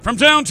From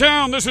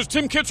downtown, this is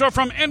Tim Kittrow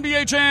from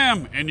NBA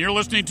Jam, and you're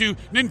listening to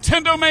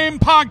Nintendo Main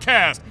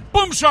Podcast.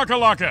 Boom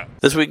shakalaka!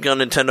 This week on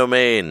Nintendo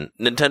Main,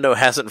 Nintendo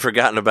hasn't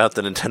forgotten about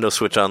the Nintendo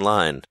Switch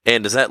Online.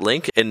 And does that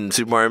Link in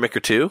Super Mario Maker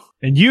 2?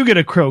 And you get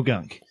a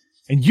Krogunk.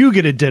 And you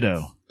get a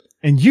Ditto.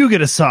 And you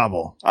get a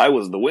Sobble. I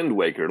was the Wind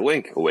Waker,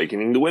 Link,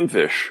 awakening the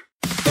Windfish.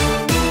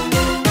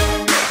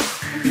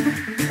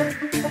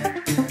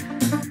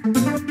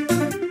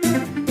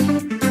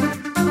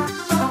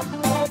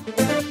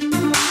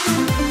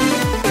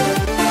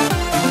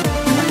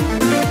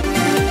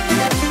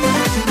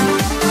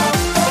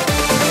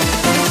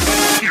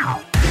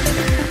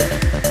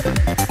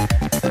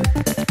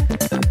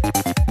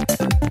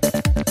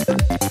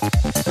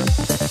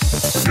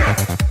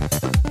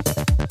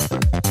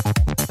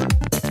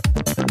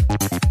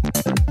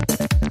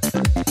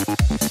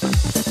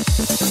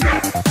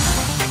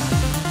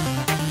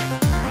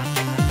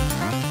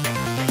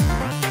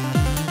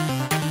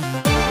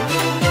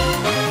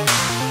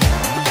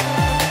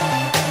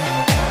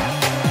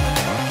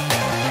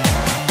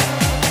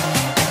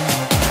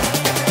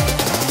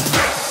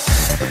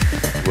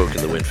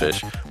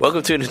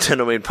 Welcome to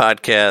Nintendo Main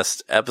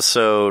Podcast,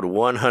 episode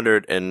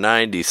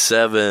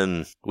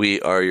 197.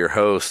 We are your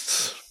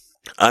hosts.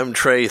 I'm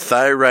Trey,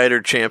 Thigh Rider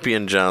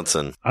Champion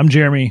Johnson. I'm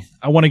Jeremy.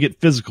 I want to get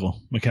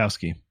physical,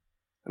 Mikowski.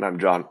 And I'm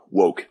John,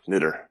 Woke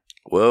Knitter.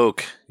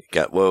 Woke. You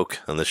got Woke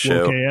on the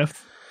show. Woke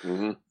AF?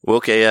 Mm-hmm.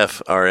 Woke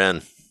AF,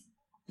 RN.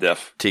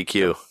 Def.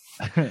 TQ.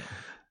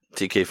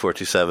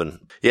 TK427.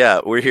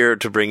 Yeah, we're here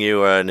to bring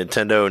you a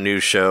Nintendo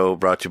news show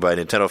brought to you by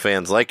Nintendo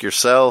fans like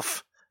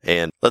yourself.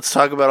 And let's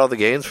talk about all the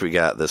games we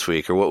got this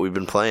week, or what we've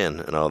been playing,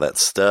 and all that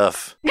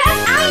stuff. Yes,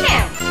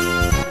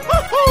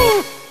 I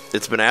know!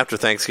 It's been after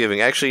Thanksgiving.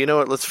 Actually, you know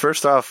what? Let's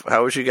first off,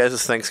 how was you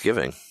guys'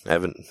 Thanksgiving? I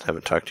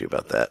haven't talked to you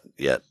about that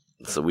yet.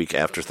 It's the week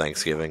after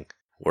Thanksgiving.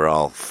 We're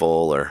all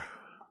full or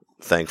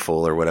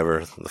thankful or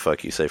whatever the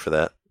fuck you say for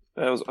that.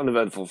 It was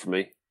uneventful for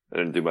me. I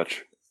didn't do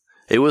much.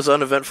 It was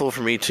uneventful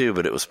for me too,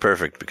 but it was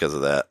perfect because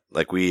of that.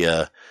 Like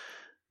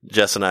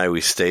Jess and I,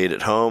 we stayed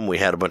at home. We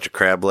had a bunch of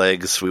crab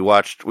legs. We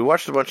watched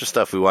a bunch of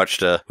stuff. We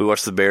watched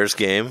the Bears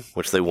game,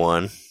 which they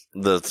won.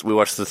 We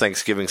watched the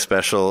Thanksgiving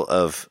special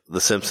of The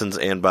Simpsons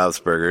and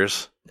Bob's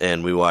Burgers,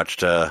 and we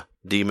watched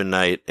Demon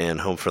Knight and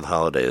Home for the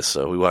Holidays.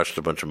 So we watched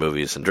a bunch of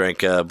movies and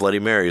drank Bloody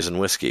Marys and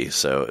whiskey.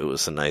 So it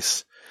was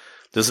it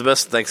was the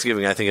best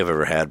Thanksgiving I think I've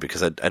ever had,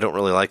 because I don't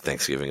really like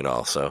Thanksgiving at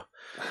all. So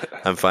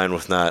I'm fine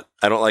with not.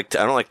 I don't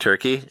like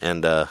turkey,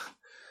 and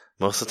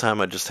most of the time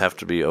I just have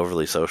to be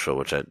overly social,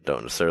 which I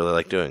don't necessarily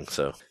like doing.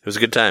 So it was a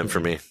good time for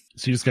me.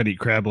 So you just got to eat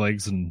crab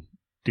legs and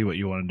do what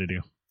you wanted to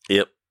do.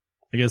 Yep.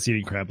 I guess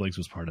eating crab legs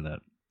was part of that.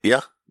 Yeah.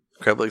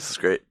 Crab legs is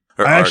great.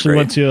 I actually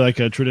went to like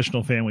a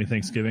traditional family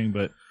Thanksgiving,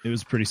 but it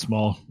was a pretty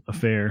small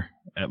affair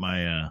at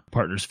my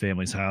partner's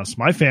family's house.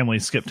 My family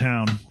skipped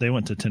town. They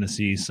went to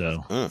Tennessee,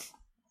 so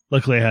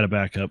luckily I had a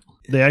backup.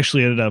 They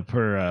actually ended up,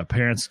 her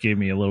parents gave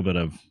me a little bit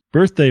of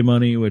birthday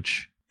money,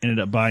 which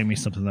ended up buying me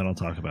something that I'll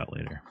talk about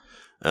later.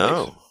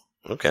 Oh,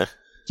 okay.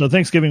 So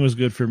Thanksgiving was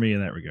good for me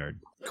in that regard.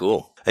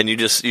 Cool. And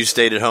you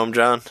stayed at home,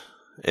 John,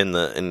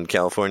 in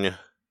California?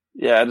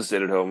 Yeah, I just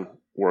stayed at home,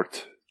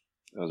 worked.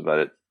 That was about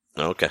it.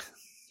 Okay.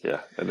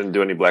 Yeah, I didn't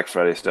do any Black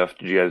Friday stuff.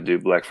 Did you guys do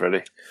Black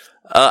Friday?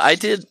 I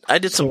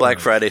did some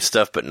Black Friday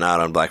stuff, but not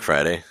on Black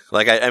Friday.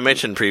 Like I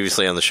mentioned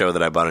previously on the show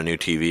that I bought a new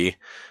TV,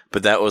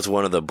 but that was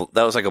that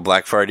was like a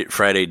Black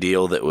Friday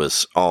deal that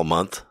was all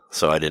month,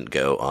 so I didn't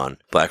go on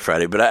Black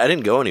Friday. But I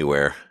didn't go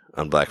anywhere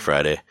on Black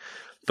Friday.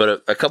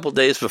 But a couple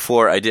days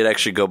before, I did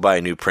actually go buy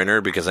a new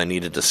printer because I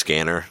needed a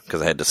scanner,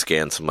 because I had to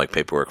scan some like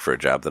paperwork for a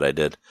job that I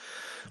did.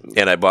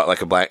 And I bought like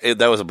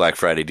that was a Black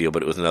Friday deal,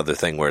 but it was another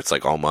thing where it's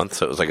like all month,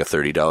 so it was like a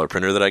 $30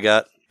 printer that I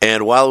got.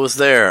 And while I was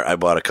there, I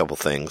bought a couple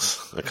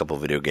things, a couple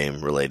video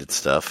game related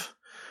stuff,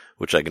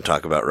 which I can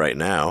talk about right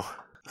now.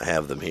 I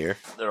have them here.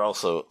 They're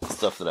also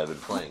stuff that I've been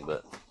playing,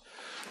 but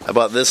I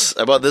bought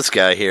this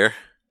guy here.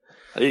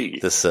 Hey.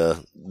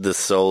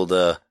 This old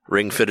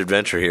Ring Fit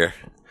Adventure here.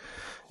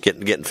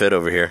 Getting fit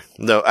over here.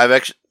 No, I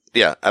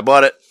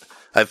bought it.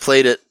 I've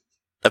played it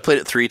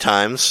 3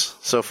 times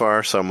so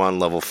far, so I'm on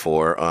level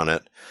 4 on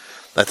it.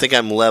 I think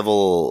I'm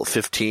level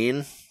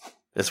 15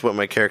 is what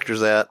my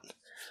character's at.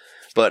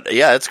 But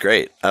yeah, it's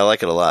great. I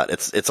like it a lot.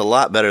 It's a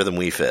lot better than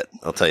Wii Fit.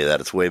 I'll tell you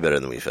that. It's way better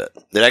than Wii Fit.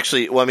 It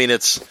actually, well, I mean,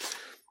 it's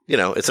an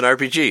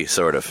RPG,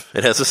 sort of.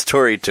 It has a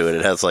story to it.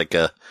 It has like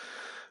a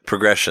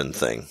progression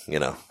thing,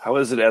 How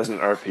is it as an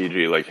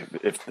RPG? Like,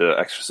 if the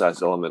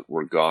exercise element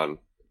were gone,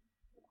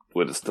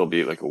 would it still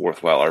be like a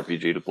worthwhile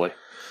RPG to play?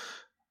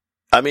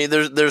 I mean,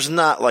 there's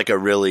not like a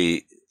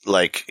really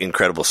like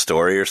incredible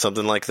story or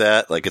something like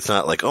that. Like, it's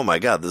not like, oh my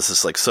god, this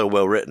is like so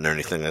well written or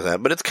anything like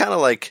that. But it's kind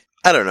of like,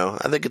 I don't know.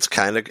 I think it's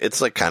kind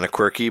of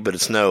quirky, but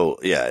it's no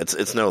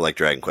like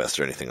Dragon Quest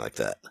or anything like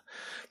that.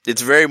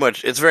 It's very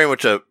much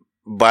a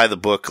by the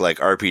book like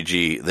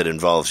RPG that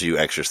involves you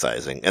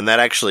exercising, and that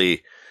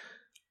actually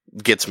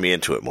gets me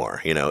into it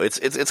more.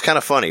 It's kind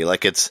of funny.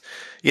 Like, it's,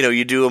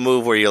 you do a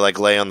move where you like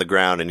lay on the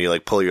ground and you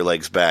like pull your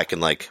legs back and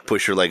like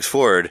push your legs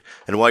forward,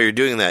 and while you're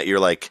doing that,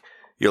 you're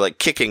you're like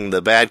kicking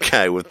the bad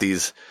guy with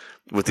these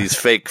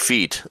fake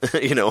feet,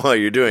 while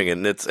you're doing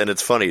it, and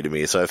it's funny to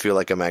me. So I feel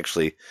like I'm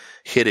actually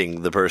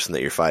hitting the person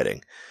that you're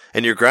fighting,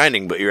 and you're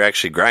grinding, but you're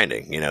actually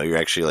grinding. You're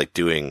actually like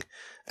doing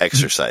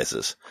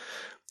exercises.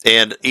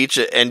 And you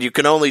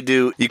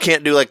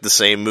can't do like the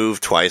same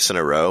move twice in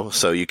a row.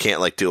 So you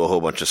can't like do a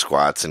whole bunch of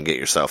squats and get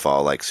yourself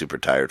all like super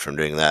tired from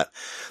doing that.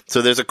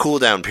 So there's a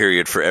cooldown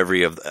period for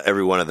every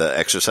one of the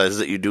exercises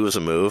that you do as a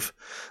move.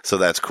 So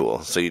that's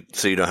cool. So you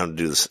don't have to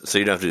do this. So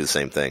you don't have to do the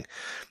same thing.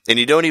 And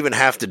you don't even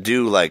have to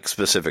do like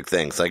specific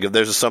things. Like if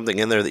there's something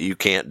in there that you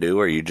can't do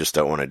or you just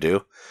don't want to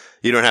do,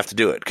 you don't have to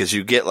do it because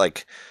you get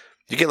like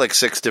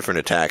 6 different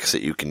attacks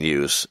that you can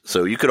use.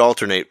 So you could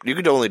alternate. You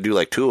could only do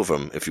like 2 of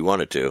them if you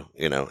wanted to,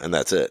 and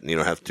that's it. And you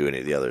don't have to do any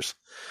of the others.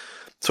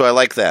 So I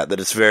like that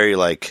it's very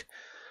like,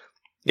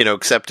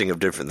 accepting of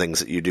different things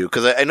that you do.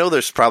 Cause I know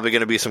there's probably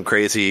going to be some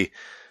crazy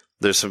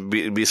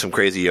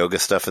yoga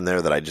stuff in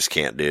there that I just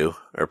can't do,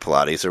 or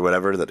Pilates or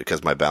whatever,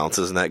 because my balance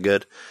isn't that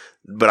good.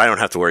 But I don't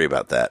have to worry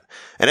about that.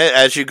 And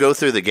as you go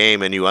through the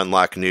game and you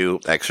unlock new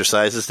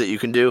exercises that you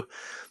can do,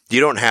 you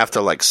don't have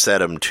to like set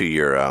them to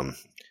your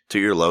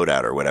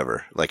loadout or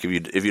whatever. Like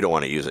if you don't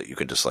want to use it, you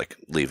can just like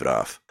leave it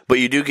off. But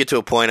you do get to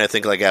a point, I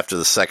think, like after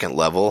the second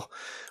level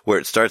where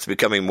it starts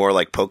becoming more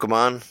like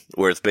Pokemon,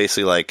 where it's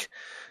basically like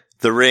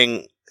the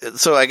ring.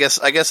 So I guess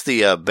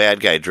the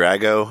bad guy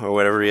Drago or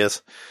whatever he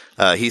is,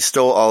 he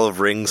stole all of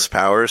Ring's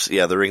powers.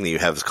 Yeah, the ring that you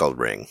have is called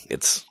Ring.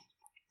 It's,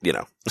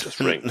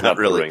 just Ring, not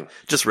really Ring.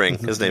 Just Ring.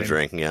 His name's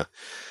Ring. Yeah,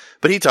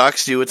 but he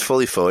talks to you. It's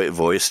fully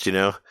voiced,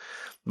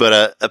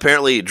 But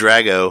apparently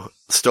Drago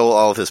stole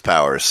all of his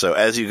powers. So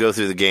as you go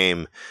through the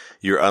game,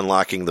 you're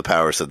unlocking the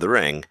powers of the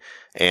ring.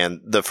 And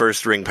the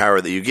first ring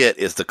power that you get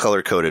is the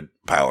color-coded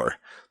power,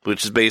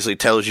 which is basically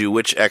tells you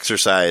which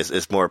exercise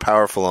is more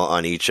powerful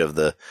on each of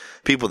the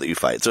people that you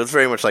fight. So it's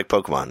very much like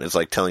Pokemon. It's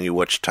like telling you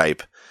which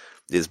type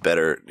is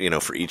better,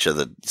 for each of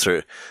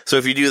the... So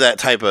if you do that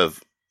type of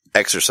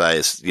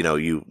exercise,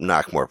 you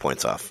knock more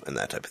points off and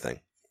that type of thing.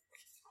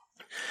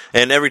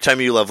 And every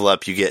time you level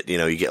up, you get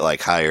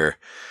higher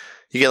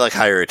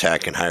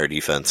attack and higher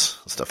defense,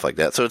 stuff like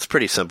that. So it's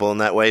pretty simple in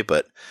that way,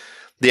 but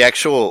the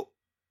actual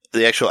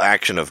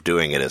action of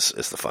doing it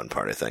is the fun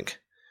part, I think.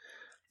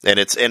 And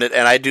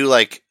I do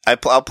like,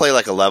 I'll play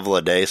like a level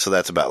a day, so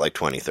that's about like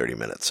 20-30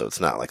 minutes. So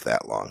it's not like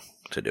that long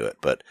to do it,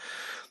 but,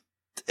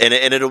 and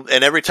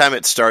every time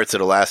it starts,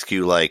 it'll ask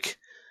you like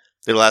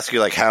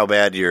how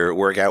bad your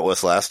workout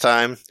was last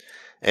time.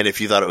 And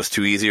if you thought it was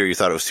too easy or you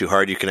thought it was too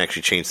hard, you can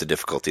actually change the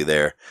difficulty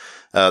there.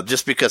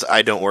 Just because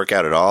I don't work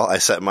out at all, I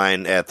set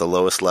mine at the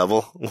lowest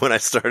level when I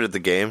started the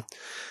game.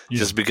 Yeah.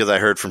 Just because I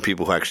heard from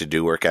people who actually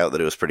do work out that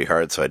it was pretty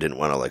hard, so I didn't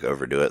want to like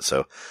overdo it.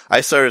 So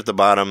I started at the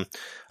bottom.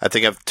 I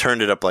think I've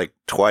turned it up like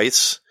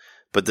twice,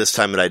 but this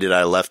time that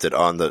I left it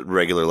on the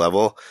regular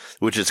level,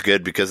 which is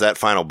good because that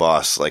final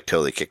boss like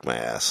totally kicked my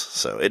ass.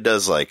 So it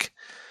does like,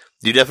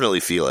 you definitely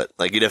feel it.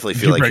 Like you definitely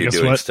feel like you're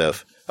doing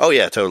stuff. Oh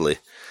yeah, totally.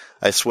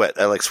 I sweat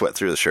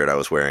through the shirt I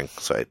was wearing,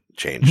 so I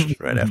changed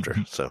right after.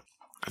 So,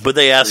 but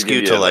they ask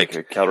you to like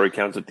a calorie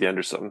count at the end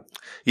or something.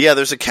 Yeah,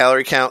 there's a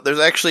calorie count. There's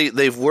actually,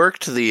 they've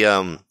worked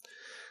the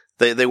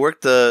they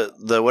worked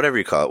the whatever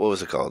you call it. What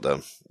was it called?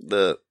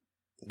 The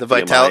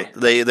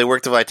vitality. They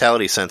worked the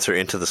vitality sensor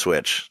into the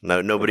Switch.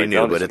 No, nobody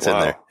knew, but it's in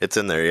there. It's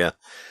in there. Yeah.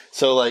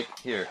 So like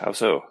here. How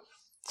so?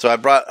 So I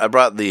brought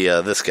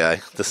the this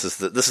guy. This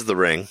is the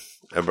ring.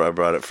 I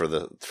brought it for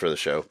the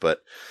show,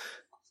 but.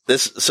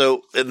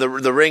 So in the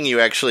ring, you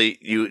actually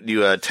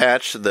you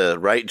attach the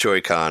right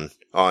Joy-Con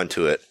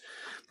onto it,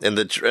 and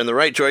the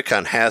right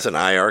Joy-Con has an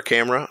IR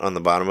camera on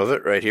the bottom of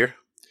it right here.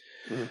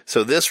 Mm-hmm.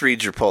 So this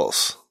reads your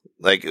pulse.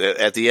 Like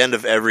at the end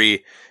of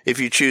every, if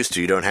you choose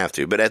to, you don't have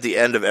to, but at the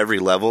end of every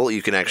level,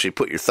 you can actually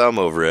put your thumb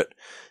over it,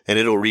 and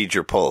it'll read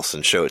your pulse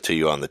and show it to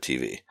you on the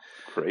TV.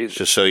 Crazy.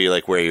 Just show you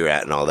like where you're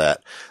at and all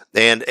that.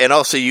 And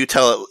also you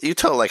tell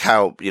it like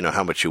how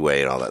much you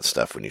weigh and all that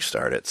stuff when you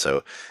start it.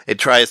 So it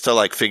tries to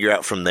like figure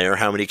out from there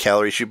how many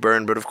calories you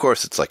burn, but of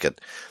course it's like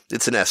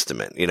it's an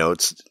estimate,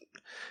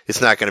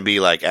 it's not going to be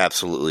like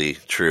absolutely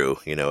true,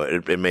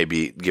 it may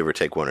be give or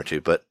take 1 or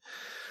 2, but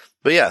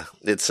yeah,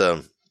 it's,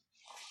 and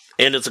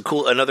it's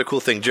another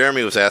cool thing.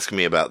 Jeremy was asking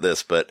me about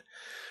this, but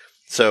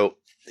so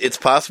it's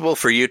possible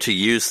for you to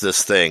use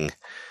this thing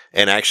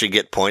and actually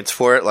get points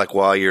for it, like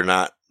while you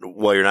don't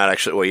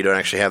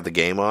actually have the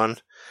game on.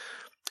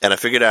 And I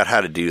figured out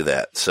how to do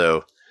that.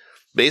 So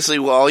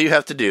basically, all you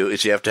have to do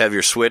is you have to have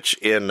your Switch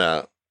in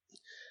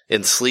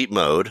sleep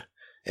mode,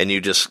 and you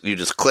just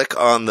click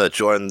on the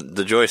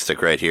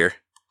joystick right here,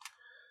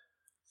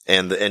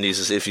 and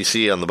if you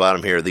see on the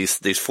bottom here,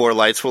 these 4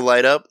 lights will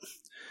light up,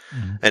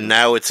 mm-hmm. and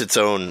now it's its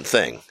own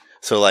thing.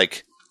 So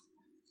like,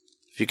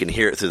 if you can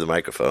hear it through the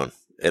microphone,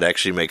 it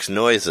actually makes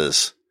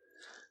noises,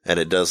 and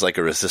it does like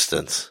a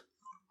resistance.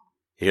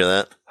 You hear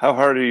that? How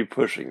hard are you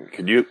pushing?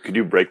 Could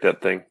you break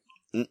that thing?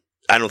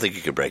 I don't think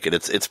you could break it.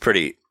 It's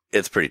pretty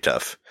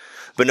tough.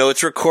 But no,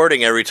 it's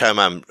recording every time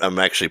I'm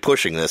actually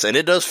pushing this, and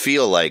it does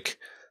feel like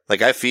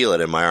I feel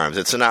it in my arms.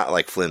 It's not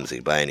like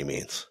flimsy by any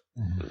means.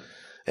 Mm-hmm.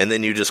 And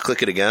then you just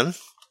click it again,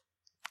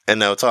 and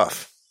now it's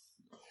off.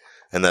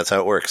 And that's how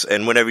it works.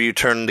 And whenever you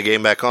turn the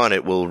game back on,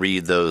 it will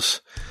read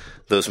those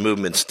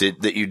movements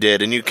that you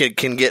did, and you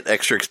can get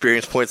extra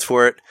experience points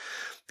for it.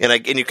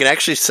 And you can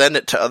actually send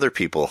it to other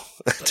people,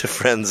 to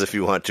friends if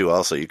you want to.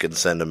 Also, you can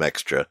send them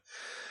extra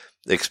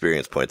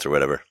experience points or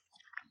whatever.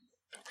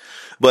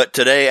 But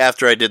today,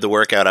 after I did the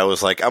workout, I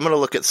was like, I'm going to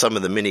look at some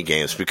of the mini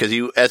games, because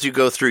as you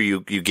go through,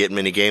 you get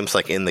mini games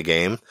like in the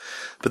game,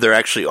 but they're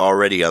actually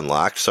already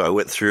unlocked. So I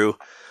went through,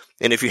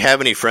 and if you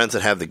have any friends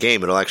that have the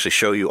game, it'll actually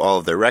show you all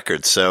of their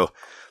records. So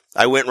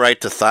I went right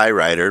to Thigh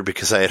Rider,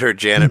 because I had heard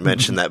Janet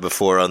mention that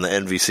before on the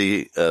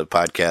NVC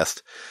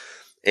podcast.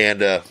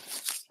 And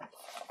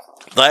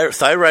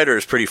Thigh Rider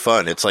is pretty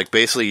fun. It's like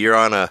basically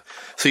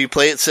so you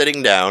play it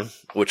sitting down,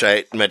 which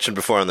I mentioned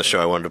before on the show.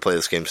 I wanted to play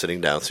this game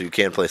sitting down, so you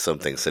can play some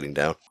things sitting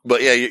down.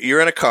 But yeah,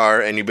 you're in a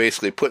car, and you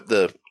basically put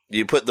the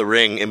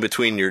ring in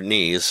between your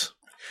knees,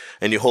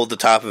 and you hold the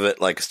top of it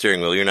like a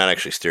steering wheel. You're not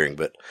actually steering,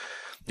 but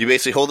you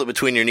basically hold it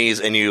between your knees,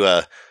 and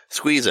you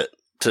squeeze it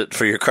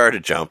for your car to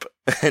jump.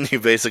 And you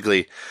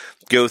basically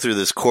go through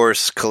this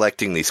course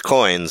collecting these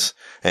coins,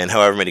 and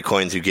however many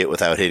coins you get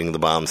without hitting the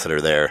bombs that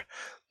are there,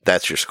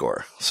 that's your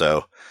score.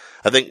 So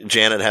I think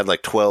Janet had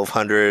like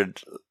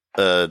 1,200,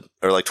 or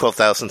like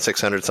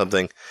 12,600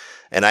 something,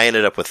 and I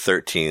ended up with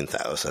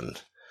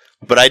 13,000.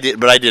 But I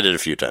did it a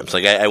few times.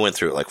 Like I went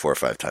through it like 4 or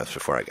 5 times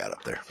before I got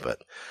up there.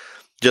 But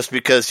just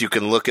because you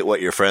can look at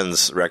what your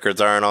friends' records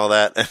are and all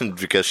that, and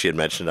because she had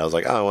mentioned it, I was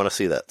like, oh, I want to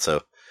see that.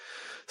 So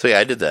yeah,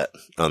 I did that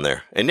on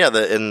there. And yeah,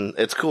 and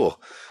it's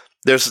cool.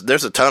 There's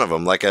a ton of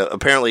them. Like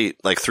apparently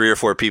like 3 or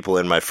 4 people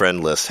in my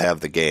friend list have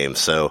the game.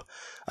 So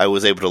I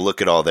was able to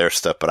look at all their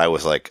stuff, but I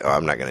was like, oh,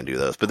 I'm not going to do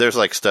those. But there's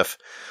like stuff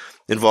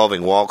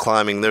involving wall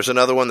climbing. There's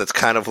another one that's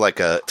kind of like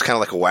a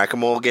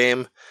whack-a-mole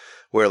game,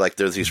 where like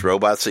there's these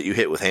robots that you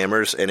hit with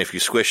hammers, and if you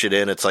squish it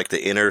in, it's like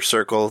the inner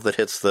circle that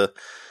hits the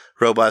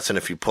robots, and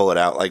if you pull it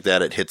out like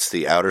that, it hits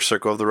the outer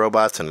circle of the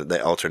robots, and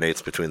it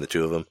alternates between the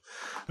two of them.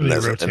 And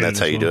that's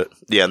how you do it.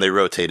 Yeah, and they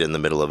rotate in the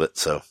middle of it.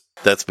 So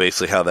that's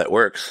basically how that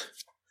works.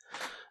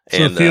 So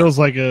it feels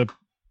like a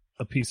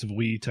piece of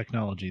Wii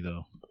technology,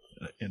 though,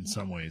 in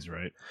some ways,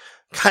 right?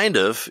 Kind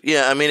of.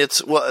 Yeah, I mean,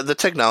 the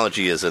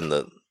technology is in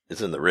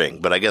the ring,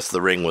 but I guess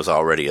the ring was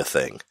already a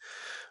thing.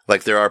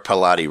 Like there are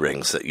Pilati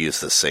rings that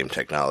use this same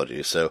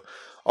technology. So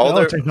all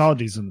their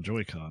technology's in the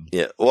Joy-Con.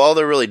 Yeah. Well, all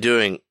they're really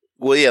doing,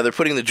 they're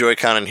putting the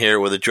Joy-Con in here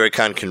where the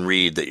Joy-Con can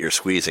read that you're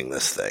squeezing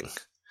this thing.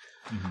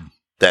 Mm-hmm.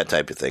 That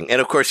type of thing.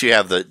 And of course you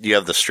have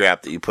the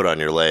strap that you put on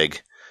your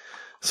leg,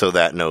 so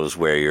that knows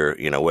where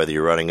you're, whether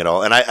you're running at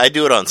all. And I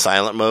do it on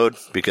silent mode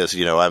because,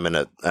 I'm in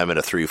a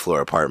 3-floor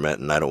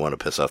apartment and I don't want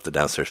to piss off the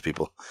downstairs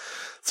people.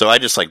 So I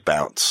just like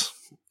bounce.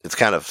 It's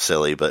kind of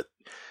silly, but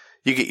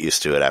you get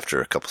used to it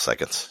after a couple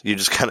seconds. You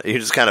just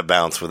kind of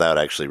bounce without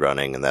actually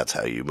running, and that's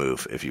how you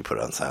move if you put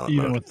it on silent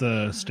mode. Even with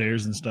the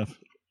stairs and stuff.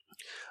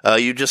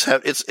 You just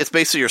have it's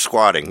basically you're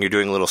squatting. You're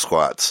doing little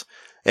squats,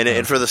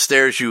 and for the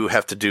stairs you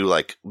have to do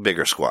like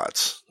bigger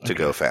squats to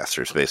go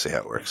faster. It's basically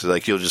how it works. So,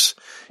 like you'll just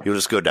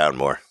go down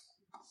more.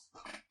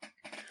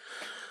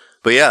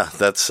 But yeah,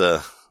 that's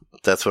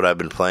what I've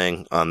been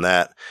playing on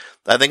that.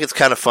 I think it's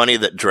kind of funny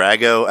that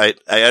Drago.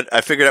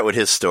 I figured out what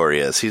his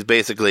story is. He's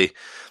basically,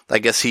 I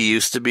guess he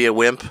used to be a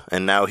wimp,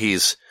 and now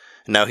he's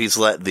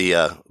let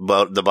the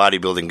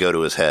bodybuilding go to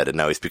his head, and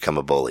now he's become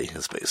a bully.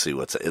 Is basically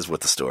what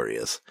the story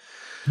is.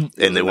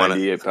 And they want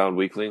 98-pound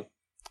weakling.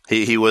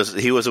 He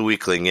was a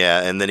weakling,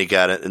 yeah, and then he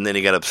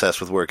got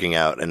obsessed with working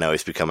out, and now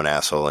he's become an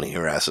asshole, and he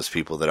harasses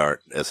people that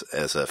aren't as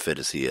fit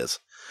as he is.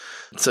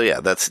 So yeah,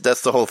 that's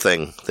the whole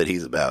thing that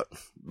he's about.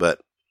 But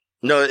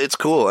no, it's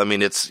cool. I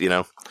mean, it's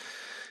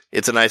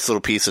it's a nice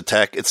little piece of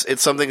tech.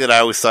 It's something that I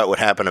always thought would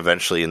happen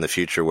eventually in the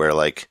future, where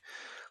like,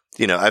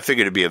 I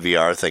figured it'd be a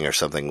VR thing or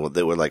something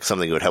that would like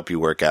something that would help you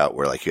work out,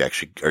 where like you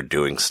actually are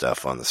doing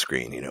stuff on the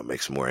screen. It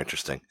makes it more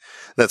interesting.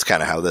 That's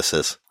kind of how this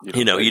is.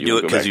 You do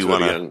it because you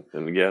want to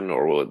and again,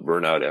 or will it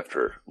burn out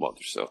after a month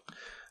or so?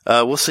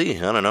 We'll see.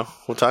 I don't know.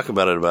 We'll talk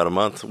about it about a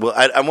month. Well,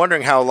 I'm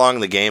wondering how long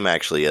the game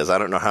actually is. I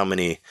don't know how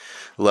many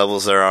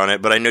levels there are on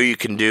it, but I know you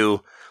can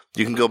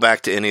go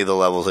back to any of the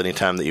levels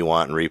anytime that you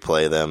want and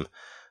replay them.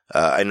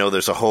 I know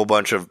there's a whole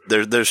bunch of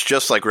there's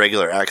just like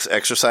regular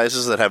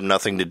exercises that have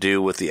nothing to do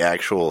with the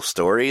actual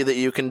story that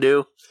you can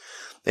do,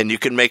 and you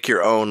can make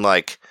your own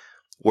like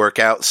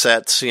workout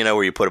sets,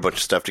 where you put a bunch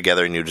of stuff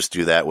together and you just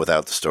do that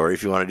without the story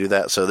if you want to do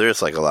that. So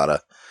there's like a lot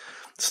of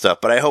stuff,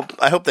 but I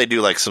hope they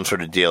do like some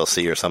sort of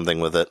DLC or something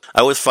with it.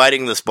 I was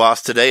fighting this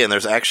boss today, and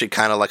there's actually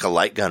kind of like a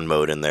light gun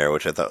mode in there,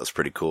 which I thought was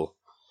pretty cool,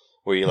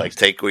 where you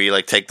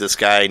take this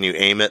guy and you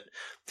aim it.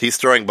 He's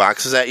throwing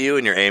boxes at you,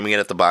 and you're aiming it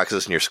at the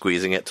boxes, and you're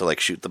squeezing it to like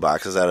shoot the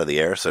boxes out of the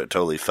air. So it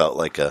totally felt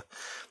like a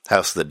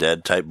House of the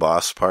Dead type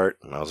boss part,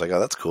 and I was like, oh,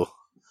 that's cool.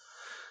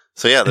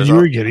 So yeah, you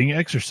were getting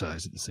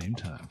exercise at the same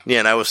time. Yeah,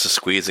 and I was just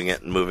squeezing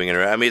it and moving it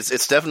around. I mean,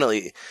 it's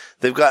definitely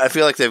I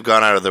feel like they've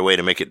gone out of their way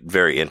to make it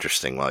very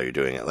interesting while you're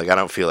doing it. Like I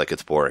don't feel like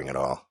it's boring at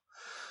all.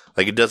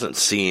 Like it doesn't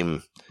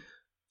seem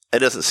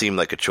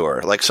like a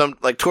chore. Like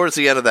towards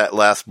the end of that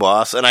last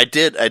boss, and I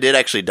did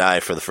actually die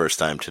for the first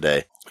time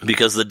today.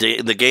 because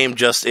the game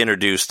just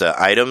introduced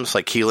items,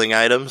 like healing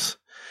items,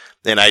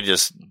 and I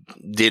just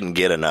didn't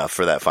get enough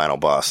for that final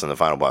boss, and the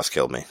final boss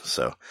killed me.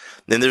 So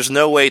then there's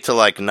no way to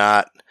like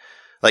not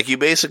like you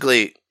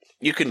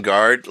can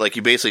guard, like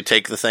you basically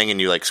take the thing and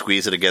you like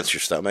squeeze it against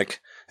your stomach,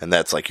 and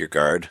that's like your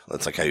guard.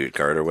 That's like how you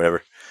guard or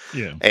whatever.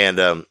 Yeah.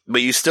 And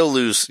but you still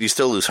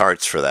lose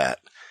hearts for that.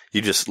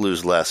 You just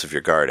lose less if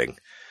you're guarding.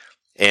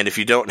 And if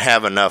you don't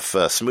have enough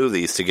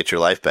smoothies to get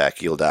your life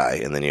back, you'll die,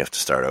 and then you have to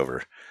start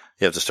over.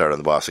 You have to start on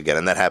the boss again,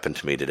 and that happened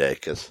to me today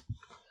because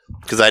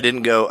I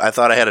didn't go. I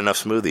thought I had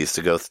enough smoothies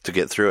to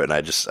get through it, and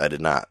I did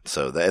not.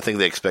 So I think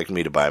they expected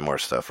me to buy more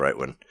stuff right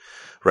when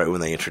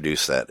they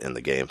introduced that in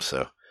the game.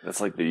 So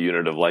that's like the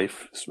unit of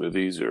life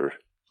smoothies, or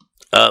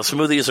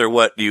smoothies are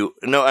what you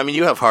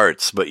have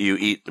hearts, but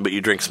you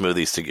drink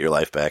smoothies to get your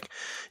life back.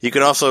 You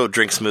can also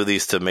drink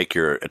smoothies to make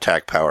your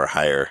attack power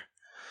higher.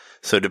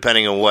 So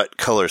depending on what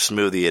color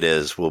smoothie it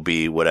is, will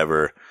be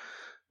whatever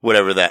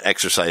that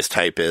exercise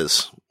type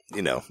is.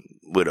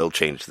 It'll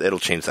change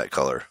that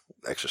color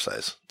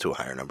exercise to a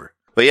higher number.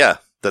 But yeah,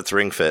 that's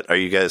Ring Fit. Do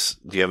you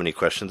have any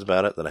questions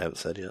about it that I haven't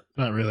said yet?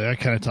 Not really. I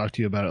kind of talked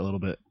to you about it a little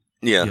bit.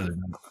 Yeah.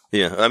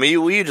 Yeah. I mean,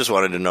 you just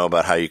wanted to know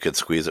about how you could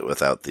squeeze it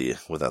without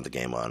the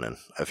game on, and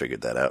I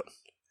figured that out.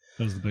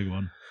 That was the big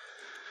one.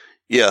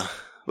 Yeah.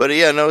 But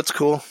yeah, no, it's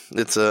cool.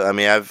 It's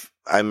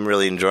I'm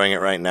really enjoying it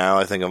right now.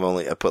 I think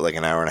I put like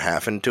an hour and a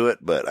half into it,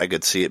 but I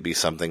could see it be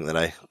something that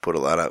I put a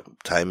lot of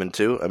time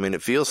into. I mean,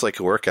 it feels like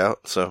a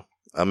workout, so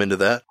I'm into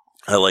that.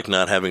 I like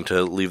not having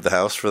to leave the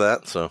house for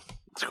that, so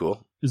it's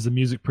cool. Is the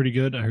music pretty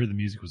good? I heard the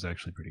music was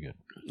actually pretty good.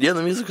 Yeah,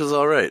 the music was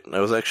all right. I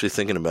was actually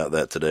thinking about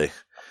that today.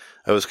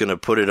 I was going to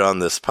put it on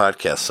this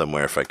podcast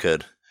somewhere if I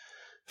could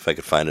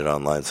find it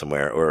online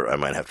somewhere, or I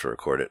might have to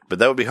record it. But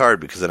that would be hard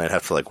because then I'd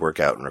have to like work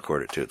out and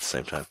record it too at the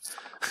same time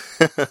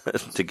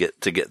to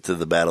get to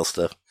the battle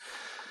stuff.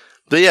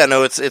 But yeah,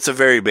 no, it's a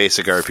very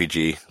basic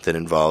RPG that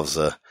involves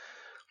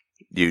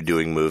you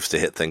doing moves to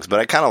hit things. But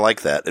I kind of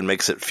like that. It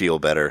makes it feel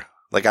better.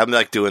 Like I'm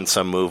like doing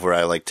some move where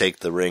I like take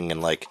the ring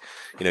and like,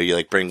 you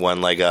like bring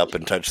one leg up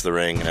and touch the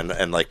ring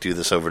and like do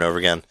this over and over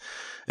again.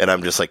 And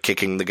I'm just like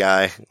kicking the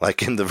guy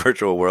like in the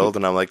virtual world.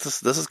 And I'm like,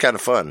 this is kind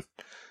of fun.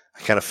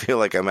 I kind of feel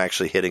like I'm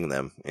actually hitting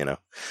them,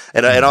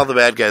 And all the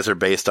bad guys are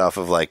based off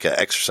of like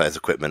exercise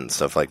equipment and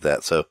stuff like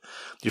that. So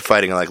you're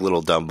fighting like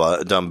little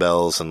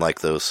dumbbells and like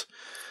those,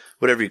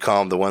 whatever you call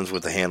them, the ones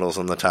with the handles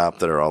on the top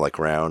that are all like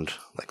round,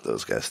 like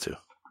those guys too.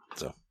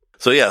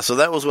 So yeah, so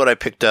that was what I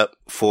picked up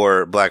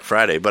for Black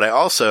Friday. But I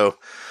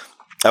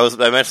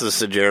mentioned this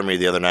to Jeremy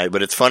the other night,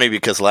 but it's funny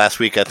because last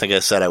week I think I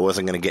said I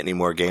wasn't going to get any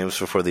more games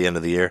before the end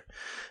of the year,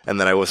 and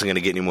then I wasn't going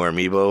to get any more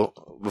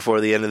Amiibo before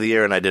the end of the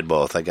year, and I did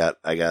both. I got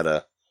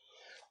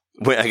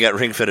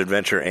Ring Fit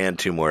Adventure and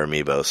 2 more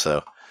Amiibo.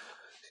 So,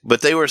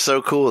 but they were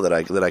so cool that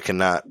I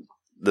cannot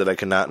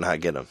not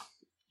get them.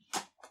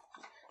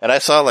 And I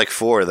saw like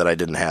 4 that I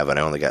didn't have, and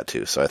I only got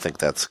 2. So I think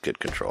that's good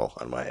control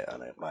on my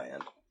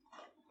end.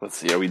 Let's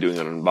see. Are we doing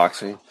an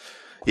unboxing?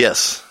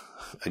 Yes.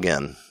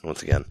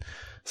 Once again.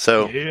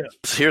 So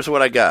Here's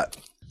what I got.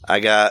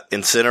 I got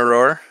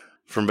Incineroar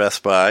from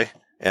Best Buy,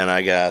 and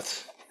I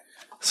got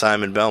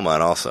Simon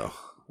Belmont also,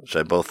 which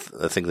I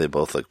think they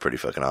both look pretty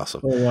fucking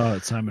awesome. Oh wow,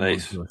 Simon!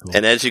 Nice. Really cool.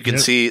 And as you can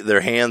see,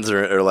 their hands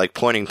are like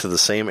pointing to the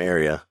same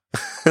area.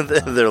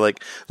 They're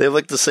like they have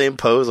like the same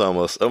pose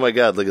almost. Oh my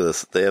god, look at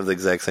this! They have the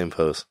exact same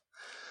pose.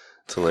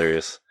 It's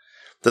hilarious.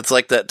 That's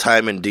like that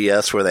time in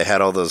DS where they had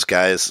all those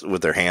guys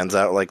with their hands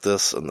out like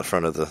this on the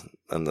front of the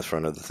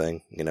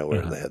thing,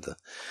 where they had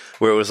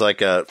where it was like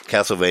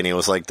Castlevania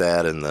was like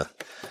that,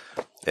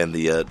 and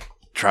the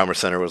Trauma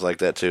Center was like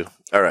that too.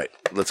 All right,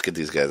 let's get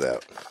these guys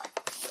out.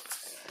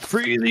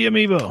 Free the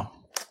Amiibo.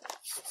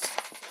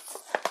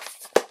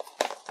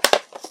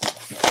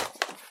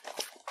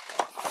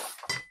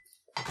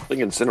 I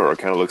think Incineroar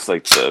kind of looks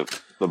like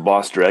the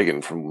boss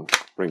dragon from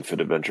Ring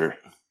Fit Adventure.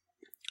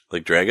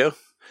 Like Drago?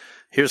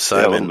 Here's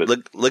Simon. Yeah,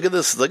 look at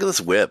this. Look at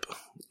this whip.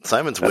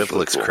 Simon's whip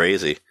looks cool.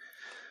 Crazy.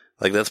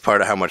 Like that's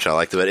part of how much I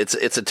like it.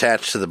 It's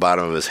attached to the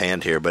bottom of his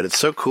hand here, but it's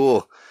so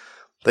cool.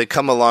 They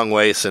come a long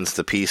way since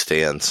the P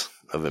stands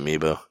of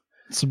Amiibo.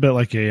 It's a bit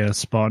like a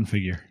Spawn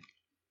figure.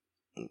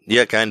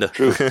 Yeah, kind of.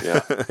 True.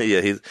 Yeah.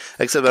 Yeah.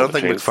 Except I don't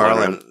think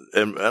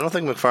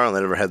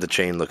McFarlane ever had the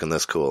chain looking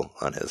this cool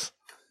on his.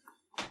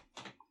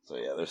 So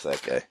yeah, there's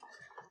that guy.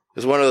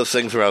 It's one of those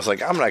things where I was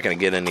like, I'm not going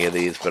to get any of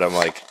these, but I'm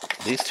like,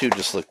 these two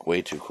just look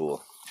way too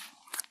cool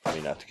for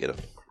me not to get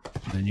them.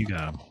 Then you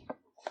got them.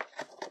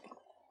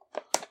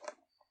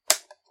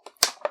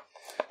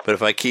 But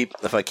if I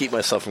keep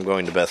myself from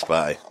going to Best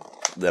Buy,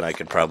 then I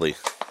could probably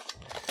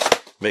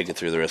make it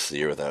through the rest of the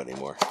year without any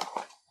more.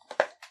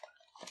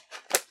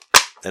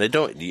 And I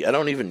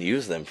don't even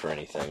use them for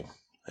anything.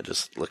 I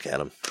just look at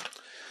them.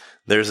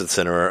 There's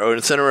Incineroar. Oh,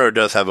 Incineroar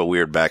does have a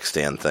weird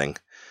backstand thing.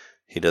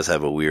 He does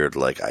have a weird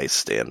like ice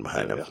stand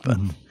behind him, but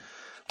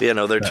yeah,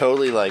 no, they're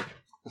totally like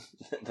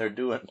they're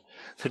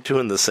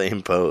doing the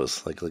same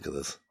pose. Like, look at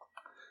this.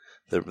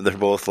 They're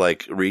both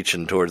like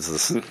reaching towards the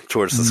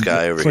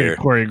sky over it's like here. A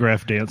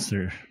choreographed dance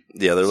there.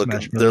 Yeah, they're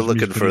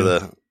looking for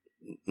the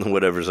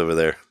whatever's over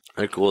there.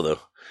 They're cool though.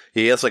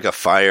 He has like a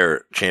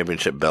fire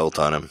championship belt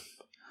on him.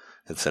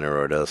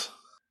 Incineroar does.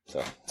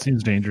 So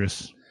seems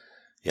dangerous.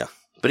 Yeah,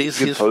 but you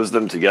could pose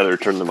them together,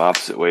 turn them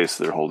opposite ways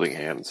so they're holding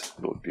hands.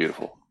 It would look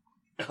beautiful.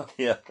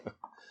 Yeah,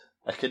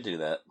 I could do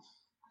that.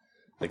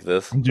 Like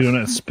this. I'm doing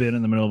a spin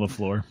in the middle of the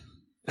floor.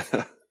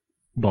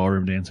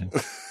 Ballroom dancing.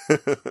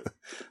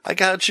 I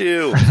got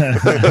you.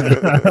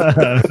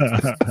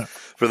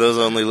 For those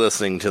only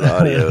listening to the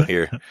audio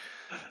here.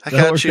 I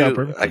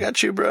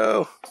got you,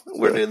 bro.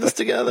 We're doing this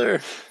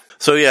together.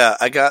 So yeah,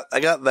 I got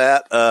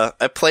that.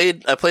 I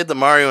played the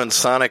Mario and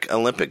Sonic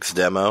Olympics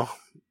demo.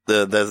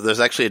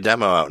 There's actually a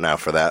demo out now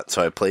for that.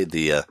 So I played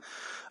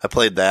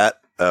that.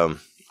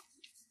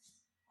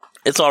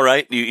 It's all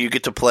right. You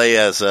get to play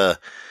as Dr.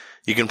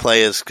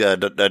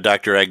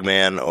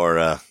 Eggman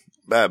or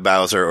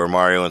Bowser or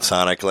Mario and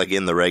Sonic, like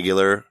in the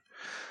regular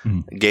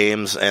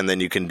games, and then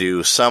you can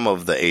do some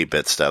of the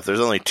 8-bit stuff. There's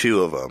only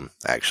 2 of them,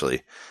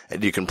 actually,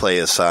 and you can play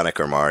as Sonic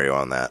or Mario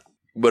on that.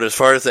 But as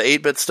far as the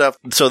 8-bit stuff,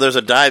 so there's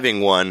a diving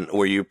one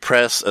where you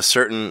press a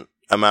certain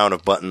amount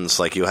of buttons,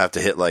 like you have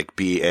to hit like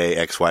B, A,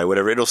 X, Y,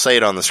 whatever. It'll say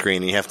it on the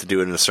screen, and you have to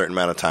do it in a certain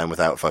amount of time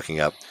without fucking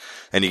up,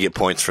 and you get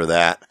points for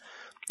that.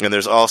 And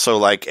there's also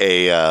like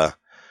a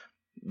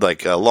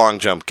long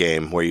jump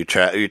game where you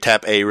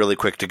tap A really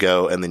quick to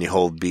go, and then you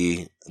hold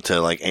B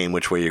to like aim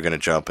which way you're going to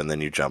jump, and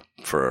then you jump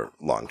for a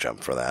long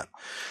jump for that.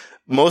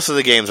 Most of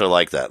the games are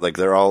like that. Like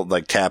they're all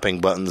like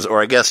tapping buttons,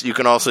 or I guess you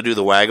can also do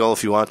the waggle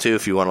if you want to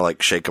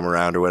like shake them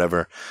around or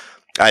whatever.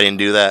 I didn't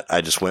do that.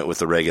 I just went with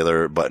the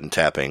regular button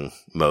tapping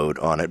mode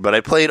on it, but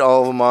I played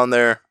all of them on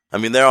there. I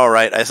mean, they're all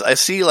right. I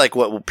see like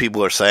what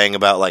people are saying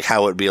about like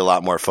how it'd be a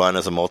lot more fun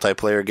as a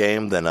multiplayer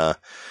game than a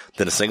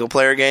single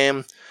player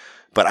game,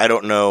 but I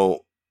don't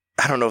know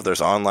if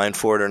there's online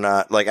for it or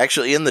not. Like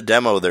actually in the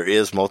demo there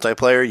is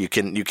multiplayer. You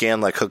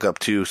can like hook up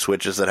 2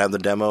 Switches that have the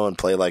demo and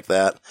play like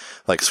that,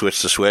 like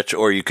Switch to Switch,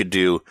 or you could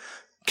do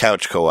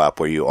couch co-op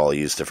where you all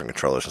use different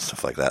controllers and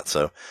stuff like that.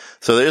 So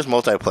there is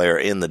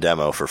multiplayer in the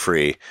demo for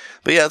free.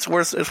 But yeah, it's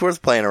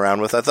worth playing around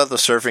with. I thought the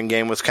surfing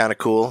game was kind of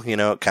cool. You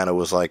know, it kind of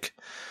was like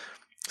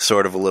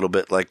sort of a little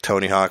bit like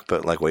Tony Hawk,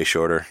 but like way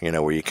shorter, you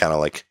know, where you kind of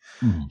like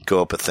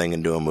go up a thing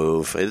and do a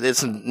move.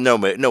 It's no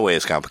way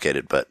as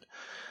complicated, but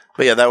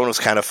yeah, that one was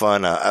kind of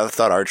fun. I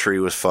thought archery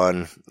was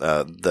fun.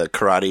 The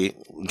karate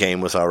game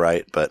was all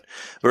right, but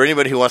for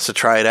anybody who wants to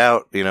try it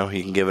out, you know,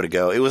 you can give it a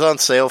go. It was on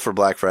sale for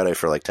Black Friday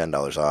for like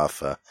 $10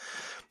 off.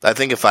 I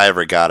think if I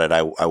ever got it,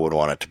 I would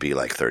want it to be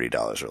like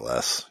 $30 or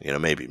less, you know,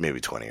 maybe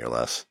 20 or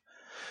less.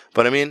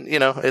 But I mean, you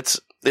know, it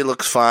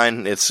looks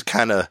fine. It's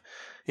kind of,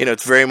 you know,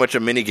 it's very much a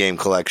mini game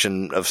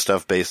collection of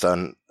stuff based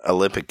on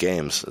Olympic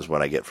games is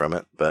what I get from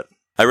it. But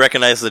I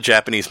recognize the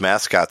Japanese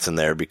mascots in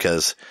there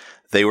because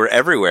they were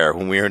everywhere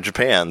when we were in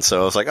Japan.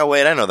 So I was like, oh,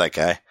 wait, I know that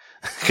guy.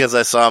 Because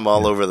I saw him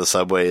all over the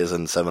subways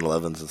and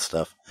 7-Elevens and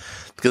stuff.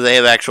 Because they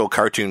have actual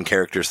cartoon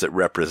characters that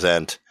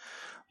represent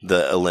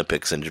the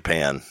Olympics in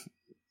Japan.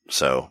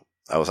 So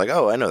I was like,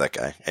 oh, I know that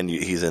guy. And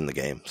he's in the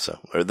game. So,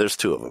 or there's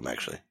 2 of them,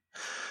 actually.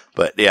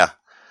 But yeah.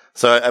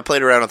 So I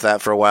played around with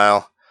that for a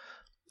while.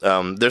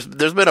 There's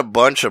been a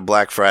bunch of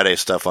Black Friday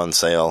stuff on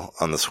sale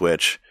on the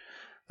Switch.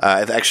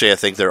 I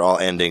think they're all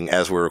ending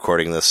as we're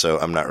recording this, so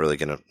I'm not really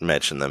going to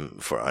mention them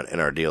in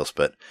our deals.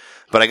 But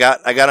I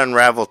got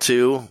Unravel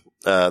 2.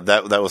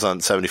 That was on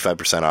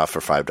 75% off for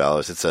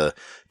 $5. It's a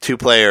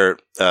 2-player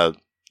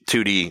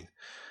 2D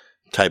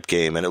type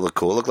game, and it looked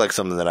cool. It looked like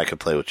something that I could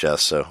play with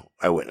Jess, so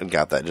I went and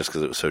got that just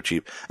because it was so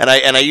cheap. And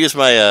I used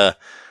my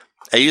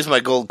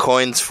gold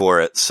coins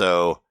for it,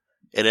 so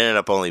it ended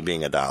up only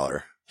being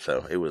 $1.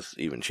 So it was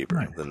even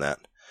cheaper than that.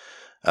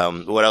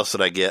 What else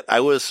did I get?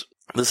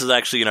 This is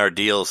actually in our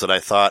deals that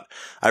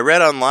I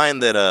read online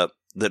that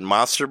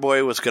Monster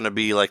Boy was going to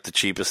be like the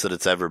cheapest that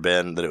it's ever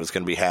been, that it was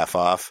going to be half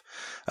off.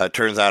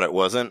 Turns out it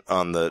wasn't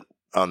on the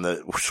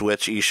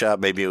Switch eShop.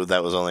 Maybe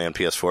that was only on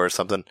PS4 or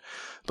something.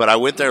 But I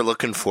went there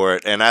looking for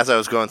it, and as I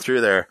was going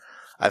through there,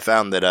 I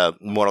found that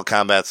Mortal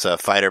Kombat's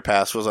Fighter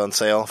Pass was on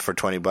sale for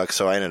 $20,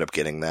 so I ended up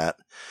getting that.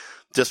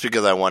 Just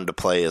because I wanted to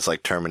play as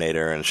like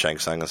Terminator and Shang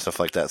Tsung and stuff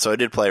like that. So I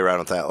did play around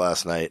with that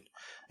last night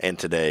and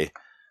today.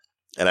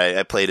 And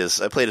I played as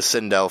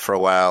Sindel for a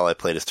while. I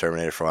played as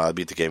Terminator for a while. I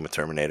beat the game with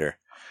Terminator.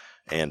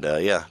 And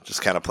yeah,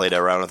 just kind of played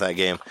around with that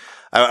game.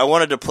 I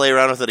wanted to play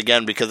around with it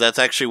again because that's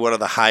actually one of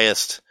my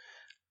highest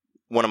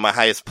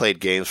played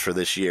games for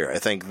this year. I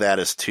think that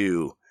is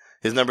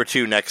number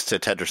 2 next to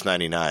Tetris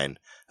 99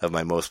 of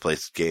my most played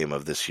game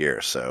of this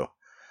year. So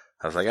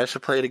I was like, I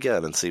should play it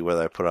again and see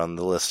whether I put it on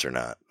the list or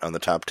not, on the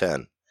top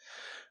 10.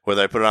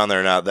 Whether I put it on there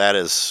or not, that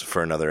is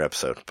for another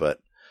episode. But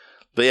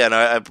yeah, no,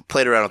 I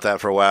played around with that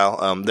for a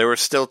while. There were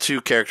still 2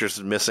 characters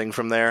missing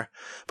from there,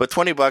 but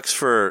 $20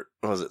 for,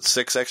 what was it,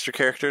 6 extra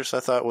characters?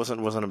 I thought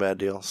wasn't a bad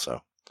deal.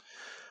 So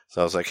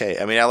I was like, hey,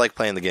 I mean, I like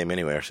playing the game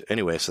anyway,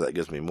 so that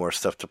gives me more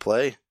stuff to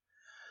play.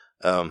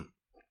 I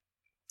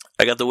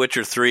got The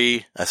Witcher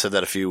 3. I said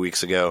that a few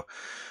weeks ago,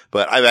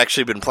 but I've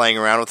actually been playing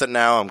around with it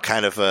now. I'm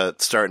kind of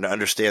starting to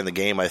understand the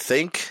game, I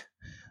think.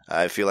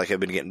 I feel like I've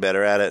been getting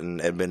better at it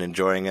and have been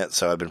enjoying it,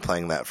 so I've been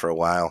playing that for a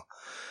while.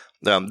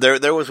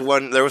 There was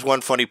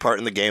one funny part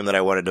in the game that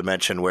I wanted to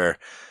mention where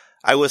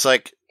I was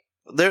like,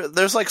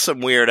 there's like some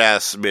weird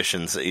ass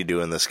missions that you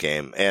do in this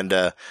game, and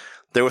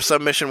there was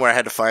some mission where I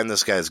had to find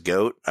this guy's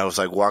goat. I was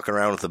like walking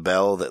around with a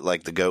bell that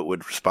like the goat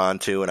would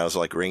respond to, and I was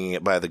like ringing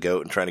it by the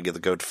goat and trying to get the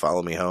goat to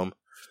follow me home,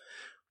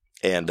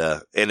 and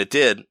it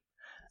did,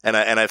 and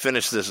I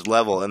finished this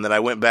level, and then I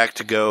went back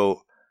to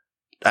go,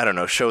 I don't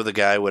know, show the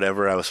guy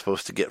whatever I was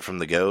supposed to get from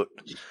the goat,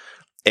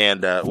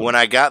 and when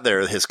I got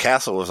there, his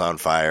castle was on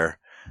fire.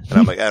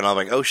 And I'm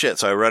like, oh shit.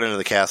 So I run into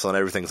the castle and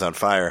everything's on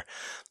fire.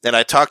 And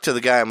I talk to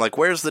the guy. I'm like,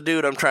 where's the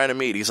dude I'm trying to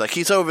meet? He's like,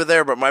 he's over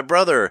there, but my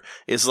brother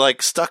is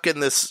like stuck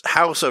in this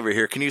house over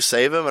here. Can you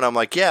save him? And I'm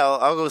like, yeah,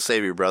 I'll go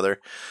save your brother.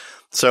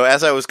 So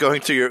as I was going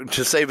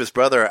to save his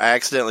brother, I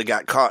accidentally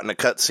got caught in a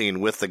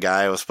cutscene with the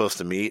guy I was supposed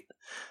to meet.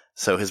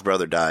 So his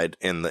brother died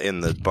in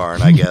the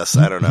barn, I guess.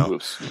 I don't know.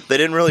 Oops. They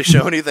didn't really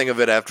show anything of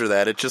it after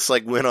that. It just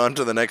like went on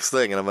to the next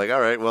thing. And I'm like, all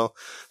right, well,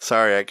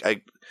 sorry.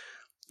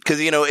 Because,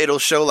 it'll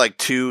show like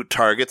 2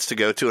 targets to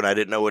go to, and I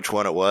didn't know which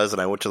one it was,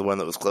 and I went to the one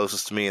that was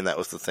closest to me, and that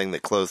was the thing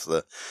that closed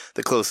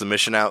the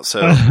mission out. So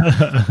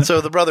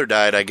the brother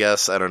died, I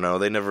guess. I don't know.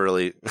 They never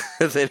really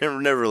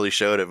never really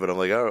showed it, but I'm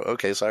like, oh,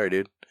 okay, sorry,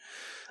 dude.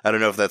 I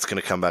don't know if that's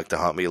going to come back to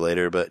haunt me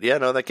later, but yeah,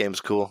 no, that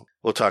game's cool.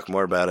 We'll talk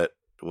more about it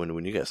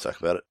when you guys talk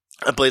about it.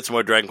 I played some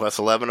more Dragon Quest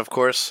XI, of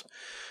course.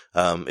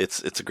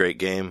 It's a great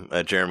game.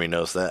 Jeremy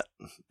knows that.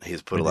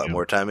 He's put a lot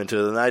more time into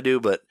it than I do,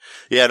 but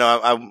yeah,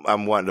 no,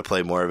 I'm wanting to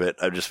play more of it.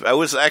 I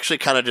was actually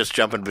kind of just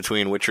jumping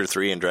between Witcher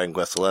 3 and Dragon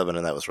Quest XI,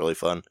 and that was really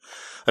fun.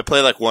 I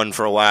played like one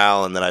for a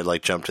while, and then I'd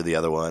like jump to the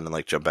other one and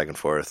like jump back and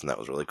forth, and that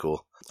was really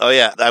cool. Oh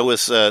yeah,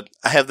 I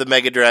have the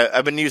Mega Drive.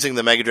 I've been using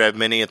the Mega Drive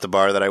Mini at the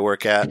bar that I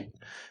work at,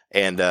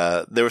 and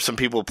there were some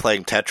people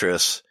playing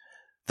Tetris,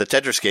 the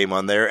Tetris game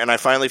on there, and I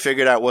finally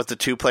figured out what the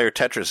 2-player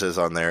Tetris is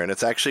on there, and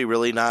it's actually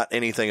really not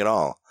anything at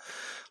all.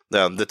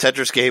 The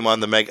Tetris game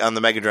on the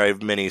Mega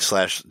Drive Mini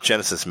 /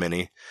 Genesis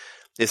Mini,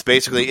 it's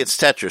basically, it's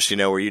Tetris,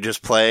 where you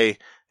just play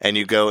and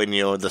you go and,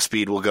 the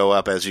speed will go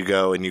up as you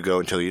go and you go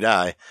until you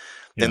die.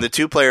 Yeah. And the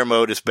 2-player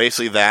mode is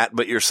basically that,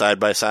 but you're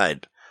side by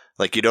side.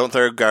 Like, you don't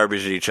throw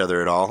garbage at each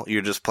other at all.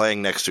 You're just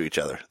playing next to each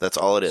other. That's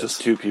all it is.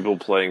 Just 2 people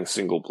playing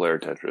single-player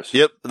Tetris.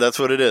 Yep, that's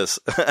what it is.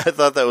 I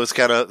thought that was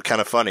kind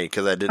of funny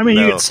because I didn't know.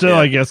 You could still,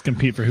 I guess,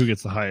 compete for who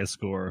gets the highest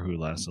score or who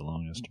lasts the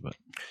longest. But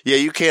yeah,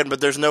 you can,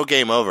 but there's no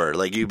game over.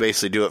 Like, you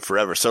basically do it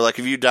forever. So, like,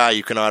 if you die,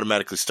 you can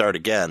automatically start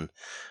again,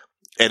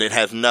 and it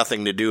has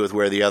nothing to do with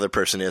where the other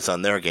person is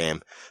on their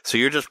game. So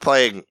you're just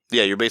playing,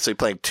 you're basically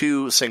playing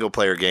 2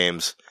 single-player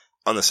games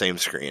on the same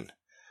screen.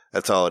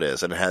 That's all it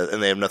is, and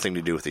they have nothing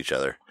to do with each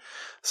other.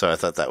 So I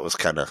thought that was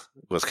kind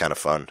of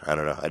fun. I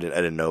don't know. I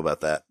didn't know about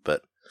that,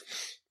 but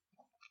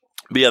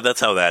yeah, that's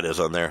how that is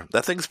on there.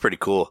 That thing's pretty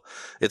cool.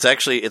 It's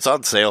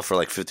on sale for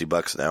like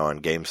 $50 now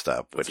on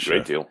GameStop, which is a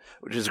great deal.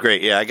 Which is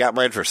great. Yeah, I got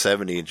mine for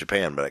 $70 in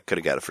Japan, but I could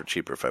have got it for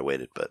cheaper if I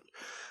waited. But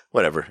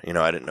whatever.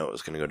 I didn't know it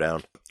was going to go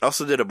down. I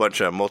also did a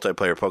bunch of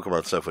multiplayer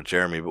Pokemon stuff with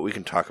Jeremy, but we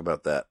can talk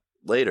about that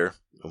later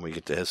when we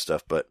get to his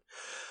stuff. But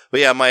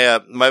yeah,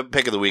 my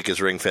pick of the week is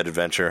Ring Fit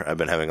Adventure. I've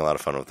been having a lot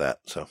of fun with that.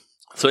 So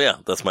yeah,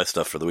 that's my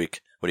stuff for the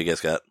week. What do you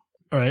guys got?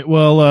 All right.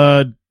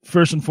 Well,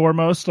 first and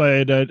foremost,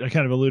 I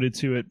kind of alluded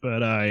to it,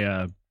 but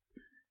I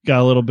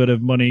got a little bit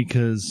of money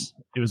because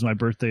it was my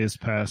birthday this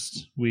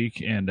past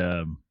week, and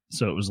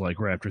so it was like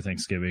right after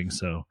Thanksgiving.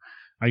 So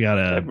I got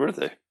Happy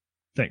birthday.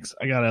 Thanks.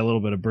 I got a little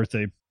bit of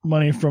birthday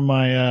money from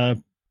my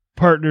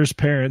partner's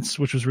parents,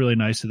 which was really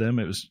nice of them.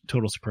 It was a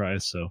total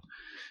surprise. So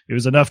it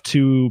was enough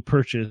to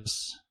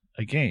purchase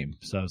a game.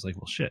 So I was like,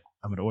 well, shit,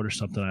 I'm going to order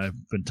something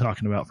I've been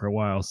talking about for a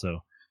while.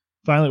 So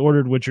finally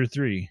ordered Witcher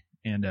 3.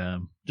 And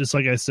just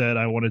like I said,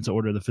 I wanted to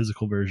order the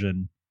physical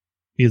version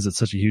because it's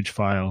such a huge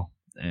file.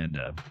 And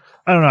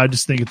I don't know, I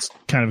just think it's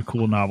kind of a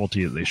cool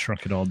novelty that they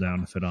shrunk it all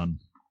down to fit on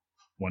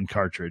one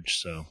cartridge.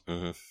 So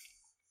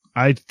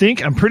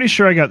I'm pretty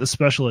sure I got the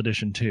special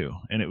edition too.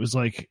 And it was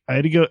like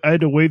I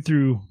had to wade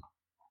through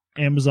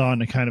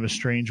Amazon in kind of a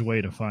strange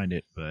way to find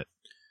it, but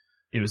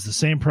it was the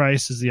same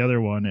price as the other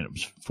one, and it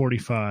was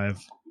 $45.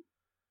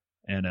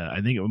 And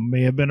I think it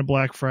may have been a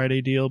Black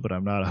Friday deal, but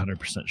I'm not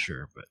 100%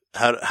 sure. But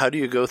how do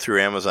you go through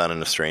Amazon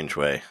in a strange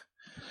way?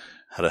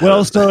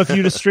 So if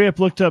you just straight up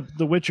looked up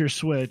The Witcher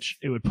Switch,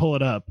 it would pull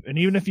it up. And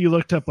even if you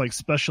looked up like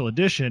special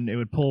edition, it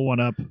would pull one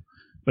up,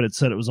 but it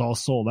said it was all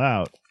sold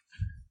out.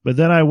 But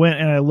then I went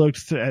and I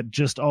looked at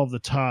just all the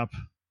top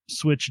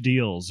Switch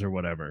deals or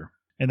whatever.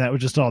 And that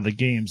was just all the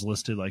games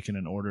listed like in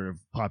an order of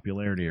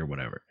popularity or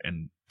whatever.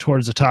 And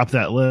towards the top of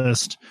that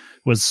list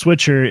was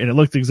Switcher, and it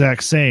looked the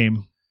exact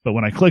same. But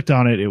when I clicked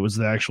on it, it was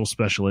the actual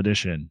special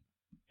edition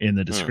in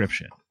the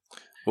description.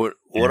 What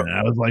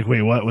I was like,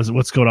 wait,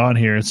 what's going on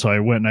here? And so I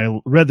went and I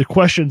read the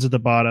questions at the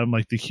bottom,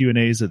 like the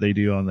Q&As that they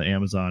do on the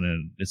Amazon,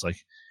 and it's like,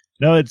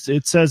 no, it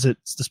says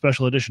it's the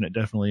special edition. It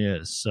definitely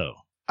is. So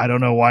I don't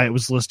know why it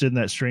was listed in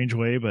that strange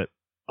way, but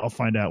I'll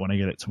find out when I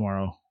get it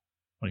tomorrow,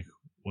 like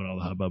what all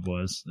the hubbub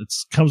was. It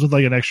comes with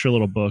like an extra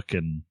little book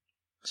and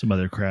some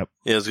other crap.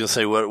 Yeah, I was gonna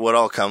say what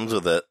all comes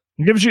with it.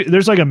 It gives you.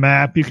 There's like a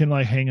map you can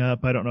like hang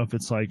up. I don't know if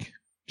it's like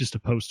just a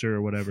poster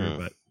or whatever,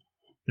 but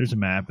there's a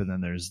map, and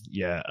then there's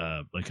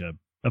like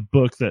a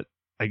book that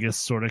I guess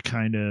sort of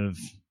kind of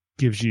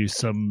gives you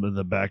some of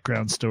the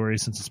background story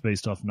since it's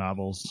based off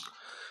novels.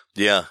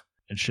 Yeah.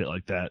 And shit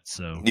like that.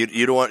 So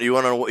you don't want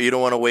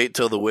to wait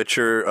till the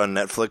Witcher on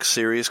Netflix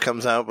series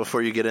comes out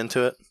before you get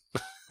into it.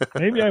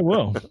 Maybe I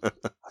will.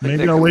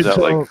 Maybe It I'll wait comes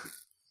out, till like,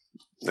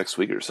 next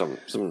week or something.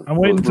 I'm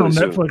waiting until really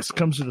soon. Netflix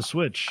comes to the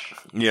Switch.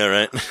 Yeah,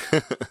 right.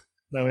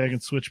 That way I can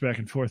switch back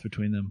and forth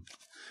between them.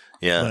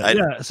 Yeah,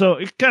 But, so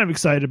kind of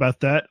excited about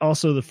that.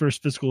 Also, the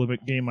first physical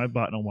game I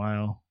bought in a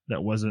while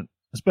that wasn't,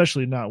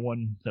 especially not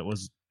one that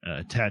was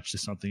attached to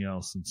something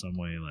else in some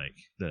way, like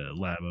the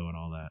Labo and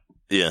all that.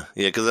 Yeah,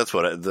 because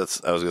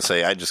I was gonna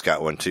say. I just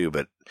got one too,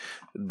 but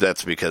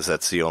that's because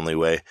that's the only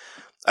way.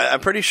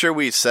 I'm pretty sure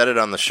we said it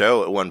on the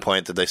show at one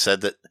point that they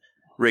said that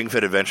Ring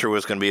Fit Adventure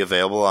was going to be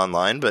available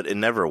online, but it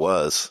never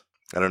was.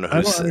 I don't know.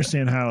 I don't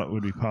understand how it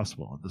would be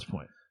possible at this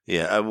point.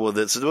 Yeah, well,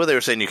 that's what they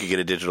were saying. You could get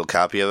a digital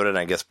copy of it, and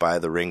I guess buy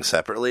the ring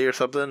separately or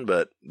something,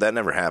 but that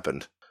never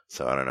happened.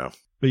 So I don't know.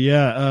 But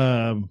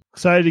yeah,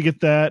 excited to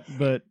get that,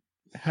 but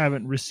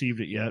haven't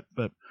received it yet.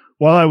 But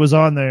while I was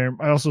on there,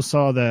 I also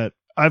saw that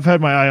I've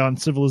had my eye on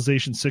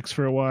Civilization 6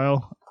 for a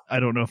while. I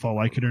don't know if I'll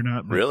like it or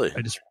not. But really?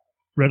 I just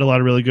read a lot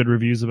of really good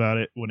reviews about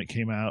it when it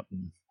came out.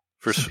 And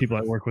some people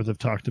I work with have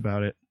talked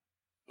about it.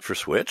 For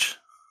Switch?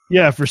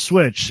 Yeah, for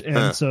Switch.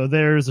 And so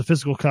there's a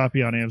physical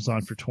copy on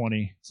Amazon for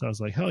 $20. So I was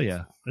like, hell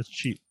yeah, that's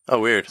cheap. Oh,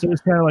 weird. So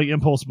it's kind of like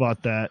Impulse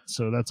bought that.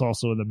 So that's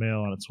also in the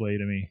mail on its way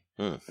to me.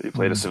 Have you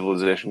played a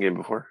Civilization game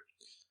before?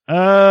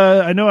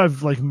 I know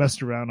I've like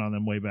messed around on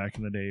them way back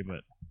in the day,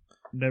 but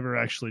never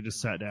actually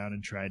just sat down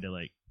and tried to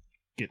like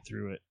get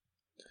through it.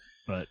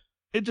 But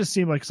it just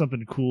seemed like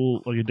something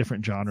cool, like a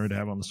different genre to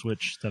have on the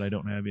Switch that I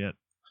don't have yet.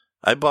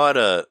 I bought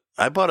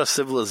a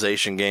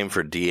Civilization game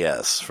for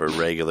DS, for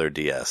regular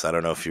DS. I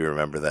don't know if you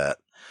remember that.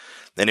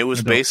 And it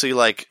was basically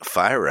like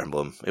Fire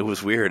Emblem. It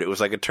was weird. It was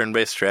like a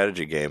turn-based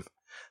strategy game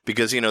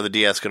because, the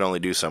DS could only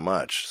do so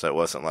much. So it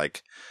wasn't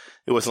like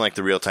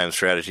the real-time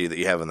strategy that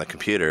you have on the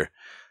computer.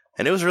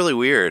 And it was really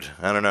weird.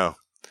 I don't know.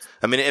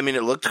 I mean,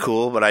 it looked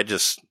cool, but I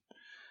just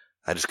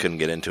couldn't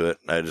get into it.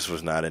 I just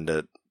was not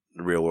into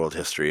real world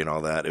history and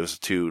all that. It was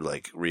too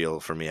like real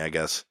for me, I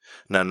guess.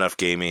 Not enough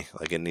gamey.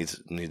 Like it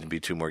needs to be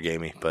too more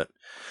gamey. But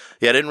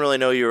yeah, I didn't really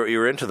know you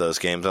were into those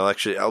games.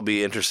 I'll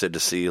be interested to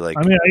see like.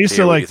 I mean, I used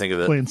to like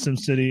playing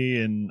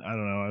SimCity, and I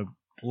don't know.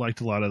 I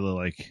liked a lot of the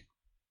like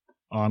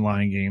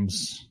online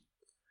games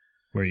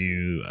where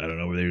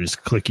where they're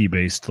just clicky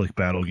based like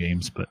battle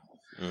games. But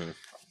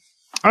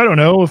I don't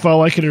know if I'll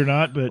like it or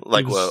not. But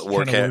like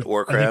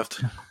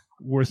Warcraft,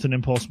 worth an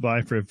impulse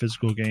buy for a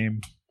physical game.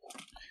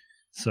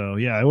 So,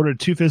 yeah, I ordered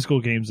 2 physical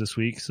games this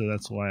week, so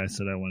that's why I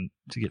said I wanted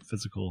to get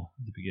physical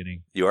at the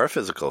beginning. You are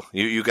physical.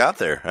 You got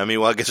there. I mean,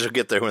 well, I guess you'll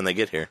get there when they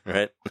get here,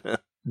 right?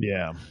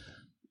 Yeah.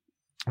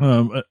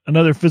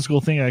 Another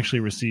physical thing I actually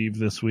received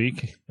this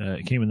week,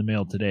 it came in the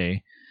mail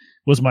today,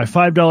 was my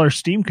 $5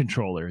 Steam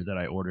controller that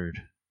I ordered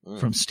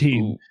from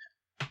Steam. Ooh.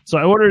 So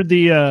I ordered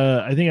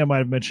I think I might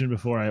have mentioned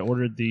before, I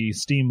ordered the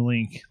Steam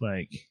Link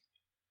like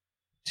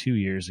 2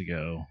 years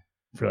ago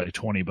for like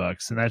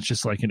 $20, and that's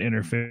just like an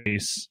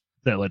interface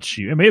that lets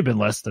you, it may have been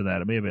less than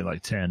that, it may have been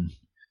like 10,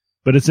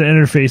 but it's an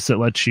interface that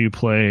lets you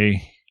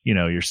play,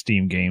 your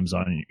Steam games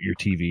on your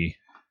TV,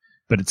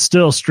 but it's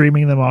still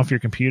streaming them off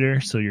your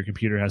computer, so your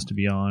computer has to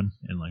be on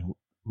and like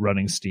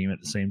running Steam at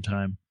the same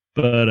time.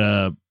 But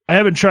I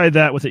haven't tried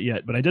that with it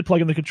yet, but I did plug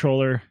in the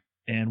controller,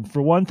 and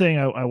for one thing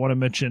I want to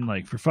mention,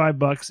 like for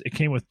 $5, it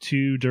came with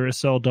 2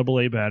 Duracell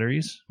AA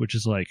batteries, which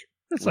is like,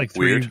 that's like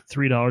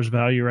 $3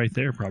 value right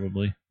there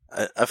probably.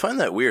 I find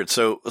that weird.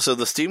 So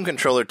the Steam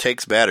controller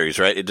takes batteries,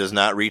 right? It does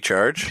not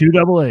recharge? 2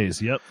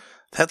 AAs, yep.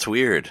 That's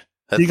weird.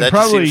 You can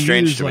probably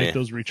use like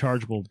those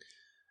rechargeable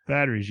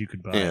batteries you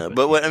could buy. Yeah,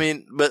 but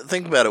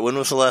think about it. When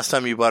was the last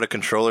time you bought a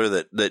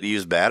controller that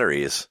used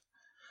batteries?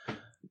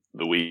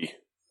 The Wii.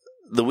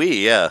 The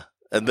Wii, yeah.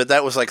 But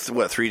that was like,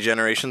 3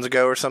 generations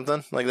ago or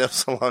something? Like that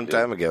was a long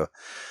time ago.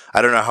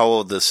 I don't know how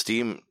old the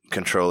Steam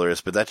controller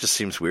is, but that just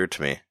seems weird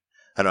to me.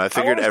 I know. I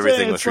figured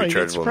everything was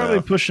rechargeable. It's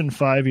probably pushing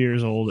 5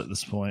 years old at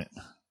this point.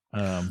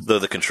 Though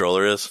the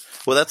controller is.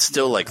 Well, that's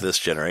still like this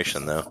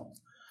generation, though.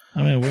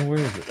 I mean, where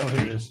is it? Oh,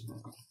 here it is.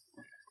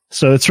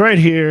 So it's right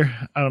here.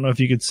 I don't know if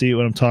you can see it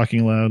when I'm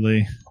talking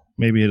loudly.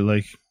 Maybe it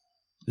like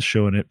is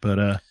showing it,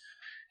 but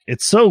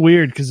it's so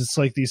weird because it's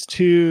like these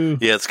 2.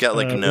 Yeah, it's got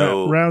like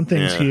round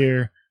things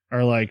here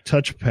are like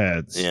touch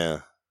pads.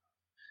 Yeah.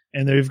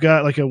 And they've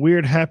got like a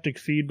weird haptic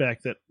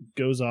feedback that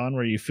goes on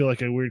where you feel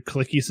like a weird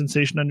clicky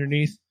sensation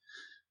underneath.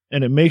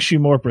 And it makes you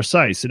more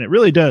precise, and it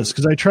really does.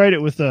 Because I tried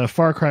it with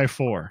Far Cry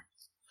 4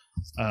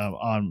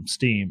 on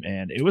Steam,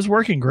 and it was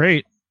working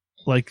great.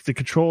 Like the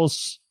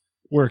controls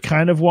were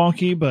kind of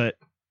wonky, but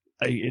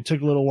it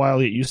took a little while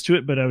to get used to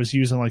it. But I was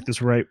using like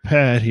this right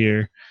pad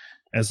here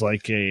as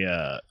like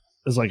a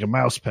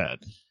mouse pad.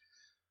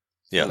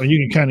 Yeah, and you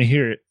can kind of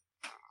hear it.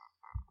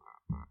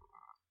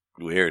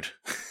 Weird.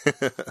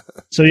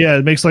 So yeah,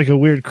 it makes like a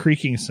weird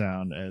creaking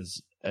sound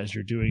as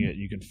you're doing it.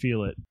 You can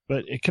feel it,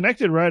 but it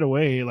connected right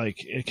away.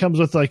 Like it comes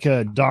with like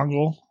a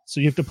dongle, so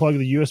you have to plug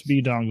the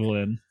USB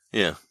dongle in.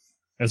 Yeah.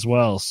 As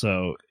well.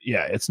 So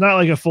yeah, it's not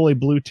like a fully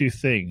Bluetooth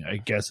thing. I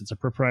guess it's a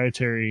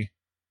proprietary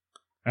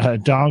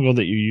dongle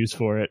that you use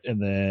for it,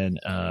 and then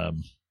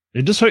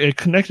it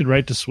connected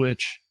right to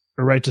Switch,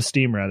 or right to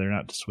Steam rather,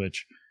 not to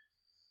Switch.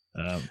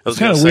 It's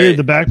kind of weird.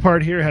 The back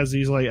part here has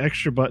these like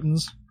extra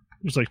buttons.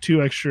 There's like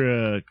 2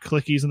 extra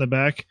clickies in the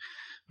back,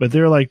 but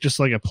they're like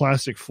just like a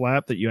plastic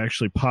flap that you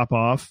actually pop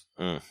off,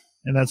 and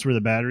that's where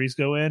the batteries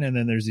go in. And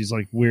then there's these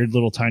like weird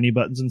little tiny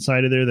buttons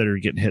inside of there that are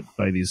getting hit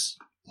by these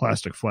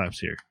plastic flaps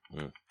here.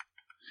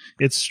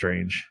 It's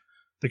strange.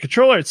 The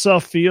controller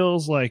itself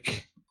feels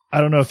like, I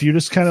don't know, if you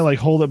just kind of like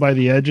hold it by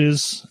the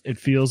edges, it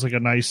feels like a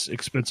nice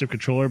expensive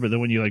controller, but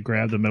then when you like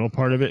grab the middle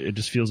part of it, it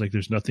just feels like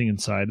there's nothing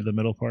inside of the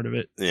middle part of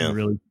it. Yeah. It's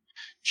really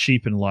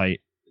cheap and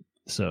light.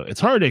 So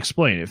it's hard to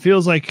explain. It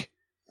feels like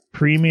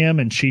premium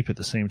and cheap at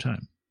the same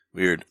time.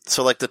 Weird.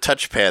 So like the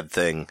touchpad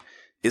thing,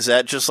 is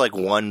that just like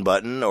one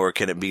button, or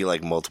can it be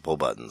like multiple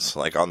buttons,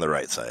 like on the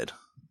right side?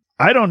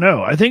 I don't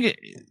know. I think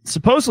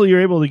supposedly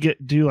you're able to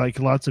do like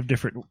lots of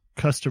different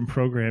custom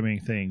programming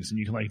things, and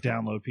you can like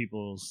download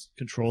people's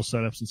control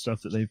setups and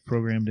stuff that they've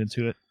programmed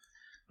into it.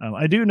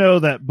 I do know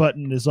that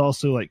button is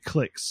also like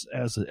clicks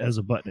as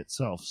a button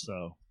itself,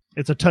 so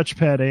it's a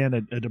touchpad and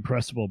a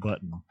depressible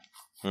button.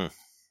 And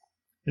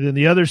then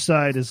the other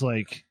side is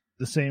like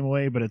the same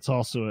way, but it's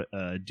also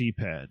a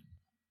D-pad.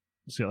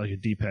 It's got like a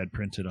D-pad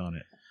printed on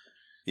it.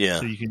 Yeah,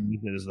 so you can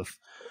use it as the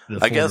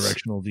full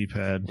directional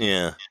D-pad.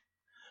 Yeah.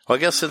 Well, I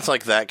guess since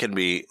that can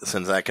be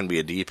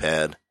a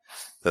D-pad,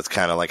 that's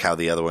kind of like how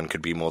the other one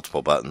could be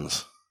multiple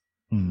buttons.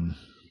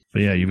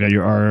 But yeah, you've got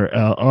your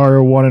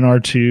R1 and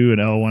R2 and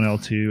L1,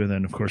 L2, and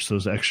then of course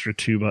those extra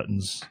 2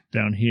 buttons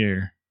down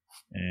here.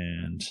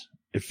 And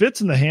it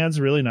fits in the hands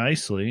really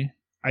nicely.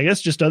 I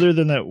guess just other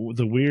than that,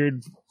 the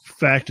weird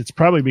fact, it's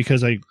probably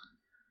because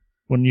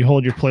when you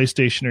hold your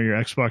PlayStation or your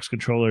Xbox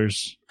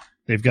controllers,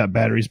 they've got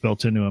batteries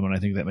built into them, and I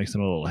think that makes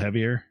them a little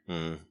heavier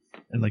in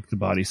like the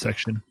body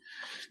section.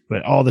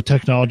 But all the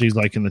technology is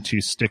like in the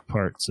 2 stick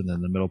parts, and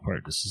then the middle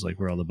part, this is like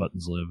where all the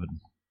buttons live, and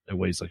it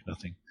weighs like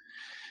nothing.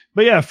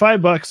 But yeah,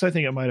 $5, I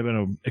think it might have been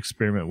an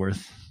experiment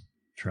worth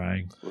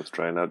trying. Let's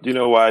try it out. Do you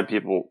know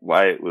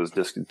why it was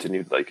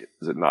discontinued? Like,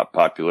 is it not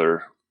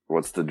popular?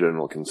 What's the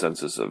general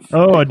consensus of?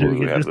 Oh, did it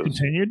get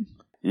discontinued?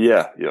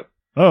 Yeah.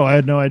 Oh, I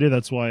had no idea.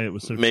 That's why it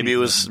was so. Maybe cheap. it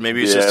was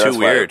just too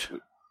weird.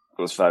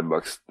 It was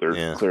 $5.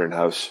 They're clearing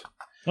house.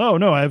 Oh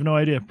no, I have no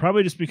idea.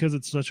 Probably just because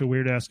it's such a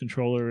weird ass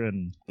controller,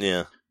 and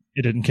it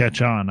didn't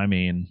catch on. I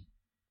mean,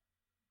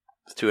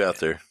 it's too out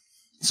there.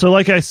 So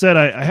like I said,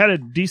 I had a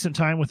decent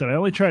time with it. I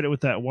only tried it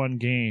with that one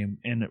game,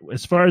 and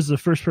as far as the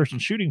first person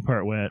shooting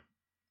part went,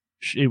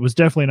 it was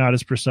definitely not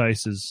as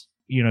precise as,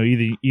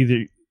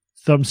 either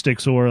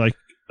thumbsticks or like,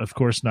 of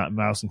course, not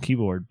mouse and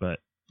keyboard, but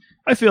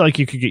I feel like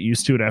you could get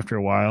used to it after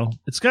a while.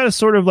 It's got a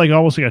sort of like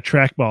almost like a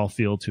trackball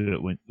feel to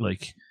it when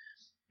like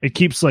it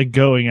keeps like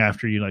going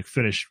after you like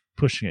finish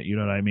pushing it. You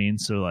know what I mean?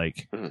 So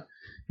like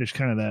there's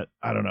kind of that,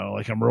 I don't know,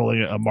 like I'm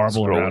rolling a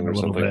marble around a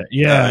little bit.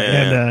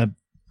 And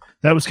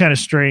that was kind of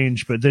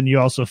strange. But then you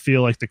also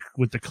feel like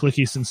with the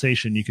clicky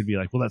sensation, you could be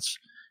like, well, that's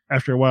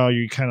after a while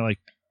you kind of like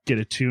get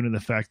attuned to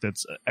the fact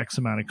that's X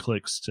amount of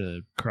clicks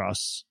to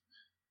cross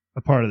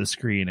a part of the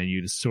screen, and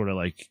you just sort of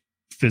like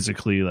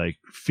physically like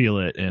feel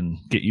it and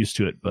get used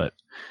to it. But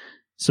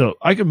so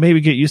I could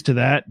maybe get used to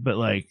that, but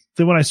like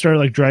then when I started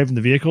like driving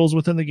the vehicles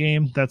within the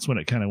game, that's when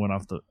it kind of went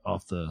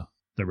off the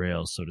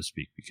rails, so to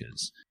speak,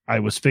 because I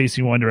was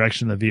facing one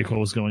direction, the vehicle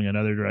was going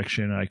another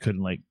direction, and I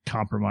couldn't like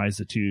compromise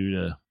the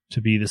two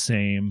to be the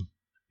same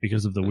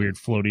because of the weird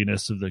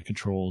floatiness of the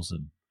controls,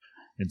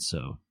 and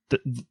so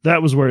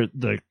that was where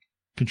the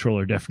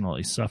controller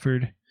definitely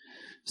suffered.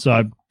 So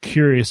I'm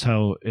curious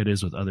how it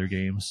is with other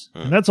games.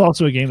 And that's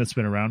also a game that's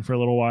been around for a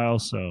little while,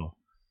 so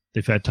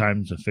they've had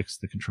time to fix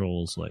the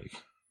controls. Like,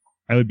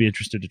 I would be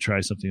interested to try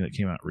something that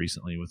came out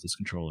recently with this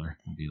controller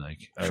and be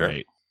like, all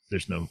right,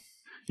 there's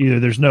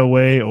no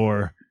way,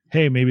 or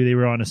hey, maybe they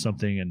were onto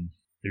something and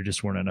there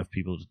just weren't enough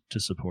people to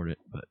support it.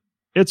 But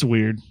it's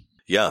weird.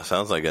 Yeah,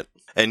 sounds like it.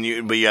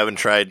 But you haven't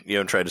tried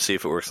to see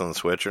if it works on the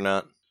Switch or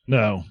not?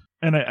 No.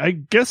 And I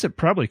guess it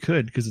probably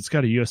could, because it's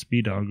got a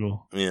USB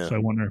dongle. Yeah. So I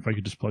wonder if I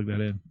could just plug that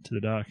in to the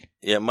dock.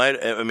 Yeah, it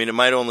might. I mean, it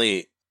might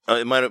only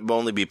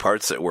be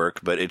parts that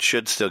work, but it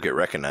should still get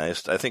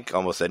recognized. I think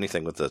almost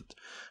anything with a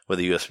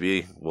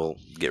USB will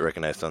get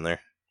recognized on there.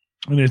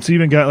 And it's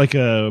even got like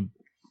a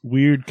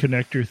weird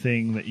connector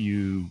thing that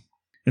you,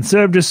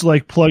 instead of just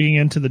like plugging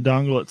into the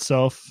dongle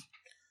itself,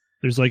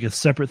 there's like a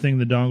separate thing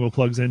the dongle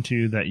plugs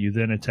into that you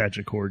then attach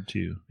a cord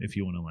to if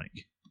you want to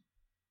like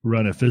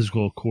run a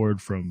physical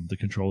cord from the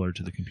controller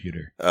to the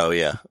computer. Oh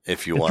yeah,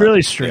 if you want. It's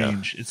really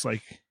strange. Yeah. It's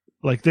like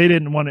they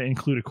didn't want to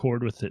include a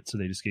cord with it, so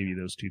they just gave you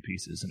those two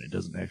pieces, and it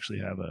doesn't actually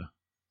have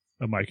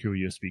a micro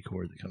USB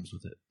cord that comes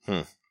with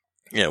it.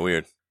 Yeah,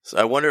 weird. So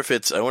I wonder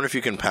if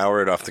you can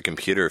power it off the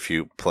computer if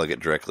you plug it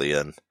directly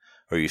in,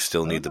 or you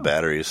still need the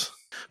batteries.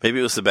 Maybe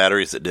it was the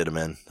batteries that did them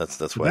in.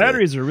 That's why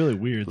batteries are really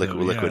weird.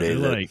 Liquidated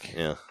it. Like,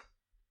 yeah.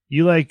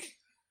 You like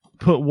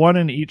put one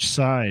in each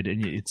side,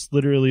 and it's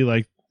literally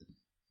like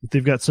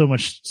they've got so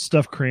much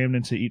stuff crammed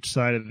into each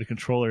side of the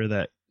controller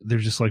that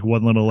there's just like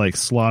one little like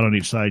slot on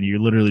each side. And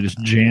you literally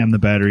just jam the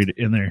battery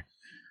in there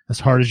as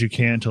hard as you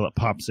can until it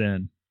pops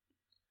in.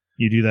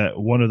 You do that,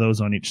 one of those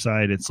on each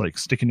side. It's like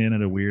sticking in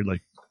at a weird,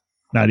 like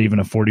not even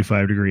a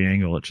 45-degree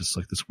angle. It's just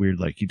like this weird,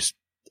 like you just,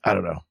 I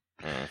don't know.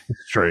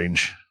 It's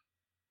strange.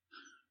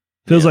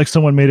 Feels like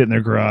someone made it in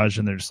their garage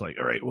and they're just like,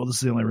 all right, well, this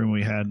is the only room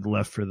we had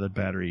left for the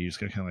battery. You just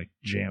got to kind of like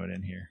jam it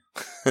in here.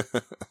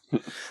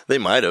 They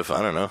might have.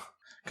 I don't know.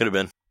 Could have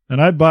been.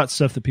 And I bought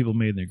stuff that people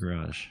made in their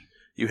garage.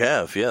 You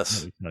have,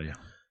 yes. Tell you.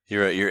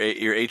 Your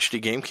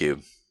HD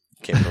GameCube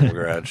came from the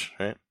garage,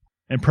 right?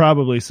 And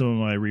probably some of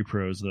my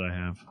repros that I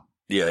have.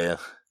 Yeah.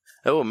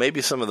 Oh, well,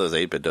 maybe some of those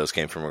 8-bit DOS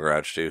came from a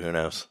garage too. Who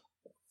knows?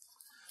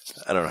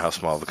 I don't know how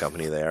small of a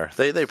company they are.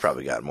 They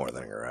probably got more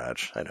than a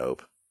garage, I'd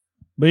hope.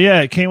 But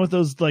yeah, it came with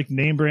those like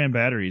name brand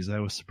batteries. I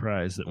was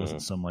surprised it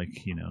wasn't some like,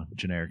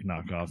 generic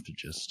knockoff to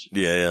just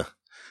get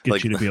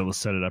you to be able to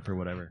set it up or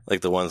whatever.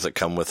 Like the ones that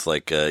come with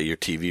like your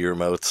TV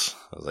remotes.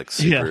 Like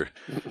super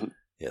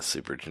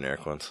super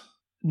generic ones.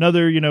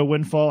 Another,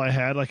 windfall I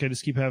had, like I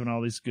just keep having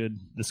all this good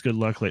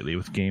luck lately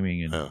with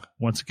gaming, and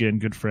once again,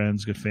 good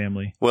friends, good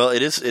family. Well,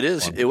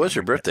 it was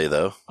your birthday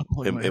though.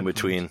 In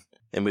between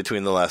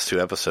the last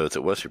two episodes,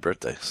 it was your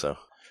birthday, so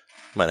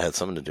might have had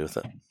something to do with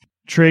it.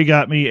 Trey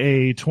got me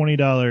a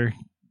 $20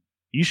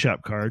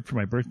 eShop card for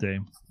my birthday,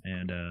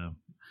 and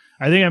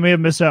I think I may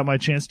have missed out my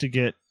chance to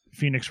get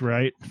Phoenix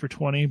Wright for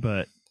 $20,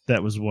 but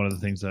that was one of the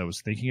things I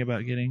was thinking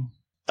about getting.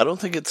 I don't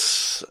think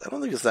it's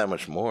that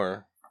much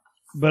more.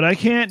 But I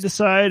can't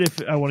decide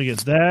if I want to get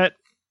that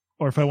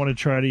or if I want to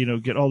try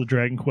to, get all the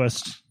Dragon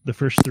Quest, the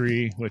first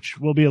 3, which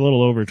will be a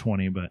little over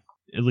 20, but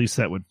at least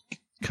that would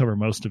cover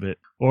most of it.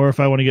 Or if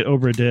I want to get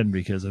Obra Dinn,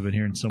 because I've been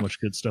hearing so much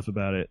good stuff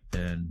about it,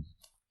 and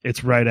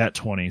it's right at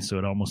 20, so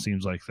it almost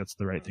seems like that's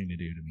the right thing to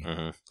do to me.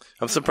 Mm-hmm.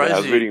 I'm surprised. I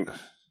was reading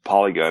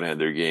Polygon had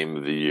their Game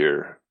of the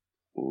Year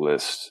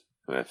list,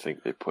 and I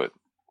think they put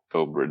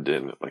Obra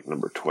Dinn at like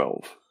number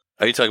 12.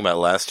 Are you talking about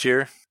last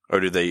year? Or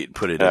did they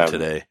put it in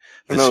today?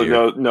 No,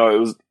 it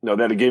was they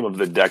had a Game of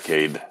the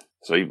Decade,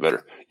 so even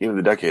better. Game of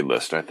the Decade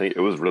list, and I think it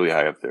was really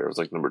high up there. It was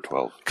like number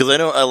 12. Because I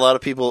know a lot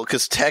of people,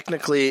 because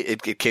technically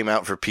it came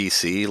out for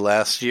PC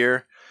last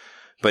year,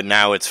 but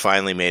now it's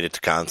finally made it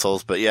to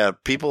consoles. But yeah,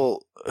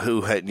 people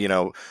who had,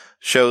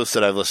 shows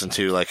that I've listened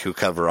to, like who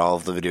cover all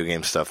of the video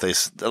game stuff, they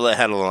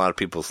had a lot of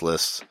people's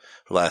lists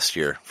last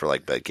year for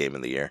like that Game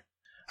of the Year.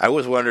 I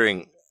was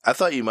wondering, I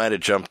thought you might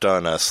have jumped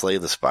on Slay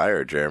the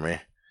Spire,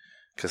 Jeremy.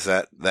 Because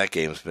that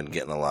game's been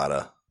getting a lot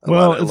of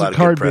it's a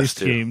card-based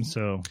game,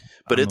 so.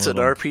 But it's an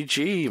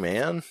RPG,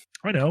 man.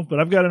 I know, but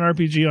I've got an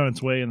RPG on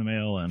its way in the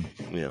mail, and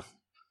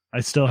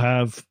I still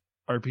have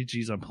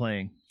RPGs I'm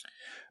playing.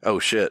 Oh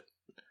shit!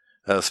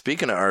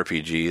 Speaking of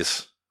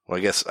RPGs, well,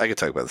 I guess I could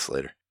talk about this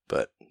later,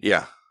 but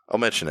yeah, I'll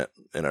mention it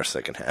in our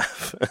second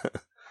half.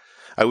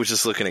 I was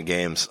just looking at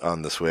games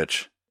on the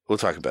Switch. We'll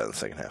talk about it in the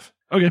second half.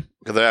 Okay.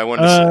 Because I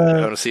want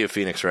to see if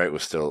Phoenix Wright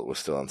was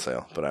still on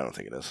sale, but I don't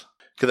think it is.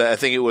 Because I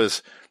think it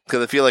was,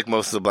 because I feel like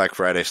most of the Black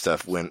Friday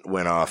stuff went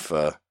off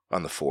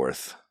on the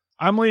 4th.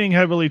 I'm leaning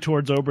heavily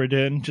towards Obra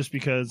Dinn just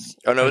because.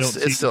 Oh no,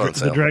 it's still on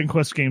sale. The Dragon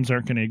Quest games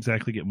aren't going to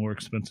exactly get more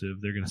expensive.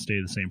 They're going to stay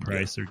the same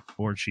price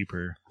or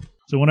cheaper.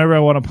 So whenever I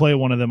want to play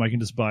one of them, I can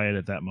just buy it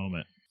at that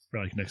moment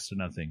for like next to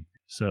nothing.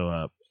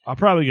 So I'll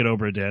probably get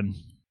Obra Dinn,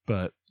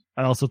 but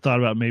I also thought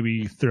about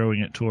maybe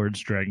throwing it towards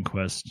Dragon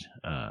Quest,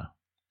 or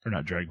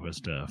not Dragon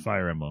Quest,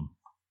 Fire Emblem.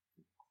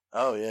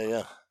 Oh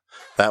yeah.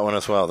 That one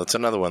as well. That's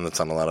another one that's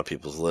on a lot of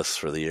people's lists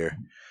for the year.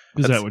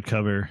 Because that would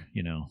cover,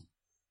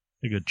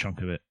 a good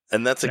chunk of it.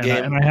 And that's a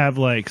game. And I have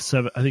like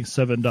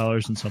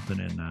 $7 and something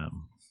in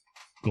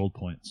gold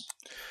points.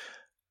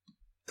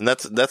 And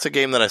that's a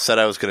game that I said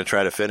I was going to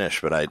try to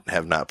finish, but I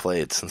have not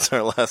played since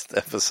our last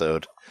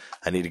episode.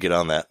 I need to get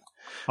on that.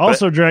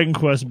 Also, Dragon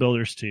Quest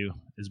Builders 2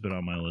 has been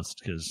on my list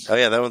because. Oh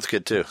yeah, that one's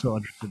good too. I'm so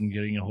interested in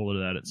getting a hold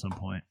of that at some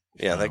point.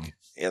 Yeah,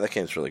 that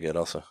game's really good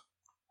also.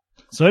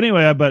 So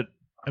anyway, I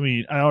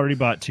already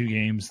bought 2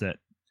 games that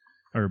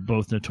are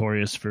both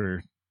notorious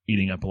for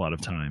eating up a lot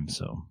of time.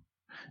 So,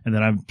 and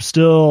then I'm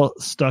still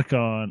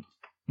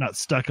not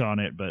stuck on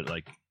it, but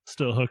like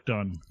still hooked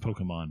on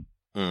Pokemon.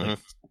 Mm-hmm. Like,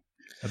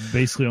 I've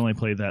basically only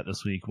played that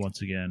this week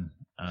once again.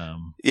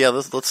 Yeah,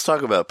 let's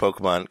talk about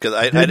Pokemon because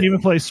I didn't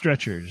even play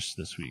Stretchers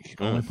this week.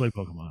 Only play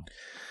Pokemon.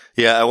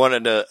 Yeah, I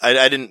wanted to.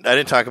 I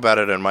didn't talk about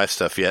it on my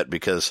stuff yet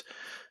because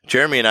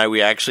Jeremy and I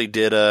we actually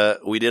did a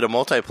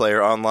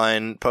multiplayer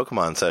online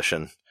Pokemon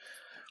session.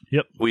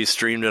 Yep. We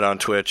streamed it on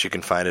Twitch. You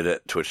can find it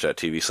at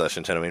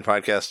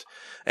twitch.tv/NintendoMainPodcast.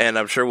 And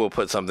I'm sure we'll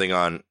put something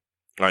on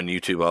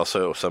YouTube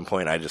also at some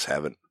point. I just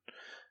haven't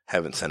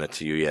sent it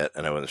to you yet,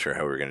 and I wasn't sure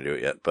how we were going to do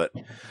it yet. But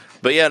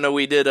yeah, no,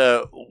 we did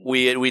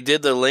we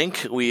did the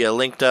link. We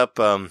linked up.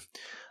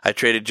 I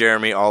traded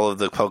Jeremy all of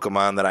the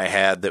Pokemon that I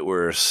had that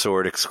were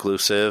Sword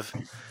exclusive,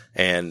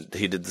 and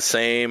he did the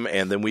same.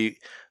 And then we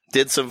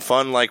did some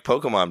fun like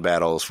Pokemon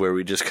battles where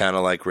we just kind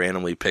of like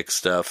randomly pick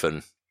stuff,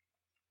 and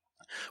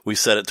we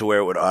set it to where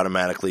it would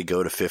automatically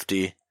go to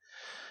 50,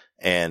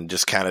 and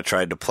just kind of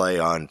tried to play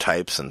on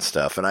types and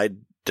stuff. And I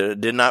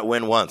did not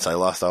win once. I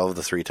lost all of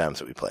the 3 times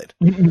that we played.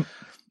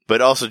 But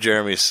also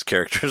Jeremy's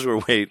characters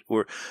were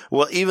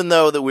well, even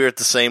though that we were at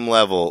the same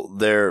level,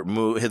 the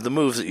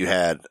moves that you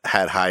had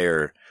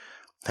higher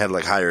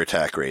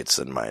attack rates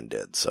than mine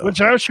did. So, which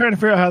I was trying to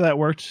figure out how that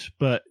worked,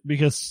 but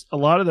because a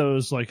lot of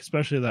those, like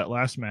especially that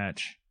last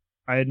match,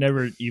 I had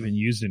never even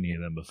used any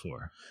of them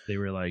before. They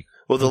were like,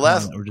 well,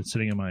 were just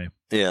sitting in my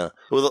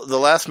Well, the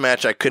last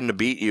match I couldn't have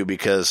beat you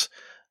because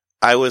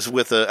I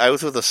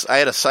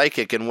had a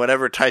psychic, and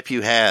whatever type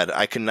you had,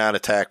 I could not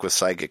attack with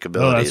psychic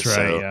abilities. Oh, that's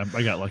right. So yeah,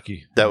 I got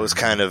lucky. that was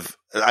kind of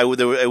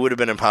it would have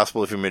been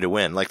impossible for me to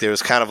win. Like there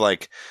was kind of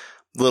like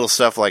little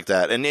stuff like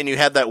that, and then you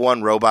had that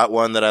one robot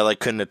one that I like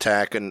couldn't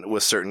attack and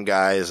with certain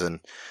guys, and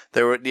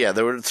there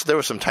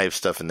was some type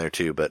stuff in there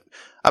too. But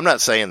I'm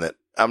not saying that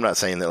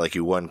like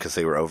you won because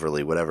they were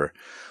overly whatever.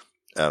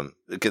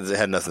 Because it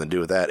had nothing to do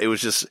with that. It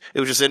was just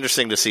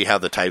interesting to see how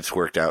the types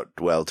worked out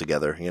well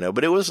together, you know,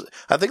 but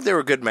I think they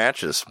were good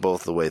matches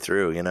both the way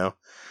through, you know?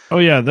 Oh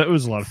yeah, that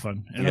was a lot of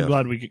fun. And I'm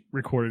glad we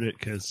recorded it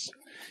because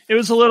it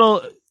was a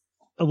little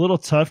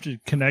tough to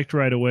connect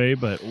right away.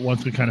 But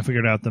once we kind of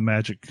figured out the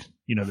magic,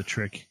 you know, the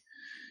trick,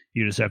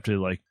 you just have to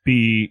like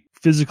be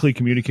physically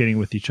communicating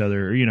with each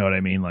other. Or, you know what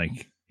I mean?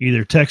 Like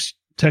either text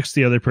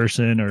the other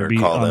person or be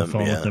on the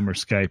phone with them or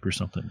Skype or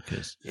something.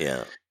 Cause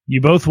you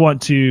both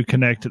want to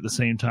connect at the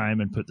same time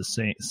and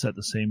set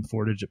the same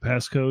 4-digit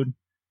passcode,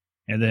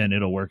 and then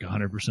it'll work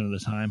 100% of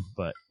the time.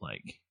 But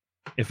like,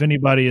 if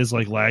anybody is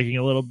like lagging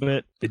a little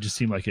bit, it just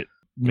seemed like it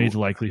made the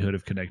likelihood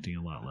of connecting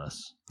a lot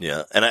less.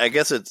 Yeah, and I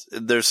guess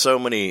there's so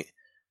many.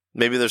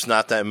 Maybe there's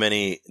not that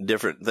many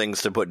different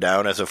things to put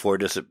down as a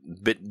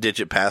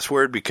 4-digit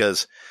password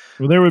because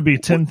there would be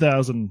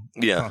 10,000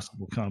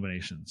 possible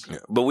combinations. Yeah.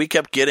 But we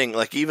kept getting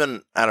like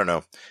even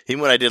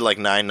when I did like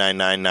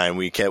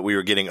 9999, we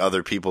were getting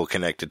other people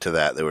connected to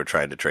that were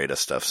trying to trade us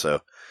stuff. So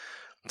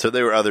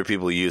there were other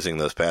people using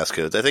those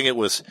passcodes. I think it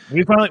was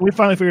we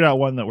finally figured out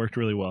one that worked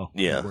really well.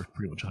 Yeah, it worked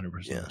pretty much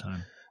 100% of the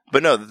time.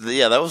 But no,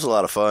 that was a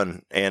lot of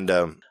fun, and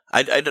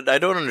I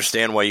don't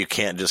understand why you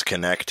can't just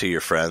connect to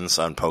your friends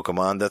on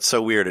Pokemon. That's so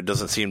weird. It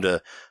doesn't seem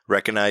to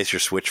recognize your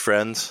Switch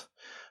friends,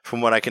 from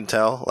what I can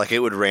tell. Like, it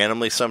would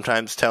randomly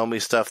sometimes tell me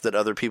stuff that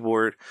other people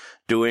were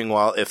doing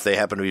if they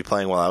happened to be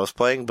playing while I was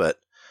playing, but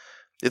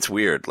it's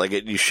weird. Like,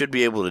 you should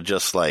be able to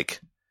just,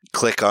 like,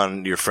 click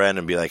on your friend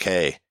and be like,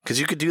 hey, because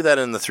you could do that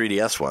in the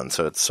 3DS one,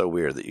 so it's so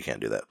weird that you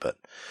can't do that. But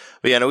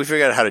yeah, no, we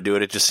figured out how to do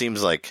it. It just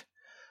seems like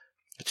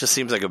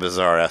a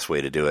bizarre-ass way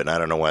to do it, and I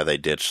don't know why they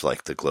ditched,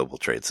 like, the global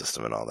trade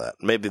system and all that.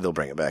 Maybe they'll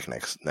bring it back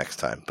next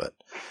time, but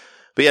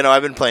yeah, no,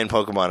 I've been playing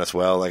Pokemon as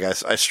well. Like,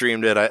 I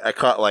streamed it. I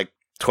caught, like,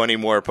 20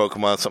 more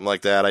Pokemon, something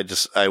like that.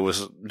 I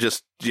was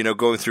just, you know,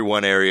 going through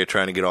one area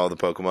trying to get all the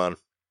Pokemon.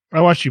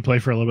 I watched you play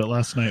for a little bit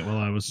last night while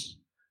I was...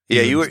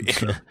 Yeah,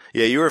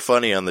 you were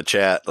funny on the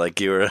chat. Like,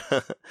 you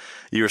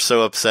were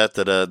so upset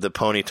that the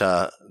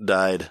Ponyta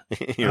died.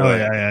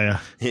 Yeah.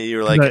 You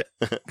were like,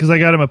 because I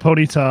got him a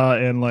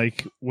Ponyta, and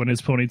like when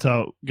his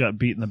Ponyta got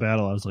beat in the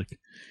battle, I was like,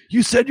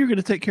 "You said you're going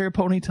to take care of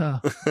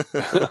Ponyta."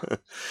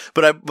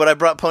 but I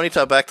brought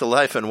Ponyta back to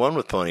life and won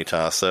with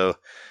Ponyta, so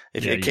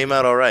it came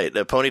out all right.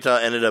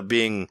 Ponyta ended up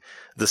being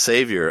the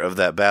savior of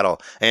that battle,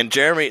 and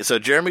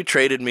Jeremy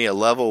traded me a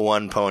level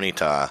 1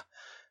 Ponyta.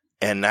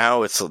 And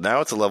now it's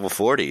a level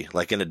 40,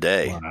 like in a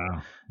day.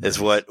 Wow. Is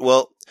what,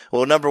 well,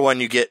 number one,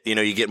 you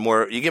get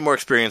more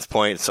experience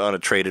points on a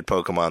traded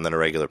Pokemon than a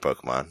regular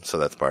Pokemon. So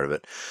that's part of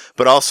it.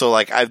 But also,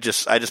 like, I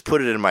just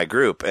put it in my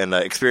group and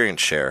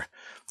experience share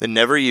and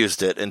never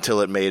used it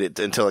until it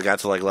got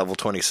to like level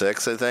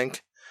 26, I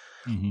think.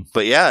 Mm-hmm.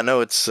 But yeah,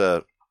 no, it's,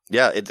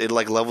 it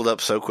like leveled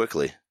up so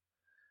quickly.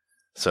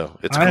 So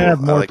it's cool. I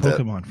have more like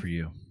Pokemon for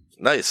you.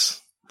 Nice.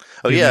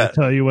 Oh, yeah.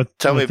 Tell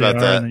me about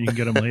that. And then you can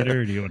get them later,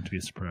 or do you want it to be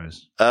a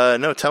surprise?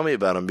 No, tell me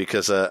about them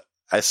because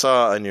I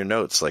saw on your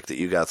notes like that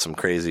you got some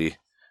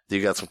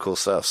cool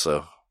stuff.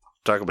 So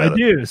talk about it. I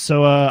do.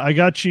 So I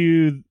got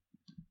you.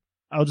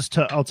 I'll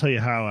tell you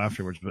how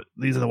afterwards. But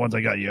these are the ones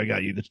I got you. I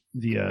got you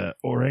the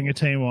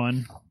orangutan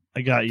one.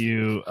 I got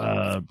you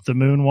the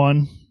moon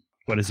one.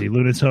 What is he?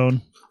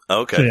 Lunatone.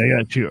 Okay. So I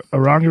got you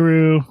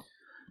Oranguru,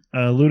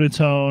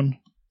 Lunatone,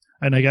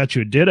 and I got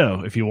you a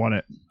Ditto if you want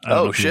it.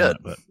 Oh shit!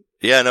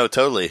 Yeah, no,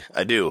 totally.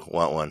 I do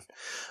want one.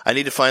 I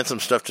need to find some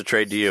stuff to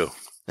trade to you.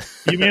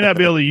 You may not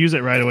be able to use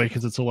it right away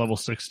because it's a level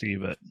 60,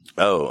 but...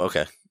 Oh,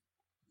 okay.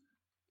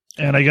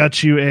 And I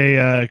got you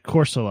a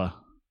Corsola.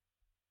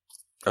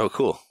 Oh,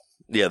 cool.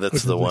 Yeah,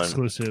 that's the one.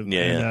 Exclusive.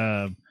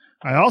 Yeah, and,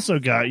 I also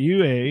got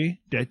you I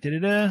got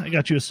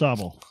you a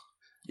Sobble.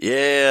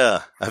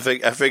 Yeah. I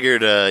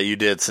figured you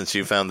did since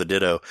you found the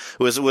Ditto.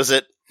 Was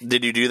it...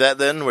 Did you do that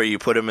then, where you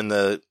put them in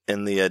the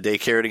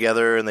daycare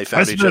together and they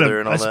found each other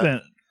and all that? I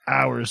spent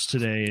hours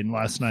today and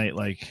last night,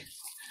 last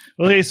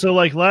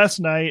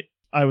night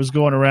I was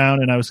going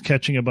around and I was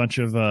catching a bunch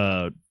of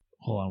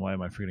hold on, why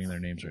am I forgetting their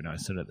names right now? I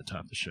said it at the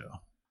top of the show.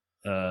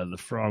 The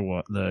frog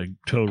one, the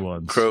toad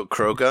ones.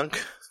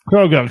 Krogunk?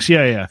 Krogunks,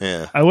 yeah.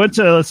 Yeah. I went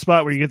to a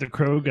spot where you get the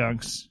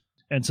Krogunks,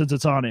 and since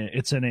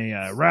it's in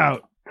a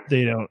route,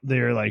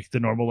 they're like the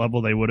normal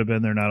level they would have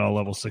been. They're not all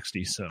level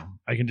 60, so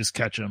I can just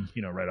catch them,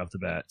 right off the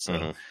bat.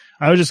 So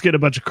I would just get a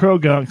bunch of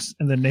Krogunks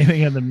and then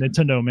naming them the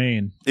Nintendo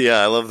main.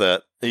 Yeah, I love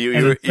that.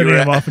 You were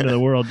them off into the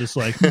world, just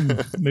like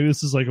maybe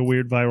this is like a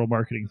weird viral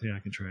marketing thing I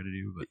can try to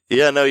do. But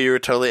yeah, no, you were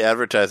totally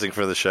advertising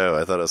for the show.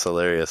 I thought it was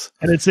hilarious.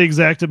 And it's the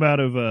exact amount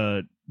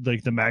of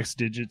like the max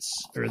digits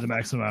or the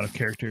max amount of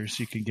characters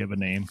you can give a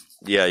name.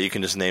 Yeah, you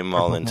can just name them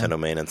all Nintendo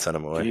main and send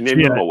them away. Can you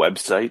name them a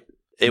website?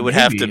 It would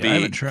have to be. I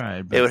haven't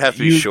tried. It would have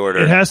to be shorter.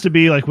 It has to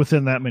be like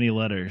within that many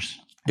letters.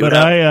 It would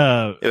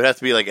have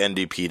to be like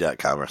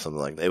ndp.com or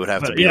something like that. It would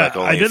have to be like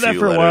only a few letters. I did that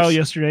for a while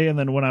yesterday, and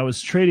then when I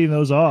was trading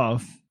those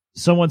off,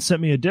 someone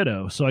sent me a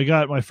Ditto. So I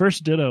got my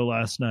first Ditto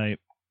last night.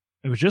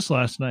 It was just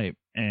last night,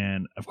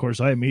 and of course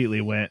I immediately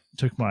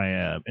took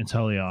my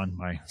Inteleon,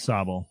 my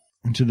Sobble,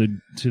 to the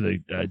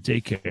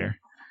daycare,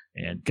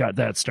 and got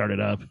that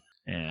started up.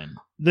 And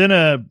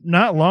then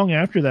not long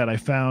after that,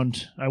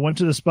 I went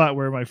to the spot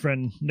where my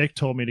friend Nick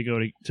told me to go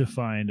to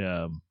find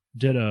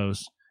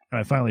Dittos, and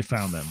I finally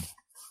found them.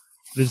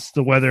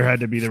 The weather had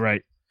to be the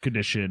right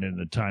condition and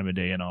the time of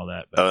day and all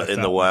that.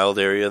 In the wild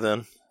area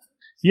then?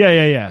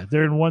 Yeah.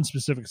 They're in one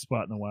specific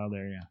spot in the wild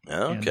area.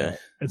 Oh, okay.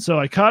 And so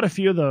I caught a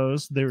few of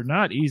those. They were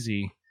not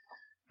easy.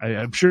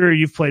 I'm sure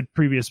you've played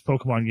previous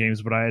Pokemon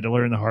games, but I had to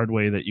learn the hard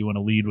way that you want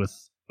to lead with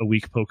a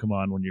weak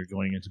Pokemon when you're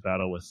going into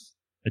battle with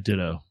a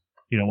Ditto.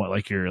 You don't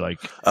want your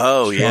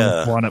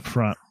one up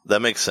front.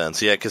 That makes sense.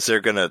 Yeah, because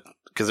they're gonna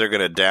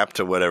adapt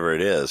to whatever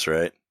it is,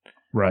 right?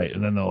 Right,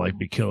 and then they'll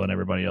be killing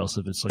everybody else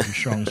if it's like your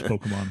strongest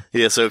Pokemon.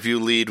 Yeah, so if you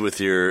lead with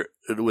your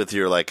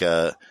like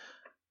a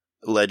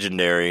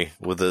legendary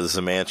with a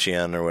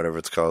Zamantian or whatever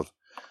it's called,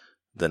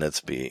 then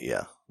that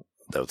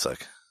would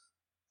suck.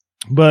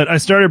 But I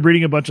started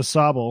breeding a bunch of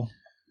Sobble,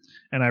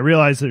 and I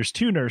realized there's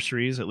 2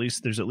 nurseries.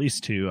 There's at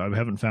least 2. I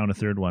haven't found a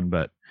third one,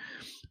 but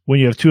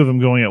when you have 2 of them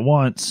going at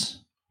once,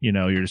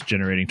 you're just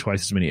generating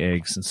twice as many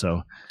eggs, and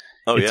so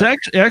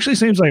it actually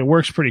seems like it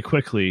works pretty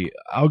quickly.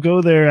 I'll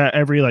go there at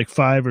every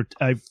 5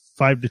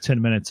 to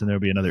 10 minutes, and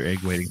there'll be another egg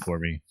waiting for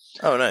me.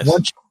 Oh, nice.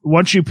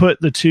 Once you put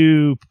the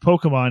 2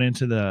 Pokemon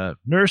into the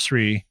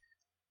nursery,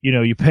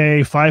 you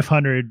pay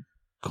 500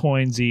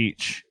 coins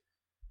each,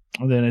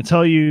 and then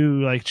until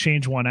you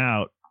change one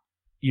out,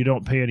 you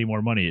don't pay any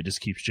more money. It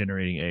just keeps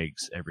generating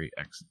eggs every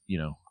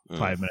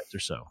 5 minutes or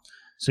so.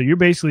 So you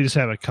basically just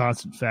have a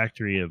constant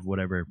factory of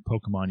whatever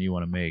Pokemon you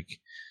want to make.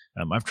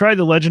 I've tried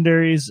the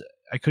legendaries.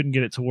 I couldn't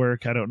get it to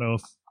work. I don't know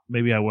if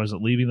maybe I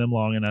wasn't leaving them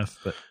long enough,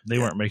 but they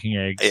weren't making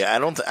eggs. Yeah, I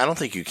don't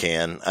think you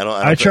can.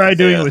 I tried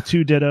doing it with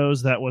 2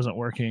 Dittos. That wasn't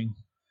working.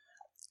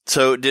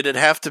 So did your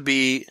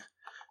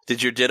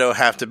Ditto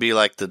have to be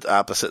like the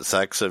opposite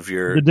sex of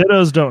your? The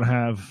Dittos don't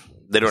have.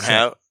 They don't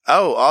have.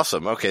 Oh,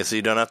 awesome. Okay, so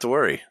you don't have to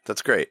worry.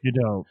 That's great. You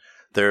don't.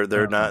 They're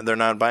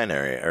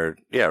non-binary, or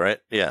right?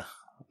 Yeah.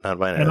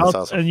 Non-binary. And That's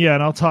awesome.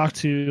 And I'll talk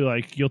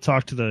to you'll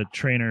talk to the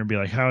trainer and be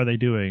like, how are they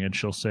doing? And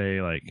she'll say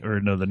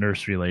the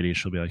nursery lady,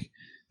 she'll be like,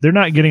 they're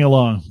not getting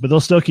along, but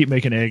they'll still keep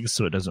making eggs,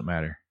 so it doesn't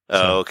matter.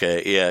 Oh,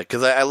 okay. Yeah.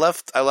 Because I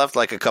left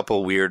a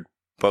couple weird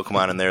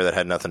Pokemon in there that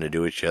had nothing to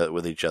do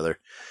with each other.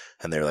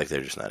 And they're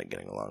just not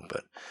getting along,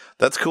 but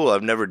that's cool.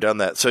 I've never done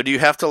that. So do you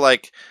have to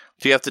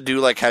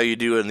do how you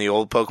do in the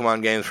old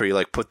Pokemon games where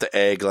you put the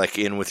egg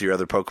in with your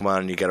other Pokemon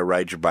and you got to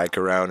ride your bike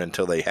around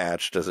until they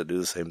hatch? Does it do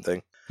the same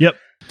thing? Yep.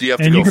 Do you have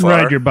to and go you can far?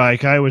 ride your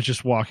bike. I was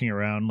just walking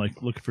around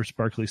looking for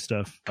sparkly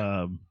stuff.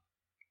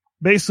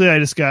 Basically, I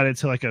just got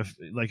into a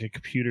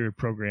computer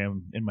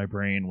program in my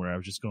brain where I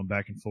was just going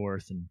back and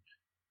forth and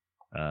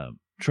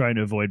trying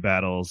to avoid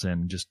battles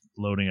and just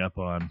loading up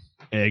on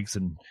eggs.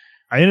 And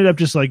I ended up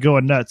just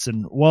going nuts.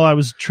 And while I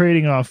was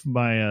trading off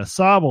my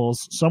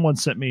Sobbles, someone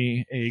sent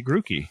me a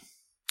Grookey.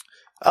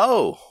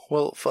 Oh,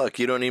 well, fuck!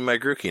 You don't need my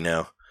Grookey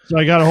now. So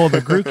I got a hold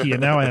of a Grookey,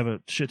 and now I have a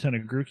shit ton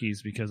of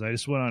Grookeys because I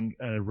just went on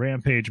a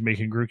rampage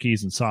making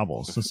Grookeys and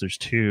Sobbles since there's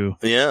 2.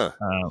 Yeah.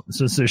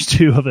 Since there's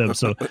 2 of them.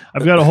 So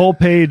I've got a whole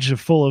page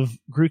full of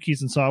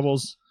Grookeys and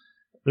Sobbles.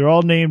 They're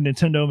all named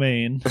Nintendo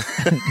main.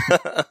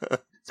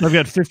 So I've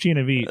got 15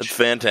 of each. That's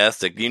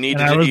fantastic.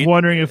 I was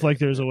wondering if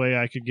there's a way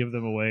I could give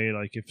them away.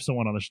 If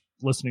someone on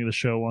listening to the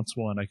show wants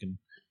one, I can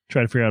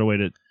try to figure out a way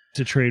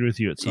to trade with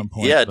you at some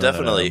point. Yeah,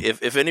 definitely.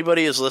 If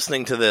anybody is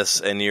listening to this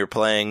and you're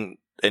playing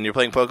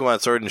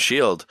Pokemon Sword and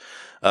Shield,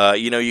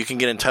 you can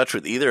get in touch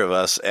with either of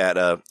us at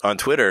on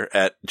Twitter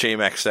at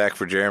JMaxStack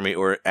for Jeremy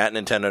or at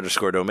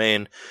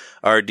Nintendo_domain.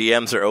 Our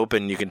DMs are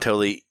open. You can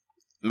totally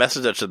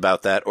message us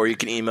about that, or you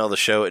can email the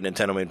show at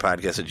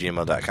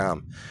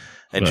NintendoMainPodcast@gmail.com.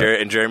 And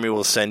Jeremy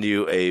will send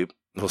you a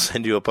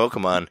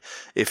Pokemon.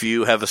 If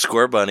you have a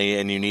Score Bunny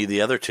and you need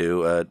the other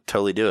 2,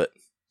 totally do it.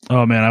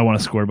 Oh man, I want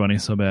a Score Bunny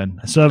so bad.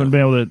 I still haven't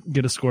been able to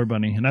get a Score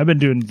Bunny, and I've been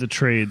doing the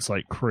trades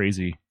like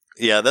crazy.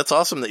 Yeah, that's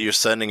awesome that you're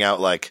sending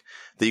out that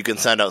you can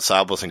send out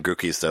Sobbles and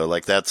Grookeys though.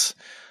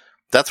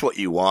 that's what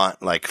you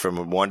want, like from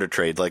a Wonder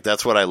Trade. Like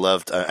that's what I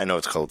loved. I know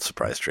it's called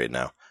Surprise Trade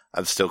now.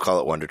 I'd still call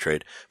it Wonder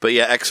Trade. But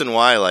yeah, X and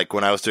Y, like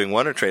when I was doing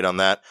Wonder Trade on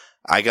that,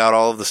 I got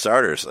all of the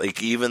starters,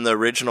 like even the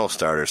original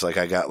starters. Like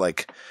I got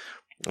the,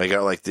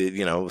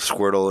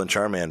 Squirtle and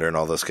Charmander and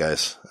all those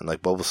guys, and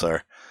like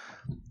Bulbasaur.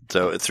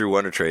 So through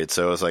Wonder Trade.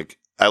 So I was like,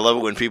 I love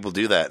it when people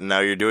do that, and now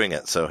you're doing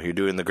it. So you're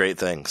doing the great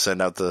thing.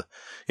 Send out the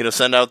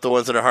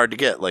ones that are hard to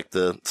get, like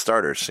the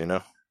starters,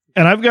 And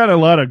I've got a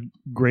lot of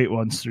great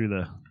ones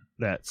through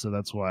that, so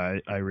that's why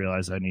I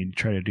realize I need to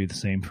try to do the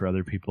same for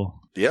other people.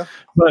 Yeah.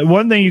 But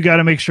one thing you got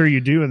to make sure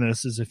you do in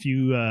this is if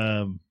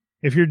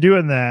you're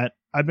doing that,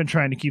 I've been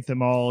trying to keep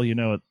them all,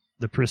 at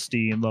the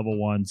pristine level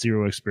 1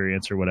 0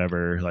 experience or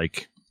whatever.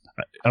 Like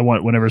I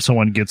want whenever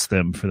someone gets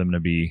them for them to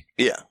be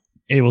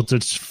able to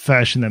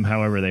fashion them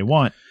however they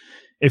want.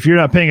 If you're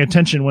not paying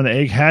attention when the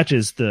egg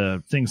hatches,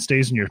 the thing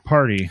stays in your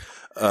party.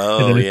 Oh,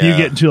 and then if you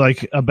get into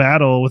like a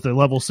battle with a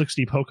level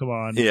 60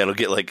 Pokemon,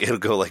 it'll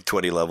go like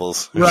 20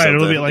 levels. Right,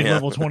 it'll be like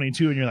level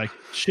 22, and you're like,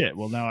 shit.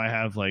 Well, now I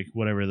have like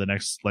whatever the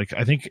next, like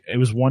I think it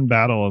was one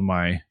battle and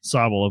my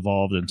Sobble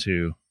evolved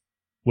into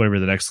whatever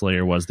the next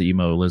layer was, the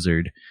emo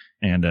lizard,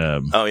 and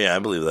oh yeah, I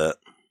believe that.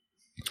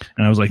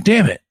 And I was like,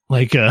 damn it,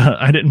 like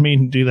I didn't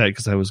mean to do that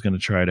because I was going to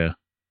try to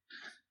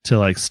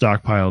like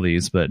stockpile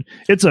these, but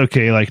it's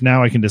okay. Like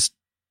now I can just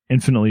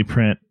infinitely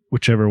print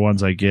whichever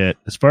ones I get,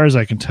 as far as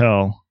I can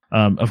tell.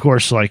 Of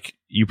course, like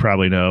you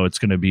probably know, it's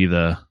going to be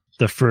the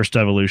first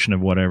evolution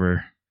of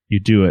whatever you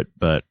do it.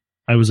 But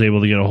I was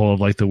able to get a hold of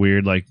like the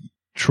weird like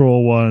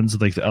troll ones,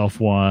 like the elf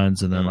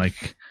ones, and then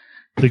like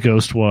the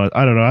ghost one.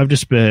 I don't know. I've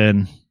just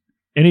been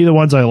any of the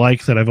ones I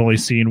like that I've only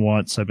seen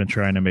once. I've been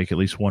trying to make at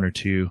least 1 or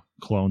 2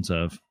 clones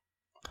of.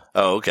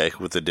 Oh, okay,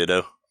 with the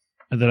Ditto.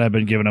 And then I've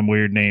been giving them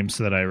weird names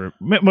so that I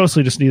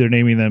mostly just either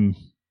naming them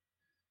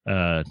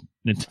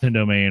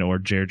Nintendo Main or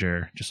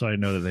Jer, just so I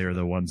know that they are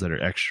the ones that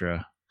are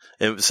extra.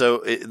 And so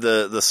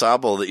the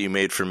Sobble that you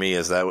made for me,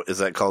 is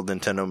that called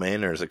Nintendo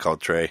Main or is it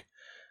called Trey?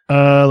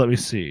 Let me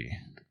see.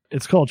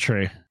 It's called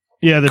Trey.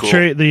 Yeah, the cool.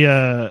 Trey,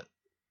 the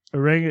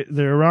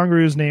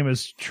Orangaru's name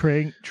is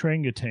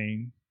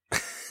Trangatang.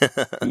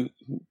 And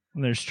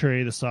there's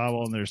Trey the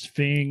Sobble, and there's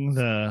Fing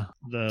the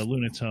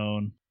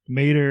Lunatone,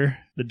 Mater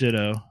the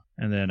Ditto,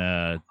 and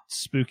then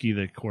Spooky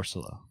the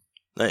Corsola.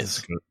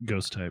 Nice.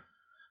 Ghost type.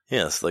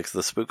 Yes, like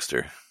the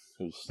spookster.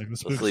 Like the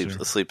spookster.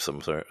 Asleep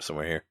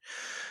somewhere here.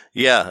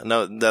 Yeah,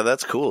 no,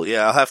 that's cool.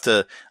 Yeah, I'll have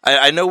to.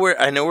 I know where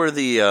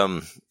the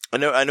I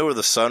know where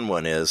the sun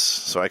one is,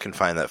 so I can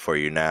find that for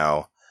you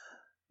now.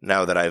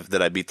 Now that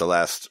I beat the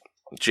last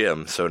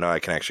gym, so now I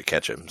can actually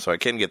catch him. So I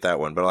can get that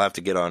one, but I'll have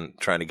to get on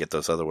trying to get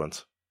those other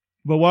ones.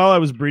 But while I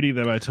was breeding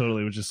them, I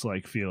totally was just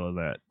like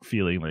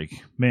feeling like,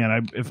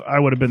 man, if I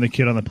would have been the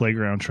kid on the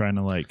playground trying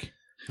to like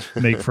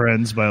make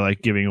friends by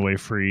like giving away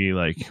free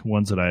like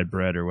ones that I had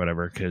bred or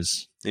whatever,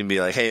 because you'd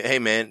be like, hey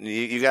man,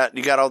 you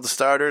got all the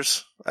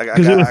starters?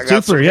 Because it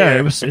was super,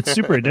 yeah, it's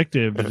super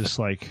addictive to just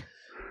like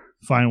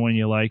find one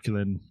you like and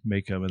then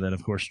make them, and then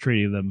of course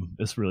treating them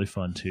is really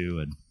fun too,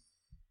 and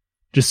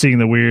just seeing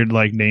the weird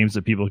like names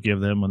that people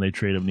give them when they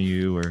trade them to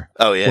you, or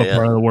part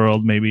of the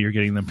world maybe you're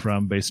getting them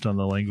from based on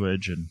the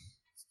language, and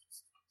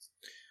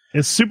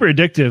it's super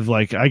addictive.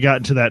 Like I got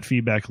into that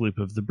feedback loop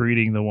of the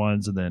breeding the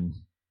ones and then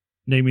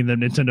naming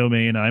them Nintendo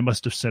Main. I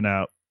must have sent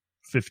out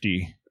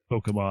 50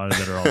 Pokemon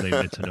that are all named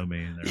Nintendo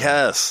Main.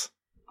 Yes.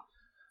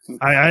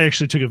 I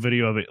actually took a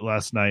video of it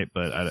last night,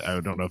 but I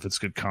don't know if it's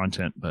good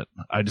content, but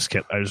I just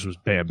was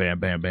bam, bam,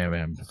 bam, bam,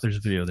 bam. There's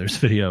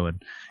video,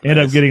 and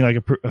ended up getting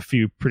like a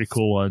few pretty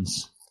cool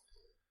ones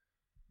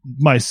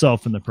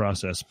myself in the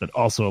process, but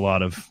also a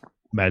lot of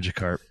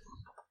Magikarp.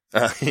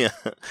 Yeah,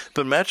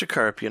 but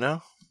Magikarp, you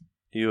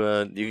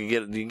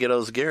can get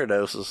those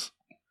Gyarados.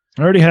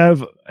 I already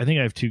have. I think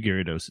I have 2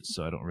 Gyarados,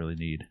 so I don't really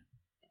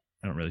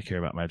care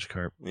about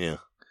Magikarp. Yeah,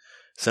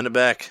 send it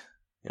back.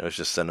 Let's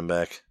just send them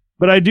back.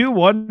 But I do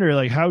wonder,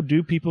 like, how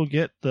do people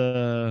get both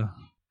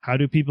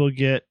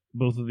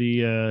of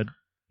the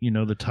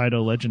the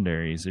title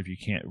legendaries if you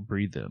can't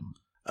breed them?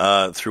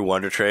 Through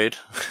Wonder Trade,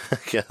 I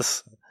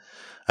guess.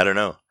 I don't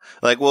know.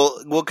 Like,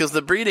 because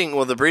the breeding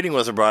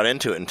wasn't brought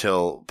into it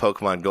until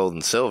Pokemon Gold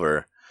and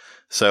Silver.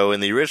 So in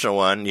the original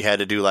one, you had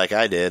to do like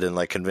I did and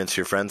like convince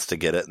your friends to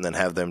get it, and then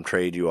have them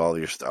trade you all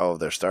of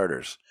their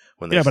starters.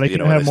 But I can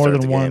have more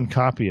than one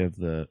copy of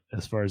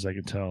as far as I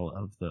can tell,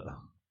 of the,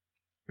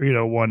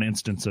 one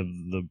instance of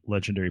the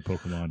legendary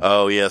Pokemon.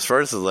 Oh yeah, as far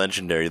as the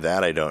legendary,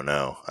 that I don't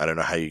know. I don't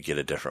know how you get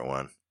a different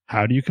one.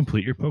 How do you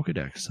complete your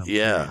Pokedex?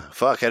 Yeah,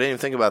 fuck, I didn't even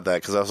think about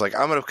that because I was like,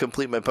 I'm gonna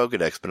complete my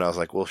Pokedex, but I was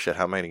like, well, shit,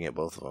 how am I gonna get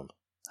both of them?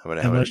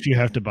 Unless you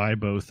have to buy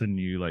both and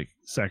you like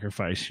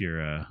sacrifice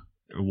your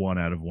one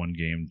out of one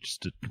game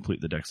just to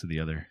complete the decks of the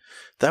other.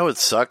 That would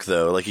suck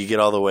though. Like you get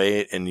all the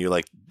way and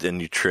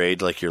you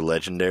trade like your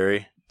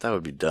legendary. That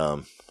would be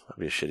dumb. That'd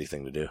be a shitty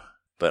thing to do.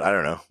 But I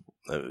don't know.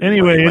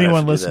 Anyway,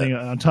 anyone listening,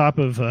 on top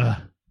of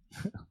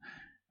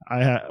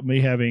me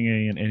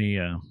having any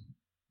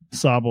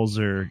Sobbles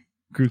or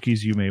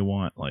Grookey's you may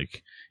want,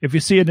 like if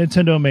you see a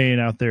Nintendo Main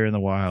out there in the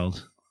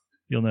wild,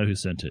 you'll know who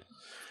sent it.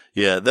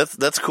 Yeah,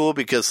 that's cool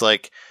because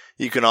like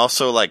you can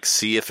also like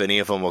see if any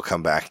of them will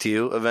come back to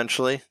you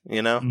eventually,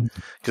 you know,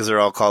 because they're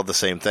all called the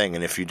same thing.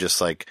 And if you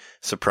just like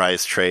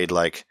surprise trade,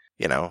 like,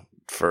 you know,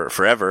 for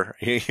forever,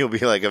 you'll be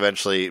like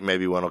eventually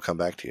maybe one will come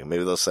back to you.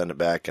 Maybe they'll send it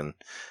back and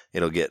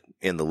it'll get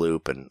in the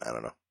loop, and I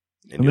don't know.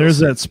 And there's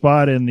that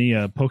spot in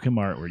the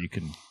Pokemart where you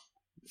can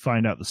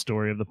find out the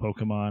story of the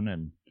Pokemon,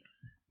 and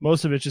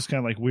most of it's just kind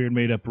of like weird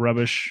made up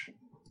rubbish,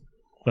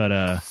 but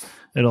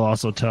it'll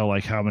also tell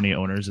like how many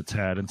owners it's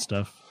had and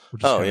stuff.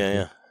 Oh yeah, cool.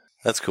 Yeah,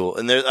 that's cool.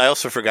 And I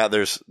also forgot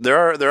there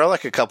are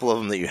like a couple of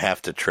them that you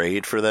have to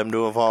trade for them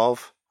to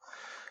evolve,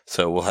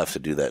 so we'll have to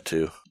do that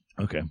too.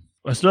 Okay,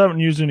 I still haven't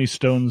used any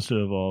stones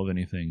to evolve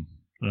anything,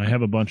 but I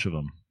have a bunch of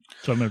them,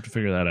 so I'm gonna have to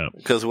figure that out.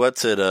 Because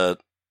what's it?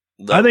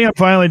 I think I'm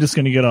finally just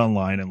gonna get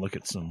online and look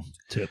at some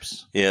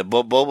tips. Yeah,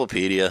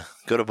 Bulbapedia.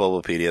 Go to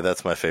Bulbapedia.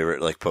 That's my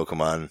favorite like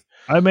Pokemon.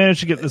 I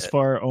managed to get this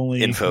far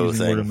only info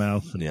using thing. word of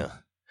mouth. Yeah.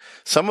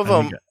 Some of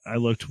them, I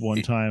looked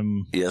one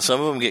time. Yeah, some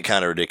of them get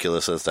kind of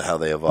ridiculous as to how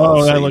they evolve.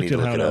 Oh, so I looked at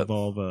how to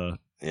evolve.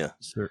 Yeah,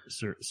 Sir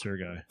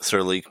guy,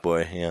 Sir Leak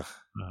Boy. Yeah,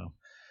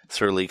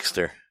 Sir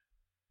Leakster.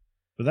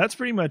 But that's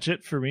pretty much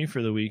it for me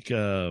for the week.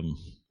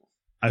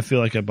 I feel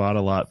like I bought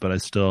a lot, but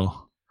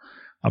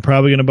I'm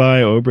probably gonna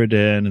buy Obra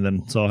Dinn, and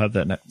then so I'll have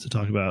that to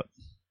talk about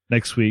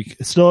next week.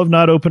 I still have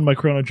not opened my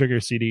Chrono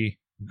Trigger CD.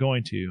 I'm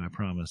going to, I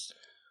promise.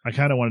 I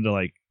kind of wanted to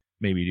like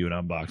maybe do an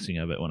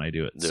unboxing of it when I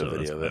do it. Do a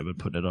video of it. I've been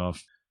putting it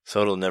off. So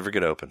it'll never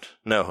get opened.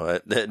 No,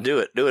 do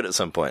it at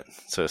some point,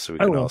 so we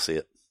can all see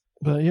it.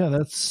 But yeah,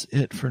 that's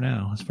it for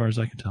now, as far as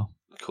I can tell.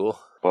 Cool.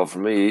 Well, for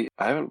me,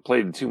 I haven't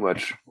played too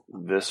much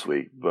this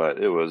week,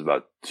 but it was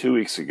about 2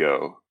 weeks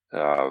ago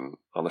on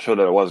the show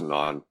that I wasn't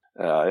on.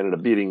 I ended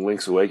up beating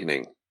Link's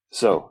Awakening.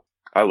 So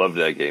I loved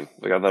that game.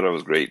 Like I thought it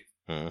was great.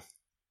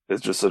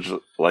 It's just such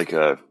like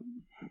a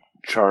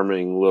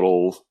charming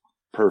little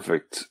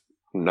perfect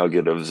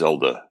nugget of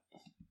Zelda.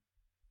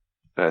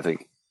 And I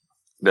think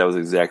that was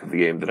exactly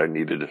the game that I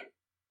needed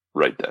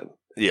right then.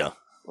 Yeah.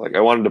 Like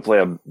I wanted to play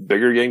a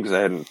bigger game because I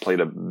hadn't played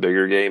a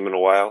bigger game in a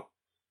while,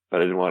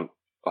 but I didn't want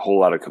a whole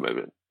lot of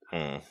commitment.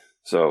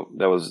 So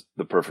that was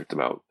the perfect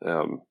amount.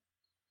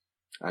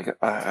 I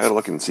had to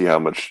look and see how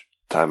much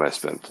time I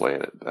spent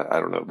playing it. I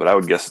don't know, but I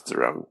would guess it's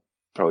around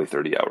probably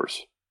 30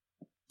 hours.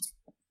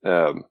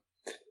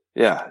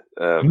 Yeah.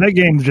 And that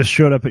game just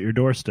showed up at your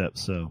doorstep,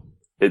 so.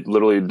 It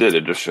literally did.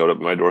 It just showed up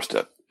at my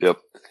doorstep. Yep.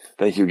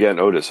 Thank you again,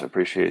 Otis. I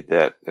appreciate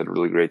that. I had a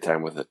really great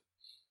time with it.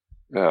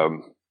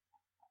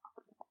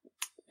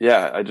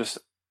 Yeah, I just,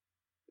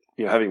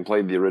 having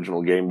played the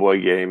original Game Boy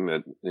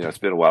game, it's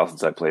been a while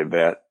since I played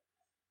that.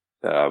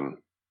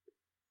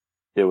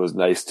 It was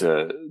nice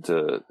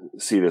to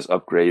see this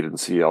upgrade and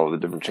see all the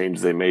different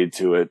changes they made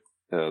to it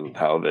and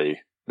how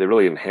they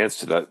really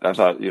enhanced it. I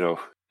thought,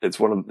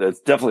 it's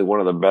definitely one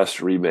of the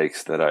best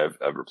remakes that I've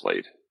ever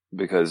played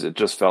because it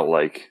just felt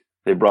like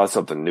they brought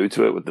something new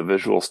to it with the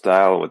visual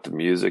style and with the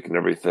music and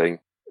everything.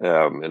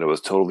 And it was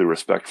totally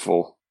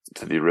respectful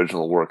to the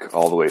original work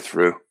all the way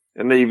through.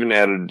 And they even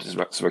added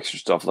some extra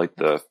stuff like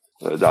the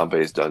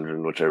Dompe's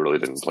Dungeon, which I really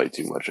didn't play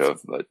too much of.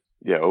 But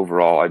yeah,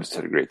 overall, I just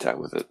had a great time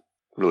with it.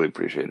 Really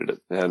appreciated it.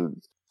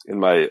 And in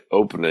my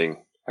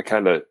opening, I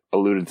kind of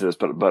alluded to this,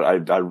 but I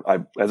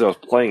as I was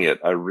playing it,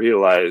 I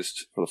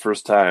realized for the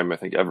first time, I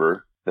think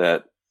ever,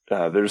 that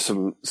there's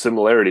some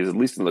similarities, at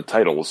least in the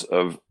titles,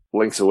 of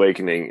Link's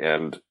Awakening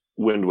and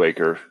Wind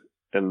Waker,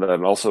 and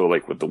then also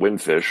like with the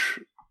Windfish.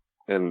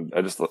 And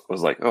I just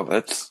was like, oh,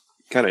 that's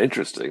kind of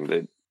interesting.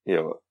 They,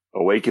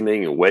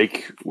 Awakening,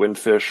 Awake,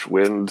 Windfish,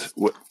 Wind,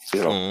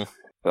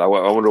 I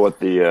wonder what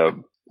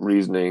the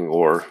reasoning,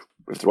 or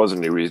if there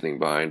wasn't any reasoning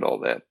behind all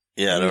that.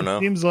 Yeah, I don't know.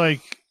 It seems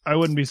like I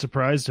wouldn't be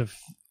surprised if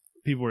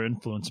people were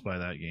influenced by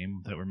that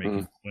game that were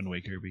making Wind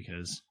Waker,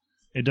 because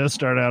it does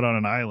start out on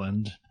an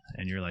island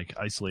and you're like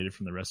isolated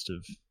from the rest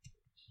of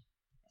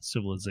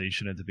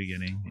civilization at the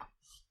beginning.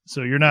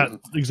 So you're not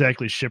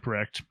exactly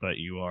shipwrecked, but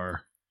you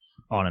are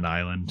on an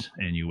island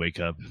and you wake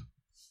up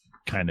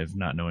kind of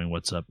not knowing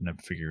what's up and have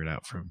to figure it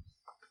out from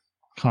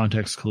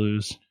context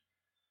clues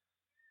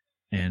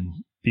and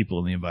people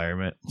in the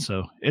environment.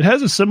 So it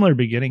has a similar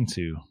beginning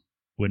to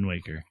Wind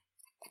Waker.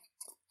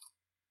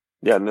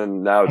 Yeah, and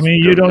then now it's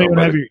you don't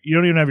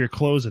even have your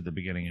clothes at the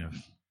beginning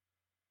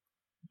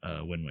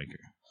of Wind Waker.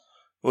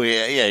 Well,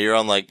 yeah,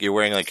 you're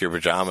wearing like your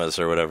pajamas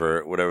or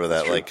whatever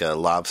that like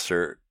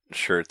lobster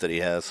shirt that he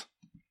has.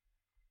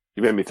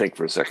 You made me think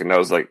for a second. I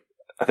was like,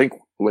 I think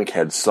Link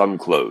had some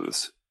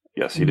clothes.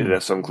 Yes, he did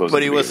have some clothes,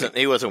 but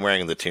he wasn't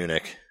wearing the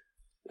tunic.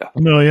 Yeah.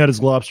 No, he had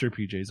his lobster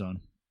PJs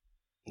on.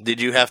 Did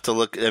you have to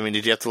look?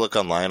 Did you have to look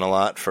online a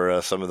lot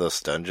for some of those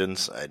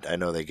dungeons? I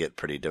know they get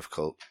pretty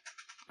difficult.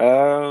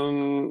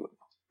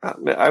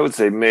 I would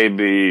say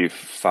maybe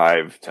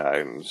 5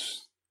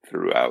 times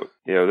throughout.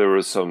 There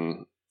was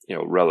some,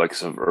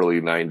 relics of early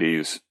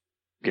 90s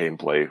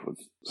gameplay with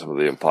some of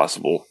the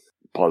impossible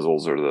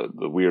puzzles or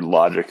the weird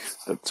logic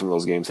that some of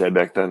those games had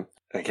back then.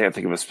 I can't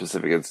think of a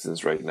specific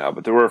instance right now,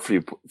 but there were a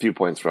few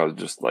points where I was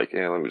just like,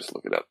 let me just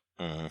look it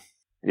up.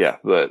 Yeah,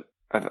 but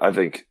I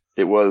think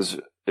it was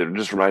it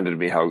just reminded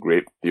me how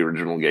great the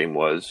original game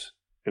was,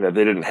 and that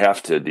they didn't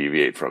have to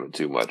deviate from it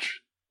too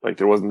much. Like,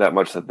 there wasn't that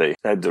much that they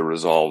had to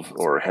resolve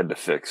or had to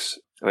fix.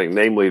 I think,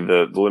 namely,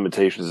 the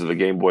limitations of the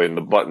Game Boy and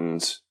the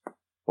buttons,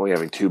 only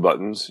having 2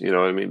 buttons, you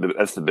know what I mean?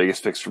 That's the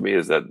biggest fix for me,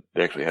 is that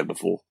they actually had the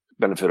full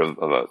benefit of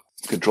a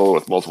controller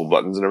with multiple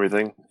buttons and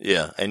everything.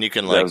 Yeah, and you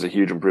can, that was a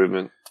huge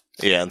improvement.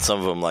 Yeah, and some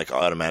of them, like,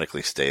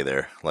 automatically stay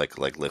there, like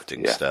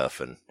lifting stuff,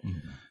 and,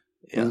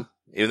 yeah.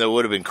 Even though it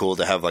would have been cool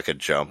to have, like, a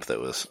jump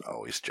that was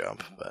always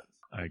jump, but...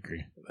 I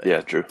agree. But,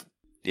 yeah, true.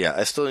 Yeah,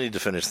 I still need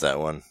to finish that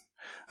one.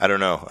 I don't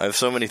know. I have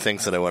so many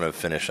things that I want to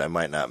finish. I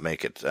might not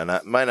make it, and I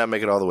might not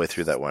make it all the way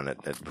through that one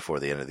before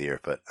the end of the year,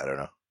 but I don't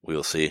know. We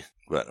will see.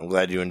 But I'm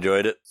glad you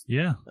enjoyed it.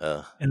 Yeah.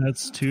 And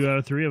that's 2 out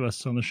of 3 of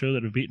us on the show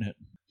that have beaten it.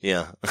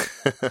 Yeah.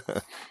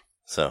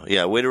 So,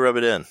 yeah, way to rub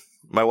it in.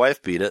 My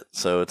wife beat it,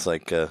 so it's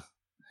like... no,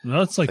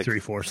 it's like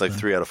 3/4. It's like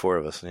 3 out of 4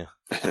 of us, yeah.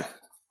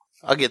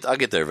 I'll get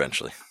there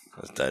eventually.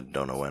 I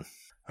don't know when.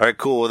 All right,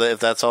 cool. Well, if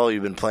that's all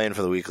you've been playing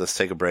for the week, let's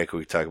take a break.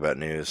 We can talk about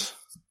news.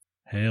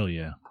 Hell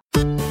yeah.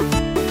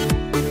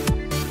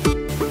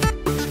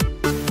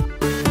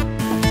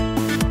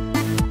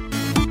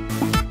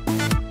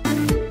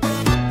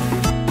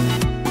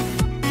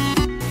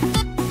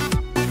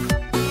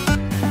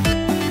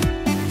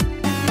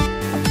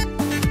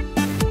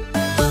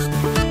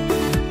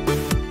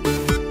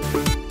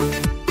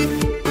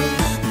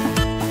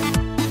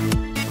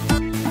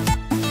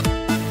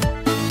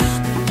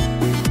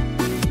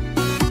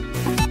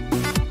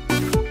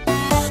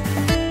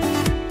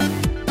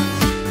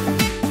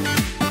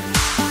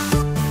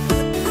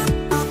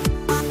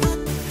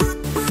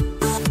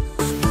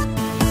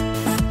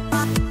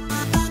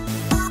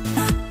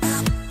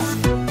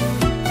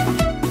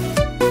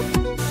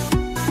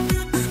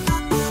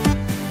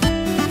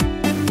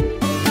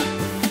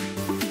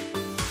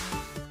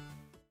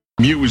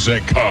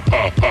 Music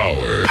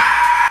power.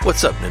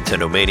 What's up,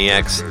 Nintendo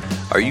Maniacs?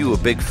 Are you a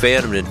big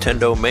fan of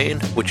Nintendo Main?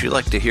 Would you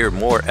like to hear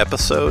more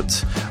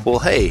episodes? Well,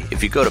 hey,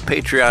 if you go to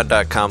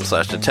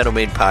patreon.com/Nintendo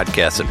Main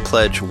Podcast and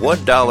pledge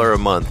 $1 a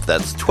month,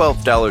 that's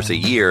 $12 a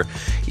year,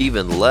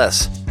 even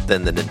less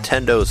than the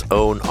Nintendo's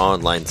own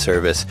online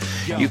service,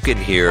 you can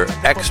hear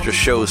extra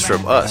shows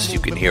from us. You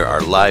can hear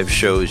our live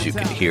shows. You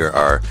can hear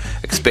our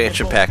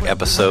expansion pack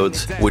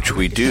episodes, which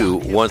we do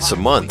once a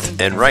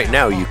month. And right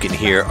now you can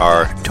hear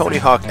our Tony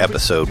Hawk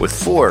episode with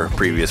 4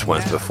 previous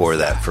ones before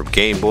that, from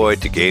Game Boy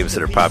to games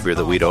that are popular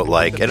that we don't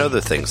like and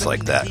other things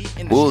like that.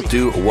 We'll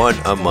do 1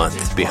 a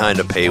month behind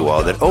a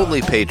paywall that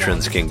only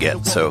patrons can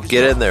get. So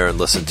get in there and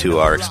listen to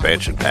our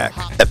expansion pack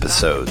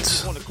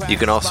episodes. You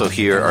can also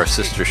hear our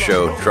sister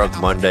show, Drug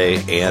Monday,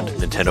 and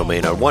Nintendo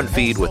Main on one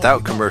feed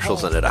without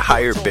commercials and at a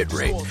higher bit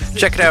rate.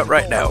 Check it out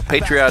right now.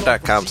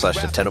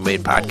 Patreon.com/Nintendo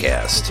Main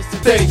Podcast.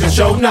 Danger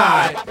Show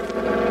 9.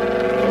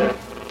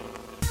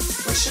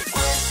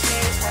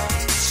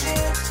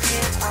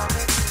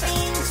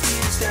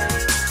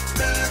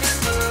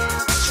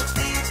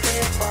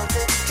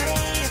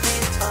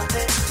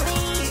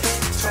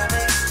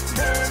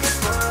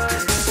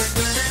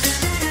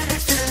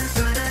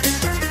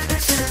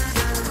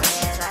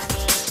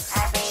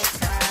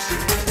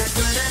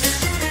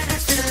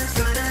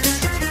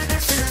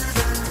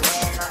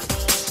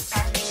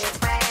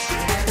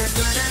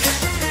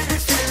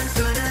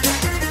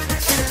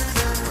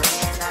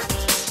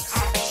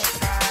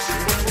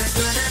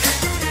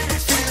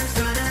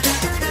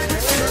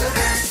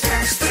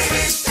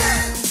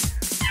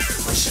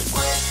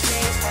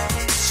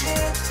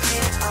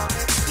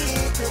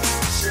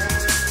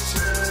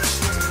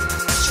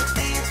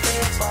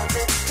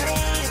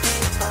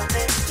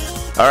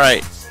 All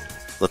right,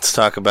 let's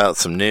talk about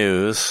some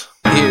news.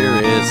 Here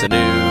is the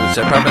news.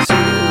 I promise you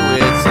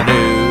it's the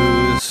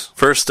news.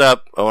 First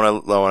up, I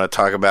want to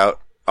talk about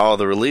all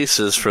the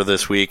releases for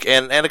this week,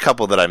 and a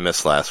couple that I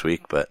missed last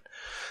week, but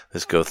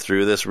let's go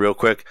through this real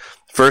quick.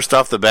 First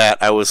off the bat,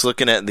 I was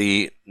looking at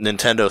the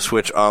Nintendo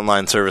Switch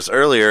online service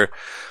earlier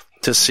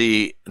to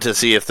see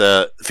if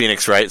the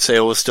Phoenix Wright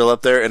sale was still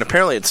up there, and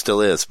apparently it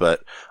still is,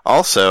 but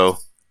also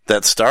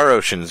that Star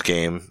Oceans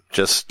game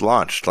just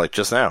launched, like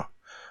just now,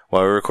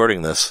 while we're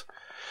recording this.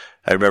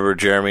 I remember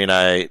Jeremy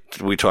and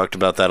we talked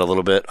about that a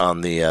little bit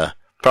on the,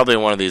 probably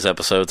in one of these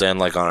episodes and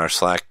like on our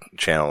Slack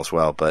channel as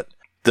well, but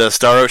the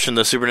Star Ocean,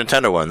 the Super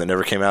Nintendo one that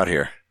never came out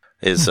here,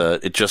 is,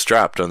 it just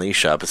dropped on the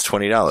eShop. It's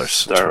 $20.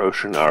 Star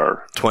Ocean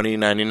R.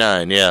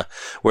 $20.99, yeah.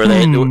 Where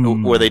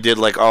they did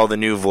like all the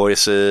new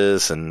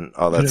voices and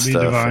all that Could it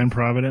stuff. be Divine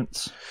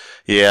Providence?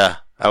 Yeah.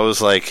 I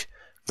was like,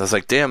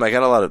 damn, I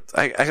got a lot of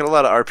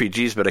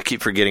RPGs, but I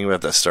keep forgetting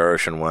about that Star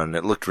Ocean one.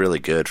 It looked really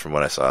good from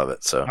what I saw of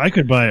it. So I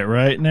could buy it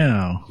right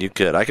now. you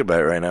could. I could buy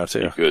it right now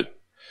too. You could.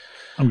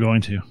 I'm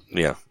going to.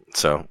 Yeah.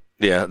 So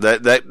yeah,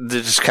 that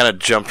just kind of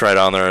jumped right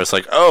on there. I was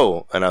like,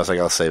 oh, and I was like,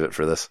 I'll save it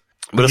for this.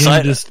 But The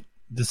game just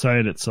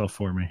decided itself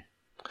for me.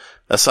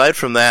 Aside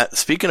from that,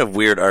 speaking of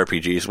weird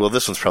RPGs, well,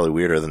 this one's probably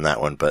weirder than that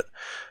one, but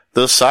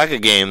those Saga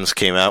games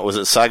came out. Was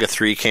it Saga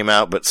 3 came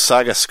out? But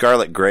Saga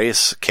Scarlet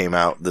Grace came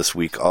out this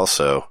week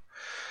also,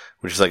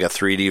 which is like a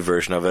 3D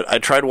version of it. I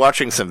tried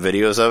watching some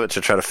videos of it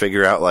to try to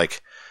figure out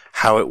like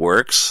how it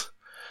works,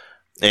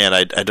 and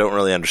I don't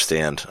really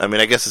understand. I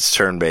mean, I guess it's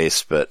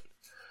turn-based, but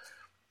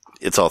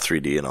it's all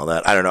 3D and all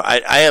that. I don't know.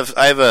 I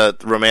have a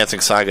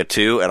Romancing Saga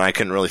 2, and I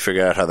couldn't really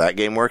figure out how that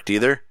game worked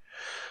either.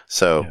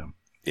 So,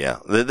 yeah,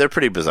 they're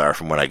pretty bizarre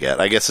from what I get.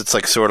 I guess it's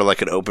like sort of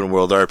like an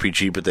open-world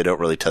RPG, but they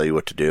don't really tell you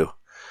what to do.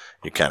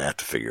 You kind of have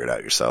to figure it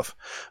out yourself.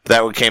 But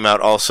that one came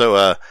out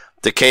also,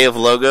 Decay of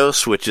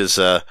Logos, which is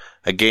a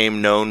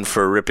game known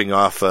for ripping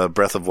off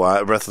Breath of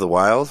the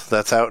Wild.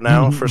 That's out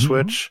now for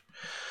Switch.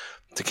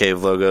 Decay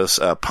of Logos.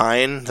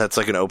 Pine, that's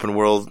like an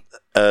open-world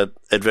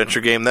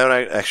adventure game. That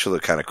one actually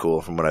looked kind of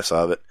cool from what I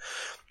saw of it.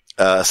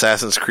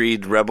 Assassin's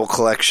Creed Rebel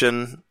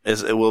Collection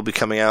it will be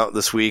coming out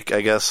this week,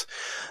 I guess.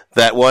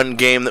 That one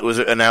game that was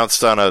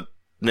announced on a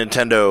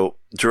Nintendo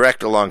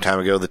Direct a long time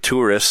ago, The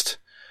Tourist,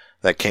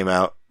 that came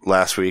out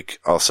last week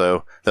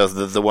also. That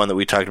was the one that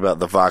we talked about,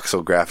 the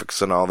voxel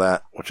graphics and all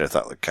that, which I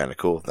thought looked kind of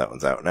cool. That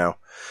one's out now.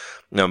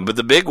 No, but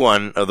the big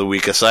one of the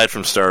week, aside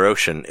from Star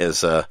Ocean,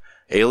 is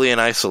Alien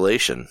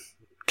Isolation.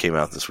 Came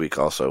out this week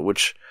also,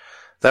 which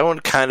that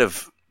one kind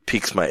of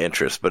piques my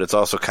interest, but it's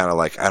also kind of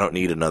like, I don't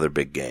need another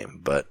big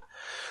game. But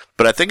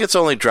I think it's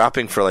only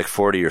dropping for like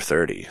 40 or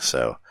 30,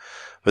 so.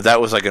 But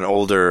that was like an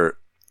older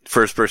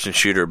first-person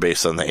shooter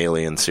based on the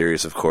Alien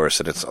series, of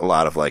course, and it's a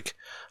lot of like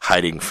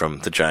hiding from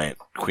the giant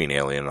queen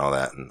alien and all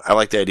that. And I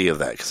like the idea of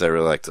that because I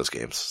really like those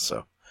games.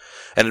 So,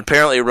 and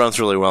apparently it runs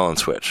really well on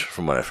Switch,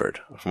 from what I've heard,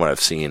 from what I've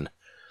seen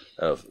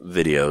of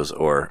videos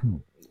or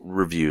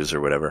reviews or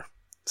whatever.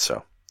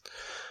 So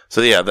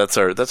yeah, that's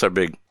our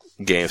big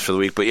games for the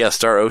week. But yeah,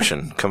 Star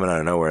Ocean coming out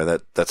of nowhere.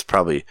 That's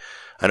probably,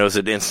 I know it's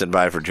an instant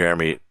buy for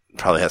Jeremy.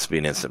 Probably has to be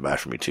an instant buy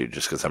for me too,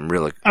 just because I'm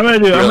gonna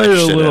do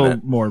a little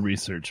more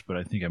research, but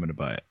I think I'm gonna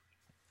buy it.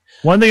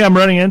 One thing I'm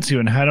running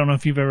into, and I don't know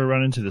if you've ever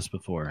run into this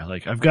before,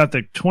 like I've got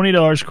the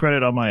 $20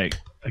 credit on my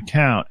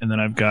account, and then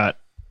I've got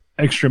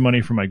extra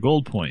money for my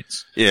gold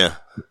points. Yeah.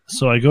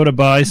 So I go to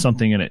buy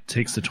something, and it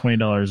takes the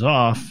 $20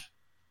 off,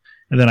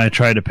 and then I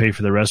try to pay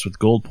for the rest with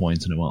gold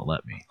points, and it won't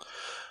let me.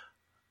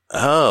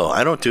 Oh,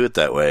 I don't do it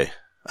that way.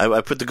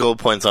 I put the gold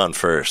points on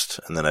first,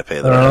 and then I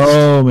pay the rest.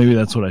 Oh, maybe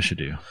that's what I should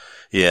do.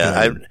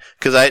 Yeah,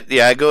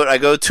 I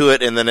go to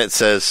it, and then it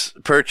says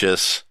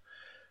purchase,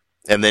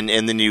 and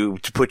then you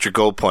put your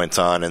gold points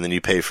on, and then you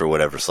pay for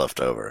whatever's left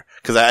over.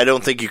 Because I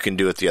don't think you can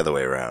do it the other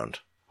way around.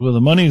 Well, the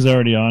money's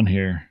already on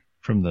here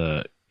from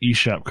the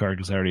eShop card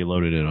because I already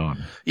loaded it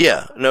on.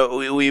 Yeah, no,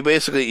 we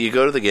basically, you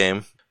go to the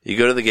game, you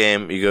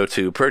go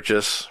to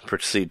purchase,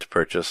 proceed to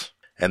purchase,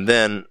 and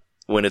then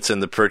when it's in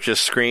the purchase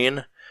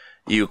screen,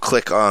 you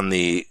click on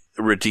the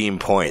redeem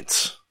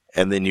points.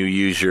 And then you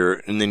use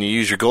your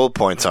gold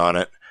points on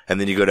it, and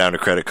then you go down to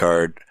credit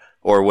card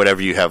or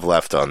whatever you have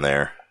left on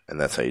there, and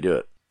that's how you do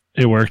it.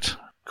 It worked.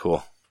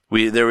 Cool.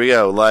 There we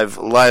go.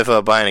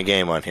 Live buying a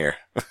game on here.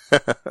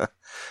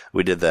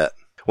 We did that.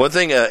 One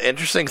thing,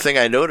 interesting thing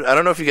I noticed. I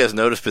don't know if you guys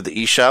noticed, but the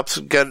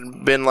eShop's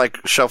been like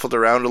shuffled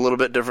around a little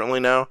bit differently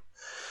now.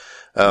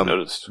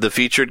 Noticed. The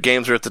featured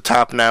games are at the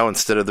top now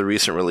instead of the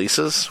recent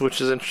releases,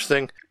 which is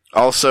interesting.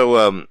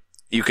 Also,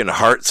 you can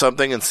heart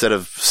something instead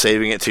of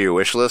saving it to your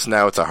wish list.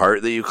 Now it's a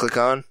heart that you click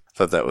on.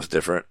 Thought that was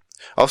different.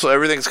 Also,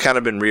 everything's kind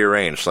of been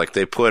rearranged. Like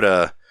they put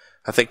I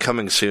think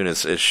coming soon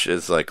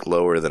is like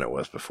lower than it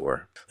was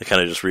before. They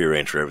kind of just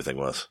rearranged where everything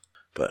was.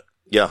 But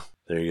yeah,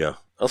 there you go.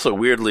 Also,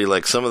 weirdly,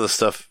 like some of the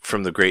stuff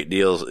from the great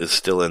deals is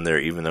still in there,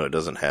 even though it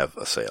doesn't have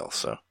a sale.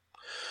 So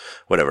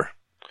whatever.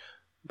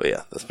 But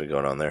yeah, that's been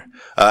going on there.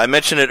 I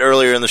mentioned it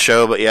earlier in the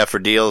show, but yeah, for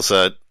deals,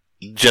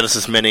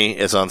 Genesis Mini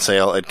is on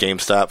sale at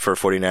GameStop for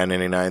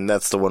 $49.99.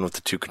 That's the one with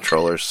the 2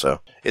 controllers, so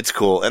it's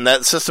cool. And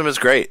that system is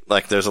great.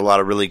 Like, there's a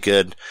lot of really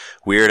good,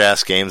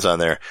 weird-ass games on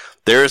there.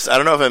 I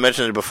don't know if I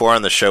mentioned it before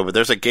on the show, but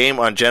there's a game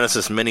on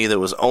Genesis Mini that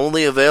was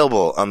only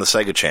available on the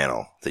Sega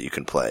Channel that you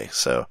can play.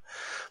 So,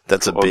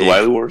 that's a big...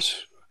 Wily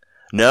Wars?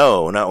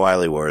 No, not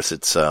Wily Wars.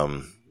 It's,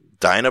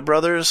 Dyna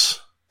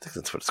Brothers? I think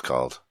that's what it's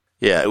called.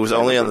 Yeah, it was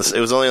only on the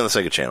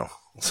Sega Channel.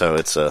 So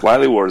it's,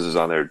 Wily Wars is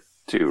on there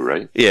too,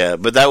 right? Yeah,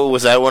 but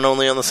was that one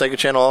only on the Sega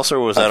Channel also,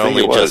 or was that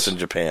only just in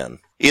Japan?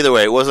 Either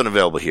way, it wasn't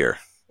available here.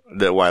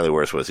 That Wily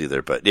Wars was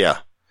either, but yeah.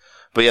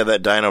 But yeah,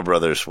 that Dino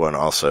Brothers one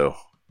also,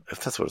 if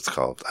that's what it's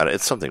called.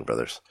 It's something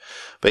Brothers.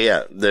 But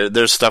yeah,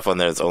 there's stuff on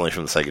there that's only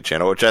from the Sega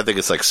Channel, which I think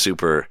is like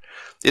super,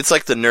 it's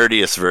like the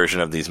nerdiest version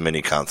of these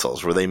mini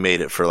consoles, where they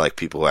made it for like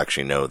people who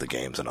actually know the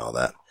games and all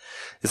that.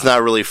 It's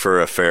not really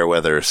for a fair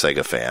weather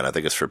Sega fan. I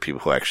think it's for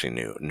people who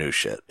actually knew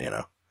shit, you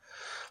know.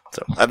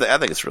 So I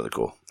think it's really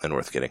cool and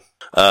worth getting.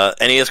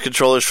 NES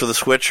controllers for the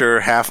Switch are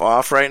half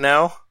off right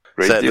now.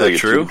 Great is that deal. You get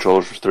true? 2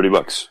 controllers for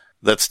 $30.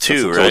 That's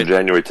 2, that's right?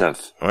 January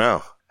 10th.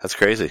 Wow, that's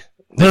crazy.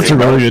 That's a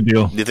really good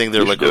deal. Do you think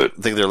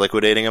they're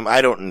liquidating them?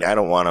 I don't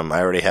want them.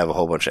 I already have a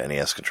whole bunch of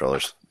NES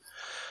controllers.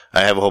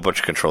 I have a whole bunch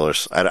of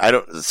controllers. I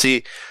don't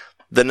see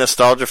the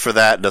nostalgia for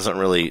that doesn't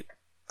really.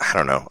 I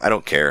don't know. I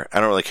don't care. I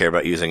don't really care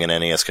about using an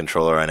NES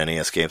controller on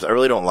NES games. I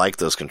really don't like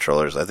those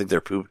controllers. I think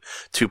they're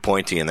too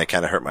pointy and they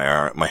kind of hurt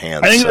my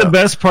hands. I think the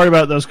best part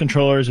about those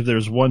controllers, if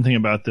there's one thing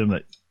about them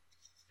that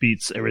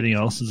beats everything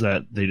else, is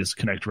that they just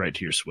connect right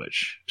to your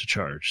Switch to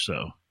charge.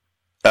 So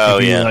Oh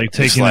if you, yeah, like you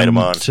taking slide them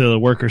them on. to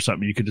work or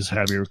something, you could just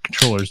have your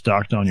controllers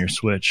docked on your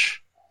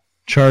Switch,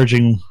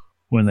 charging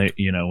when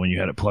you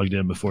had it plugged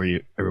in before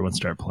everyone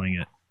started playing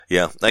it.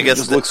 Yeah, I guess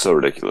it just looks so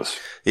ridiculous.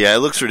 Yeah, it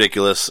looks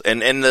ridiculous,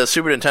 and the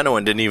Super Nintendo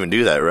one didn't even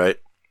do that, right?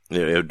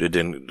 It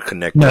didn't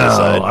connect to No, the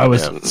side. I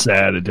was Yeah.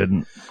 sad it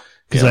didn't,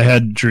 because I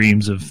had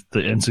dreams of the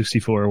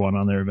N64 one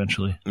on there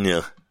eventually.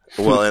 Yeah.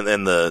 Well,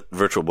 and the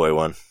Virtual Boy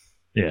one.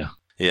 Yeah.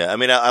 Yeah, I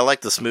mean, I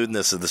like the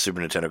smoothness of the Super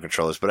Nintendo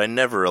controllers, but I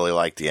never really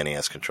liked the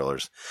NES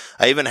controllers.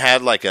 I even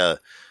had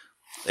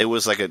it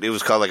was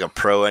called like a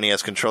Pro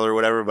NES controller or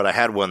whatever, but I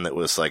had one that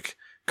was like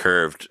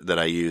curved that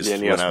I used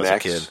when I was a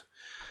kid.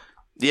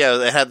 Yeah,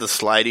 it had the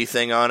slidey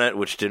thing on it,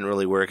 which didn't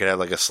really work. It had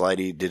like a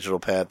slidey digital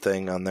pad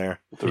thing on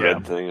there. The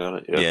red thing on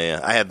it. Yeah.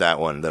 Yeah. I had that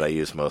one that I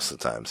used most of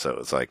the time. So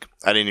it's like,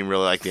 I didn't even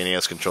really like the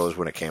NES controllers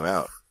when it came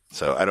out.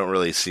 So I don't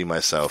really see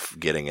myself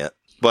getting it.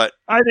 But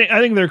I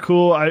think they're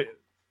cool.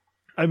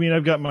 I mean,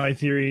 I've got my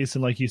theories,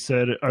 and like you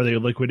said, are they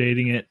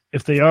liquidating it?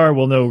 If they are,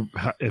 we'll know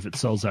if it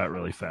sells out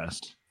really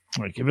fast.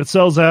 Like, if it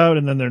sells out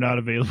and then they're not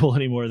available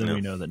anymore, then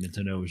we know that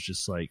Nintendo was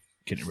just like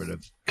getting rid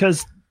of,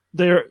 because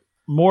they're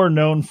more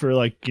known for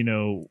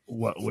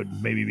what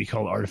would maybe be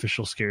called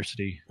artificial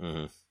scarcity.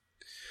 Mm-hmm.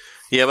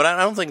 Yeah, but I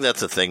don't think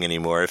that's a thing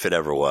anymore, if it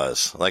ever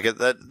was. Like,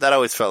 that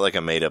always felt like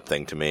a made-up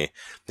thing to me.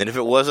 And if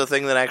it was a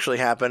thing that actually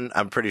happened,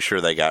 I'm pretty sure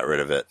they got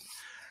rid of it.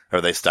 Or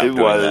they stopped doing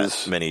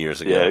that many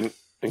years ago. Yeah,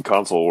 in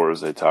Console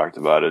Wars, they talked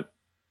about it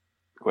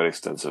quite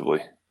extensively.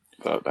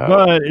 About how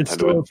But it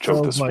still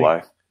choked the feels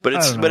supply. But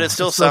it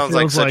still sounds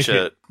like such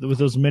with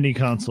those mini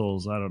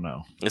consoles, I don't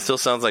know. It still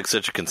sounds like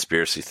such a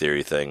conspiracy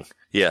theory thing.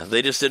 Yeah,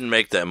 they just didn't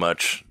make that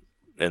much,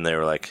 and they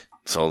were like,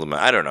 sold them.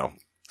 I don't know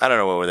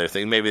what they were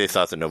thinking. Maybe they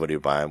thought that nobody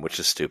would buy them, which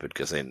is stupid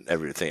because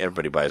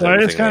everybody buys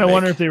everything. I just kind of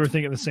wonder if they were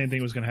thinking the same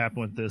thing was going to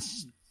happen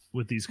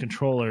with these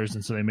controllers,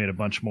 and so they made a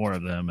bunch more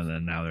of them, and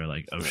then now they're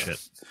like, oh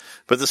shit.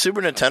 But the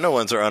Super Nintendo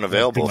ones are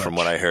unavailable from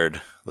what I heard.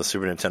 The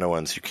Super Nintendo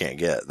ones you can't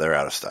get. They're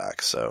out of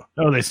stock. So.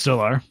 Oh, they still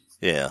are?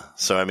 Yeah.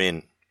 So, I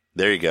mean,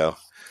 there you go.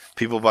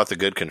 People bought the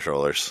good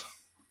controllers.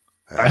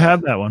 I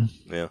have that one.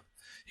 Yeah.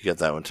 You got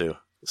that one too.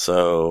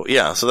 So,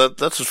 yeah. So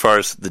that's as far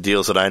as the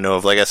deals that I know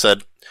of. Like I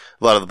said,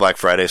 a lot of the Black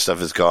Friday stuff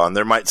is gone.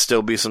 There might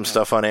still be some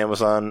stuff on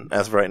Amazon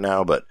as of right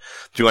now, but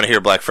if you want to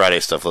hear Black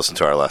Friday stuff, listen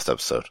to our last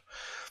episode.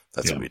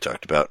 That's what we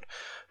talked about.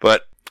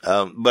 But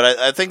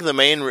I think the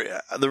main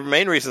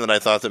reason that I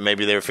thought that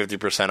maybe they were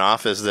 50%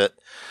 off is that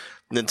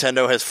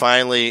Nintendo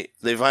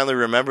they finally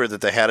remembered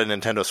that they had a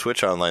Nintendo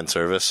Switch online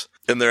service,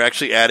 and they're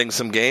actually adding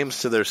some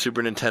games to their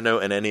Super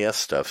Nintendo and NES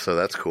stuff. So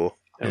that's cool.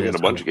 And we got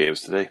a bunch of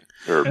games today.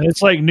 And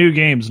it's like new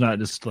games, not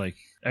just like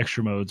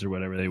extra modes or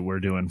whatever they were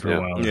doing for a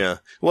while. Yeah.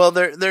 Well,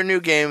 they're new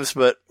games,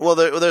 but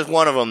there's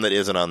one of them that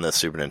isn't on the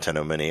Super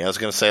Nintendo Mini. I was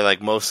going to say,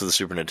 like, most of the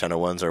Super Nintendo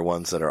ones are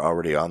ones that are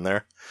already on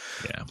there.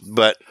 Yeah.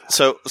 But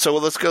so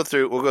we'll go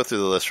through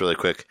the list really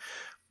quick.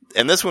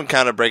 And this one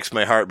kind of breaks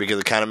my heart because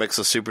it kind of makes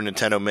the Super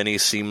Nintendo Mini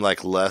seem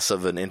like less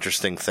of an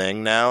interesting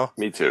thing now.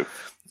 Me too.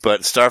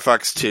 But Star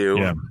Fox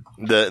 2,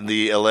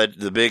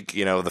 the big,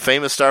 the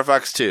famous Star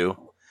Fox 2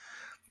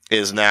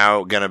 is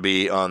now going to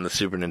be on the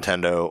Super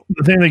Nintendo.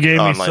 The thing that gave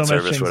me so much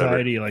whatever.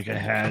 anxiety,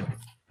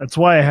 that's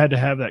why I had to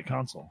have that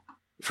console.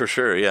 For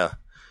sure, yeah.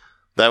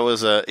 That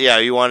was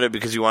you wanted it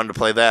because you wanted to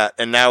play that,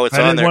 and now it's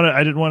on there.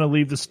 I didn't want to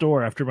leave the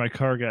store after my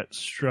car got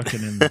struck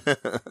in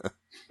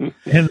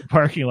the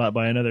parking lot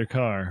by another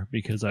car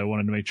because I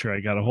wanted to make sure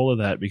I got a hold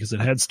of that because it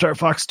had Star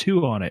Fox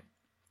 2 on it.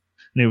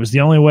 And it was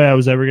the only way I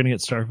was ever going to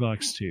get Star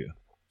Fox 2.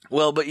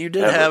 Well, but you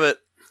did have it.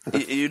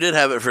 You did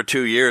have it for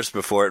 2 years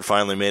before it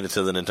finally made it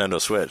to the Nintendo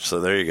Switch.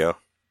 So there you go.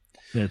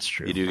 That's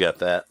true. You do got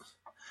that.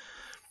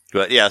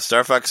 But yeah,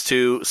 Star Fox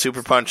 2,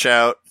 Super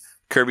Punch-Out,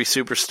 Kirby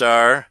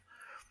Superstar,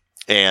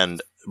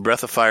 and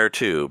Breath of Fire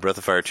 2. Breath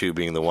of Fire 2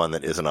 being the one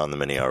that isn't on the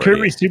Mini already.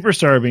 Kirby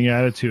Superstar being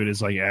added to it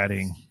is like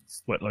adding,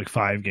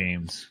 5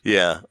 games?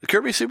 Yeah.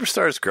 Kirby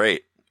Superstar is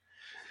great.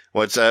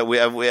 We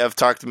have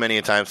talked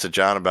many times to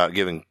John about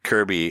giving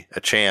Kirby a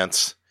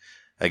chance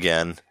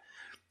again.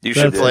 You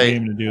should play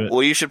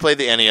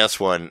the NES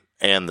one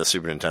and the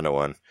Super Nintendo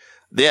one.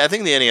 I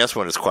think the NES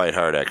one is quite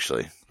hard,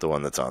 actually. The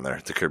one that's on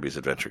there, the Kirby's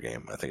Adventure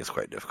game. I think it's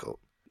quite difficult.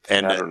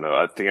 And I don't know.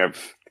 I think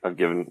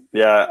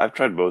I've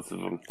tried both of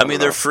them. I mean,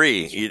 they're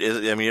free. You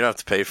don't have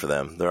to pay for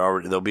them.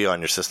 They'll be on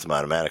your system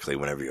automatically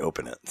whenever you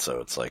open it. So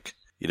it's like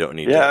you don't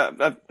need. Yeah,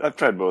 I've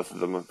tried both of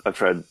them. I've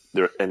tried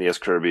their NES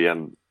Kirby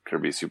and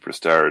Kirby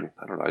Superstar, and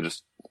I don't know. I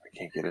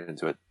can't get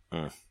into it.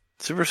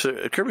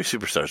 Kirby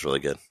Superstar is really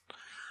good.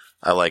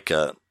 I like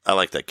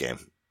that game.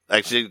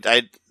 Actually,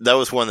 that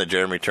was one that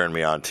Jeremy turned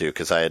me on to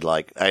because I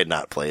had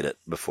not played it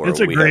before. It's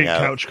a great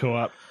couch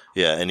co-op.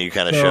 Yeah, and you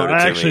kind of showed it to me.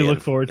 I actually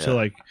look forward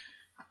to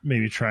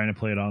maybe trying to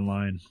play it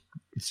online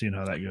and seeing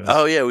how that goes.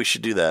 Oh yeah, we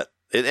should do that.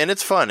 And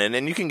it's fun,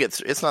 and you can get.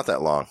 It's not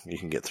that long. You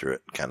can get through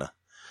it, kind of.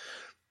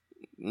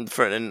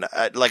 And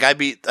I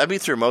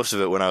beat through most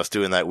of it when I was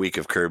doing that week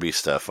of Kirby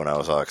stuff when I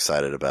was all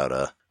excited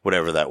about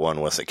whatever that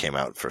one was that came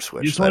out for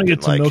Switch. You just want to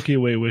get to Milky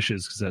Way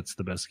Wishes because that's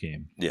the best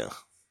game. Yeah.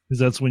 Because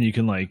that's when you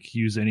can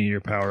use any of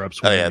your power ups.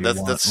 Oh yeah,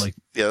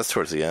 that's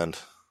towards the end.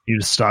 You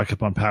just stock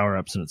up on power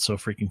ups, and it's so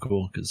freaking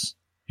cool because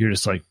you're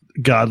just like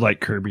godlike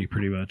Kirby,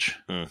 pretty much.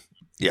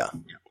 Yeah.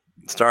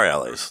 Star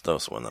Allies. That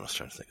was the one that I was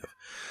trying to think of.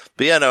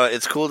 But yeah, no,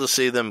 it's cool to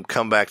see them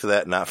come back to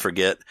that and not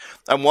forget.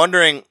 I'm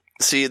wondering,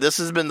 see, this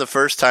has been the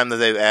first time that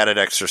they've added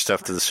extra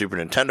stuff to the Super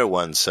Nintendo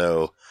one,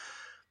 so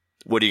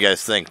what do you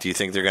guys think? Do you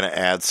think they're going to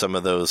add some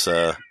of those,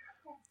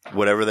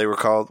 whatever they were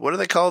called? What do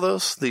they call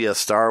those? The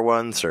star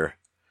ones or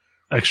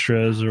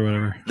extras or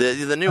whatever?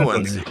 The new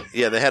ones.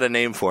 Yeah, they had a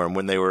name for them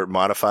when they were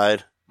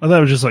modified. I thought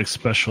it was just like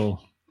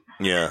special.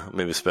 Yeah,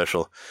 maybe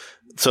special.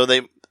 So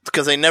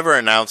because they never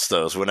announce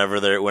those whenever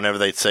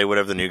they say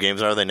whatever the new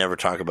games are, they never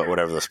talk about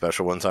whatever the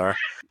special ones are.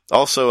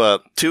 Also,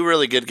 2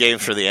 really good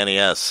games for the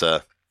NES.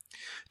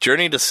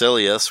 Journey to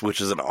Silius,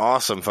 which is an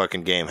awesome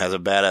fucking game, has a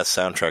badass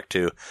soundtrack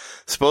too.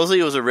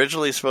 Supposedly it was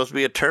originally supposed to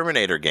be a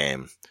Terminator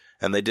game,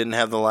 and they didn't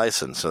have the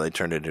license, so they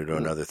turned it into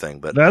another thing.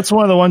 But that's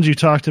one of the ones you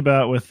talked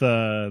about with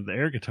the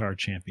air guitar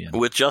champion.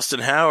 With Justin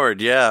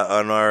Howard, yeah,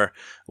 on our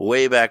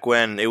way back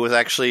when. It was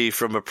actually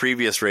from a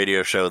previous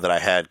radio show that I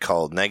had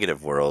called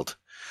Negative World.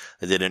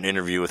 I did an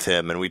interview with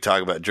him, and we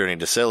talk about Journey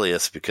to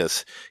Silius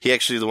because he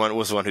actually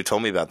was the one who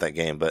told me about that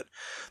game. But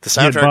the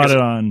soundtrack he bought it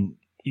on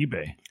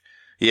eBay.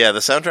 Yeah, the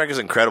soundtrack is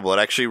incredible. It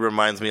actually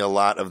reminds me a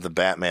lot of the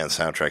Batman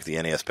soundtrack, the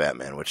NES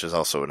Batman, which is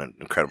also an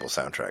incredible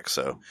soundtrack.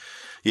 So,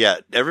 yeah,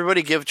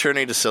 everybody give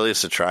Journey to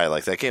Silius a try.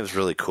 Like, that game's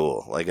really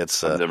cool. Like,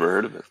 it's I've never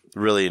heard of it.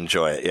 Really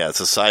enjoy it. Yeah, it's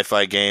a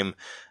sci-fi game.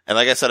 And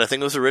like I said, I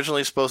think it was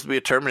originally supposed to be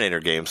a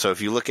Terminator game. So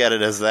if you look at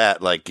it as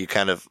that, like, you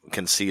kind of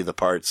can see the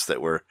parts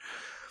that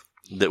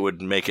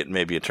would make it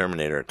maybe a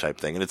Terminator type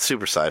thing. And it's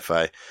super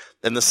sci-fi.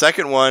 And the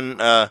second one,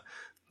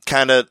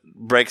 kind of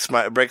breaks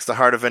the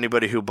heart of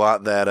anybody who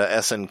bought that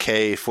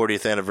SNK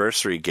 40th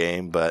anniversary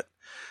game, but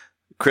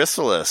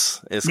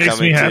Crystalis is Makes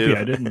coming me happy too.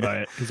 I didn't buy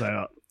it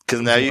because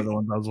now you the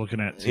ones I was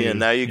looking at too. Yeah,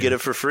 now you get it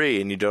for free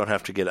and you don't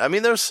have to get it. I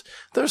mean, there's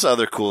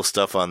other cool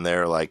stuff on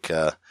there like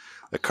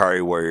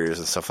Akari Warriors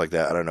and stuff like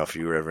that. I don't know if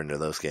you were ever into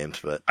those games,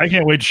 but I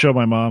can't wait to show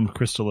my mom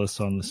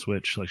Crystalis on the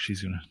Switch. Like,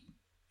 she's gonna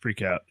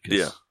freak out.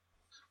 Yeah.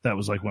 That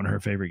was like one of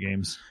her favorite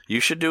games. You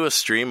should do a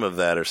stream of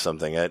that or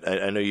something.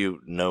 I know you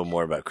know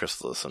more about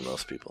Crystalis than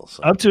most people.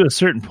 So. Up to a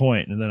certain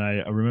point, and then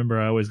I remember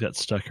I always got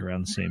stuck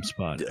around the same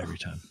spot every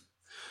time.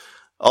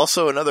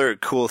 Also, another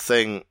cool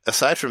thing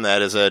aside from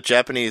that is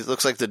Japanese.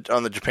 Looks like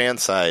on the Japan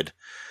side,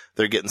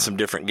 they're getting some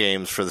different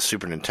games for the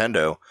Super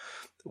Nintendo.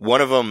 One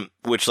of them,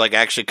 which like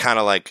actually kind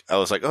of like I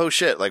was like, oh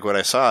shit! Like when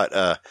I saw it,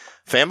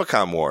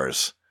 Famicom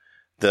Wars.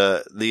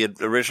 The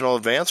original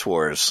Advance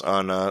Wars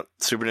on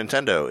Super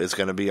Nintendo is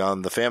going to be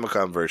on the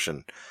Famicom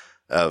version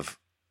of,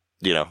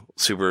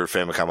 Super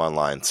Famicom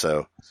Online.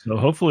 So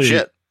hopefully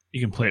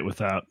you can play it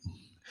without.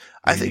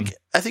 I think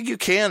you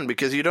can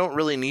because you don't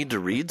really need to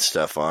read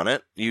stuff on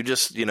it. You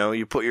just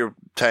you put your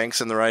tanks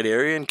in the right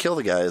area and kill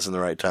the guys in the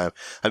right time.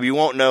 I mean, you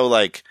won't know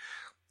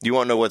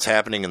what's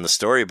happening in the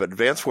story, but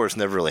Advance Wars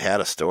never really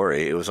had a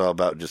story. It was all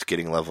about just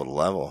getting level to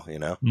level.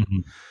 Mm-hmm.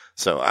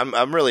 So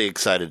I'm really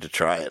excited to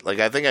try it. Like,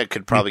 I think I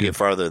could probably get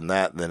farther than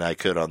that than I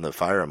could on the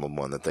Fire Emblem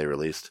one that they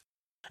released.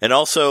 And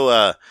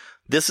also,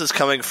 this is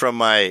coming from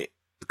my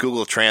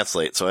Google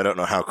Translate, so I don't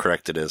know how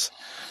correct it is.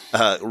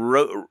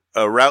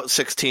 Route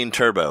 16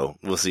 Turbo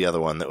was the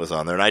other one that was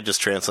on there, and I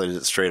just translated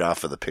it straight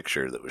off of the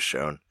picture that was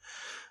shown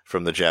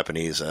from the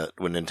Japanese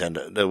when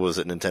that was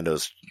at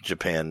Nintendo's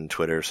Japan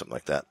Twitter or something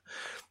like that.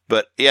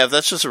 But yeah, if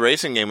that's just a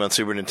racing game on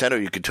Super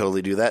Nintendo, you could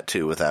totally do that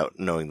too without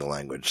knowing the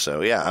language.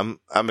 So yeah,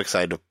 I'm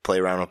excited to play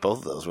around with both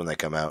of those when they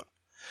come out.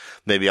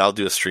 Maybe I'll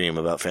do a stream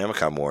about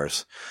Famicom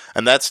Wars.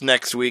 And that's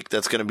next week.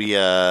 That's going to be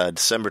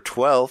December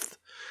 12th,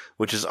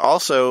 which is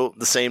also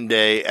the same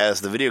day as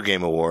the Video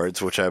Game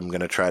Awards, which I'm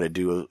going to try to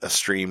do a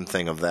stream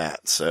thing of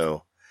that.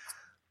 So,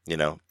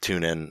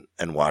 tune in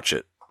and watch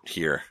it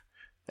here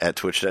at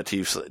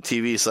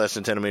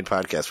twitch.tv/Nintendo Main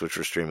Podcast, which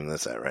we're streaming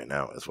this at right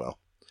now as well.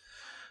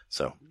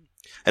 So...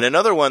 And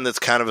another one that's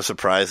kind of a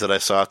surprise that I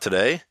saw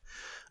today,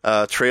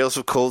 Trails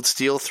of Cold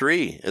Steel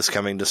 3 is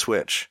coming to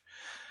Switch.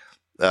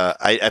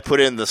 I put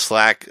in the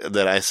Slack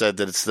that I said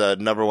that it's the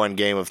number one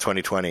game of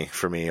 2020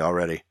 for me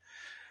already.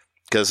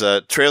 Because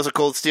Trails of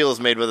Cold Steel is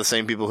made by the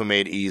same people who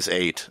made Ys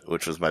 8,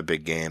 which was my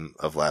big game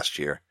of last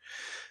year.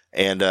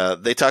 And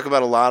they talk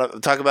about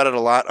it a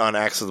lot on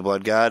Axe of the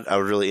Blood God. I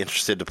was really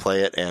interested to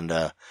play it, and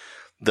there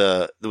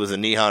was a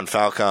Nihon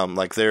Falcom.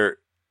 Like their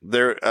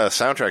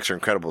soundtracks are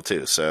incredible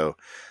too. So.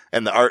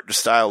 And the art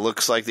style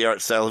looks like the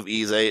art style of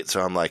Ys 8, so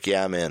I'm like,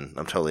 yeah, I'm in.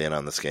 I'm totally in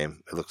on this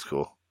game. It looks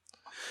cool.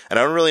 And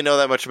I don't really know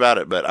that much about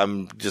it, but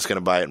I'm just going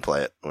to buy it and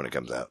play it when it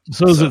comes out.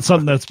 So is it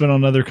something that's been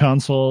on other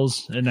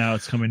consoles, and now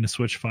it's coming to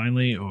Switch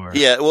finally? Or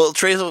Yeah, well,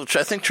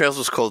 I think Trails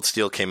of Cold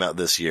Steel came out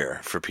this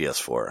year for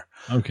PS4.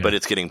 Okay. But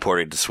it's getting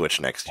ported to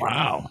Switch next year.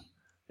 Wow.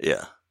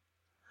 Yeah.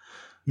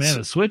 Man,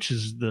 the Switch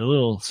is the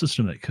little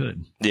system that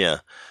could. Yeah.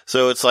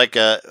 So it's like,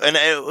 and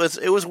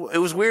it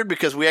was weird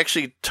because we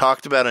actually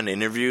talked about an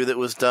interview that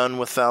was done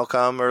with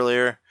Falcom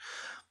earlier,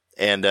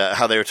 and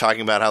how they were talking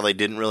about how they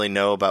didn't really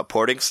know about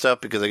porting stuff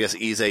because I guess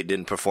Ys 8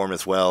 didn't perform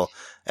as well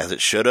as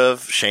it should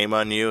have. Shame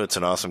on you. It's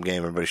an awesome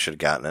game. Everybody should have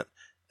gotten it.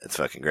 It's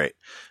fucking great.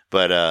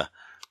 But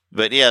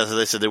yeah, so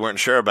they said they weren't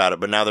sure about it,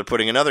 but now they're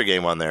putting another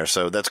game on there,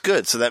 so that's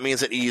good. So that means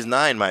that Ys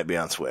 9 might be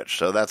on Switch.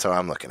 So that's how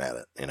I'm looking at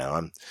it. You know,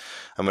 I'm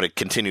going to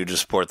continue to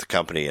support the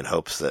company in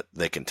hopes that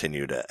they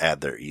continue to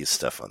add their Ys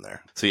stuff on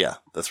there. So yeah,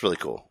 that's really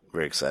cool.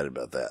 Very excited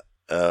about that.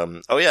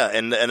 Oh yeah,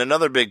 and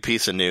another big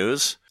piece of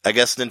news. I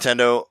guess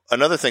Nintendo,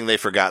 another thing they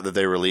forgot that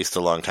they released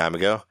a long time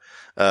ago,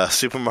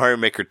 Super Mario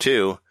Maker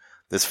 2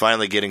 is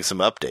finally getting some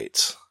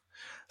updates.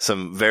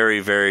 Some very,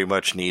 very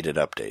much needed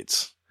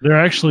updates. They're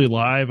actually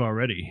live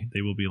already. They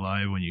will be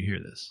live when you hear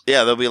this.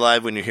 Yeah, they'll be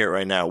live when you hear it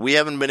right now. We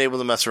haven't been able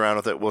to mess around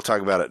with it. We'll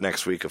talk about it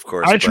next week, of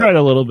course. I tried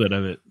a little bit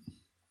of it.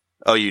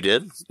 Oh, you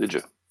did? Did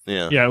you?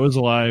 Yeah. Yeah, it was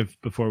live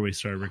before we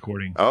started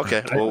recording. Oh,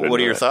 okay. Well, what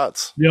are your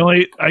thoughts?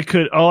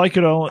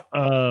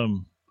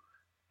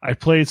 I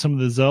played some of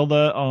the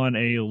Zelda on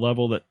a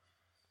level that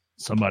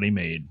somebody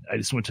made. I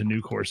just went to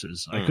new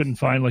courses. I couldn't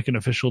find like an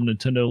official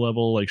Nintendo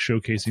level, like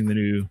showcasing the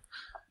new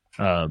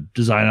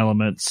design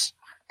elements.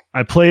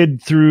 I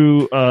played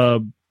through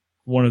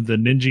one of the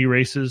Ninja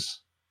races.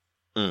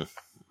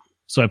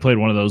 So I played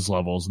one of those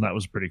levels, and that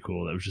was pretty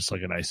cool. That was just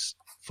like a nice,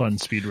 fun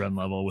speedrun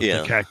level with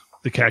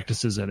the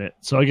cactuses in it.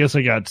 So I guess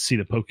I got to see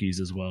the Pokies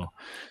as well.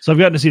 So I've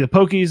gotten to see the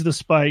Pokies, the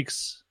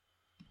spikes,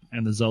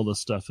 and the Zelda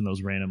stuff in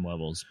those random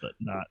levels, but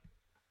not.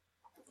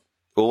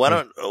 Well,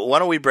 why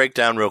don't we break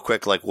down real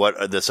quick, like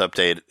what this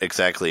update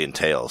exactly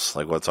entails,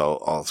 like what's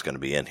all it's going to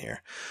be in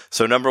here.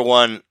 So number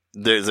one,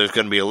 there's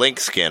going to be a Link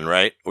skin,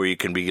 right, where you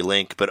can be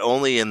Link, but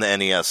only in the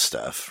NES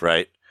stuff,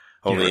 right?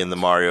 Only in the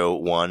Mario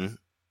 1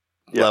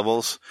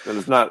 levels. And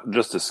it's not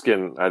just a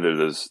skin either.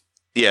 There's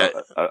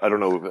I don't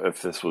know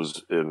if this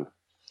was in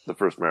the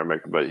first Mario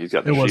Maker, but he's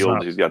got the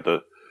shield, he's got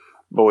the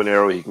bow and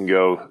arrow, he can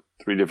go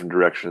 3 different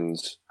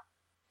directions.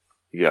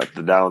 You got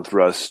the down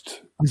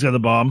thrust. He's got the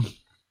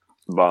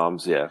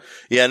bombs, yeah.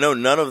 Yeah, no,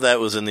 none of that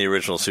was in the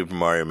original Super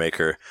Mario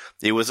Maker.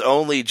 It was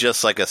only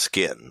just like a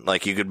skin.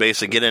 Like, you could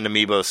basically get an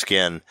amiibo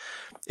skin,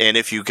 and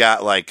if you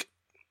got, like,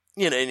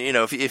 you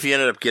know, if you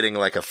ended up getting,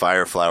 like, a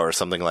fire flower or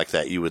something like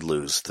that, you would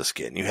lose the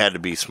skin. You had to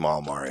be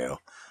small Mario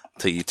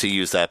to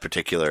use that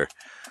particular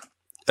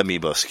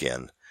amiibo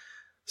skin.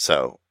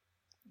 So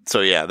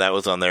yeah, that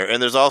was on there.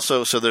 And there's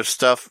also, there's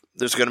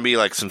going to be,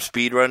 like, some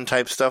speedrun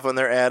type stuff on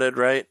there added,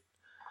 right?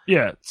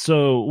 Yeah,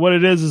 so what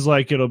it is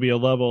like, it'll be a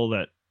level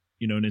that,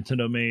 you know,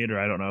 Nintendo made, or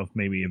I don't know if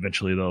maybe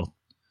eventually they'll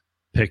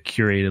pick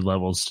curated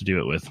levels to do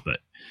it with, but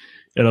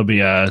it'll be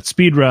a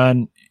speed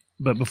run.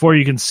 But before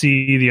you can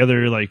see the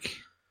other like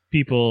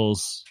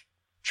people's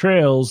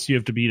trails, you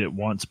have to beat it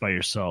once by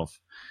yourself.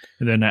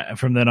 And then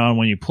from then on,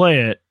 when you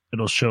play it,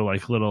 it'll show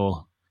like the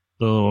little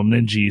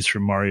ninjas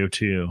from Mario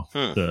 2,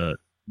 the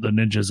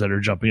ninjas that are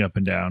jumping up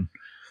and down.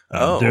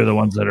 They're the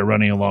ones that are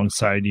running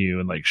alongside you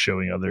and like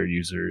showing other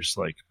users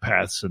like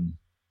paths, and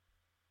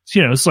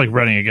you know, it's like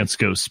running against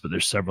ghosts, but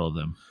there's several of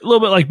them. A little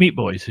bit like Meat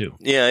Boy too.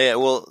 Yeah.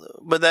 Well,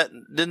 but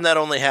didn't that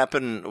only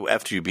happen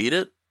after you beat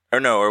it,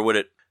 or no? Or would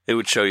it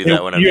would show you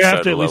that whenever you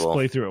have to at least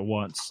play through it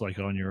once, like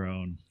on your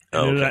own.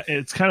 Okay.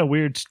 It's kind of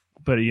weird,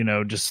 but you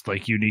know, just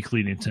like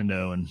uniquely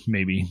Nintendo and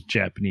maybe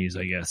Japanese,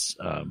 I guess.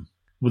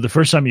 Well, the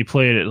first time you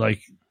play it,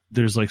 like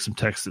there's like some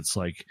text that's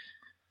like,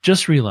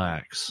 just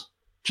relax.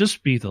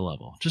 Just beat the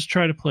level. Just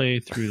try to play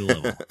through the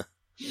level.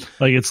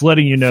 Like it's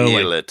letting you know,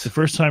 like, the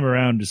first time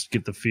around, just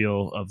get the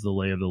feel of the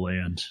lay of the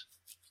land,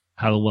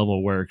 how the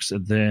level works,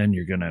 and then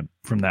you're gonna,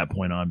 from that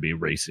point on, be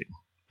racing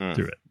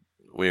through it.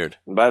 Weird.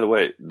 And by the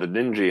way, the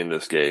ninja in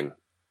this game,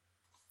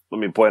 let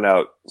me point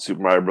out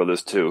Super Mario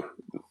Brothers 2,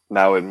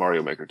 now in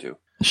Mario Maker 2.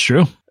 It's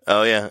true.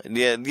 Oh yeah,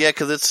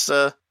 because it's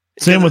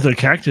same with the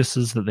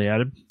cactuses that they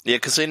added. Yeah,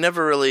 because they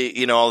never really,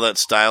 you know, all that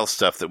style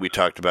stuff that we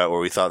talked about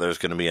where we thought there was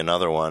going to be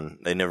another one.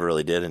 They never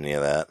really did any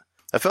of that.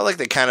 I felt like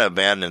they kind of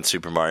abandoned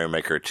Super Mario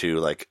Maker 2,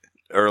 like,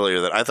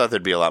 earlier. That I thought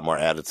there'd be a lot more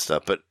added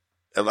stuff, but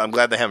I'm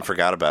glad they haven't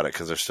forgot about it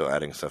because they're still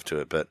adding stuff to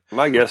it. But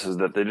my guess is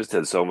that they just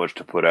had so much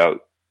to put out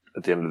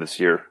at the end of this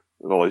year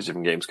with all these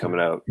different games coming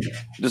out. It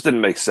just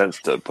didn't make sense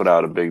to put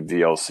out a big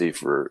DLC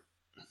for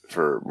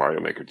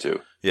Mario Maker 2.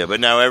 Yeah, but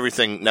now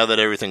that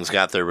everything's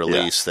got their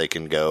release, they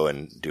can go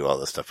and do all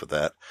this stuff with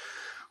that.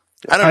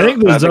 I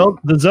think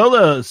the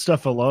Zelda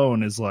stuff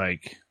alone is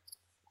like,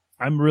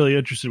 I'm really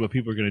interested in what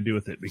people are going to do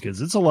with it,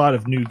 because it's a lot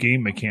of new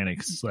game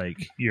mechanics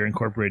like you're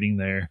incorporating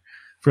there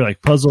for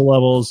like puzzle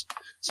levels.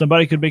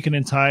 Somebody could make an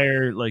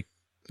entire like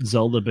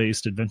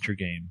Zelda-based adventure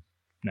game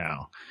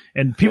now,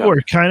 and people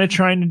are kind of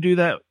trying to do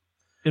that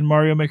in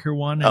Mario Maker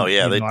 1.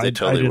 And, they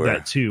totally did were.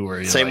 that too.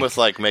 Where same with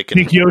like making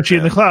Pink Yoshi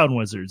and the Cloud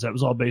Wizards. That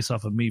was all based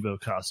off Amiibo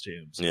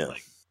costumes. Yeah,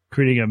 like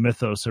creating a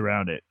mythos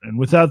around it. And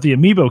without the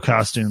Amiibo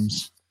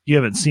costumes, you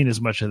haven't seen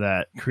as much of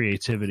that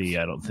creativity,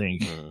 I don't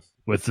think.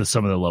 With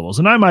some of the levels.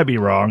 And I might be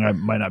wrong. I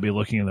might not be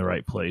looking in the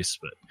right place,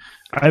 but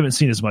I haven't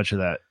seen as much of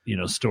that, you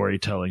know,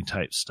 storytelling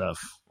type stuff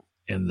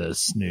in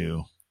this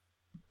new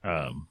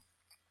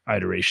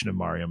iteration of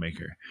Mario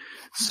Maker.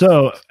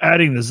 So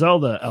adding the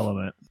Zelda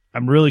element,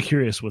 I'm really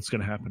curious what's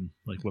going to happen,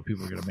 like what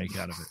people are going to make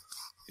out of it.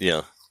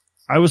 Yeah.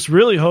 I was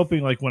really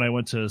hoping like when I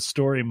went to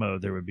story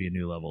mode, there would be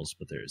new levels,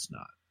 but there is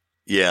not.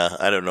 Yeah,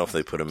 I don't know if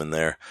they put them in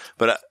there.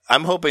 But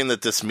I'm hoping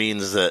that this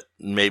means that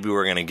maybe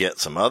we're going to get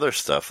some other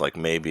stuff, like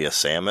maybe a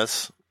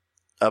Samus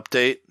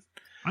update.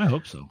 I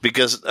hope so.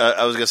 Because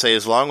I was going to say,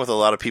 as long with a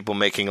lot of people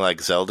making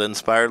like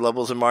Zelda-inspired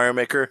levels in Mario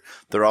Maker,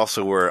 there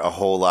also were a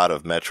whole lot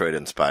of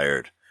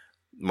Metroid-inspired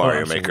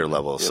Mario Maker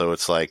levels. Yeah. So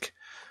it's like,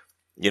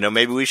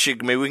 maybe we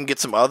can get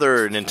some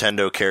other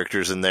Nintendo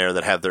characters in there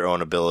that have their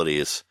own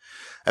abilities.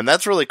 And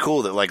that's really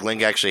cool that like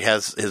Link actually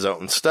has his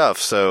own stuff.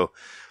 So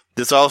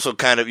this also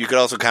you could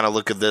also kind of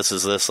look at this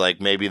as this,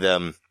 like maybe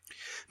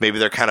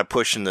they're kind of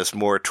pushing this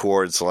more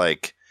towards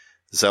like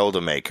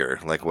Zelda Maker,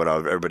 like what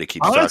everybody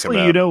keeps talking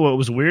about. What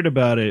was weird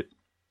about it,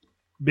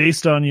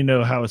 based on,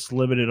 how it's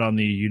limited on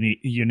the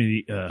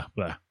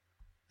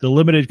the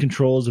limited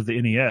controls of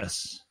the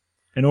NES,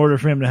 in order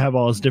for him to have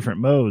all his different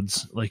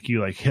modes, like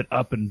you like hit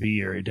up and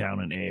B or down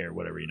and A or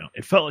whatever,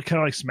 it felt like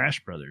kind of like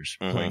Smash Brothers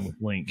playing with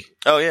Link.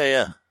 Oh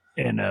yeah.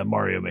 In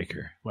Mario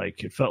Maker,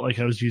 like it felt like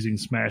I was using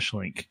Smash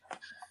Link.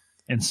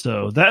 And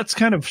so that's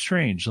kind of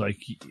strange. Like,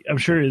 I'm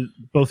sure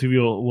both of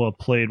you will have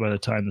played by the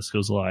time this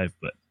goes live,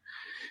 but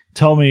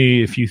tell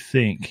me if you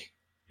think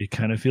it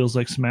kind of feels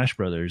like Smash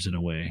Brothers in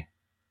a way,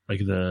 like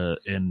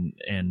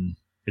and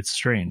it's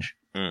strange.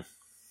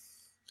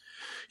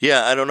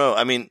 Yeah, I don't know.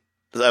 I mean,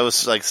 I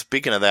was like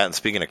speaking of that and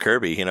speaking of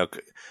Kirby,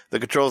 the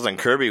controls on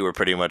Kirby were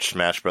pretty much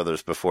Smash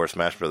Brothers before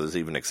Smash Brothers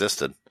even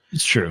existed.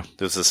 It's true.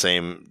 It was the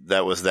same.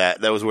 That was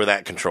where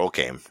that control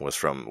came was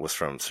from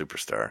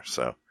Superstar.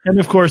 So, and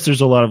of course, there's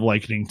a lot of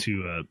likening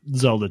to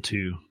Zelda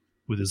 2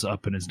 with his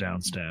up and his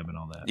down stab and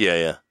all that.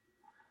 Yeah.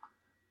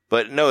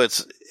 But no,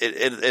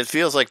 it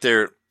feels like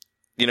they're,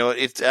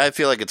 I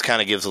feel like it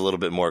kind of gives a little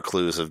bit more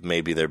clues of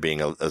maybe there being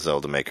a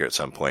Zelda Maker at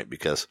some point,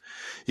 because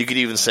you could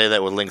even say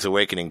that with Link's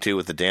Awakening too,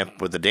 with the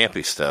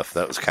Dampy stuff.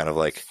 That was kind of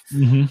like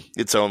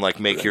its own like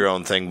make your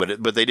own thing,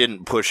 but they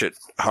didn't push it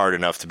hard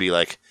enough to be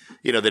like,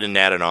 they didn't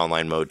add an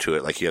online mode to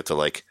it. Like you have to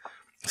like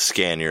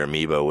scan your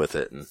amiibo with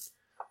it and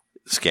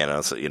scan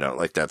it. So,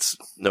 like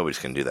nobody's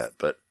gonna do that.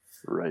 But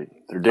right,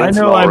 they're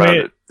dancing all around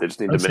it. They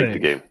just need to make the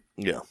game.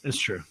 Yeah, it's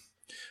true.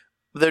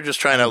 They're just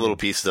trying out little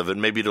pieces of it.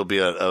 Maybe it'll be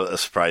a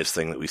surprise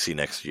thing that we see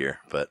next year.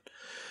 But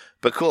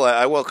cool.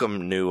 I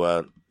welcome new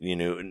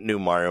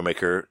Mario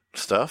Maker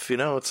stuff.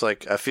 It's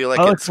like I feel like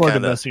I look it's forward to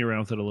messing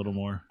around with it a little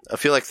more. I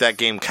feel like that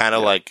game kind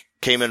of like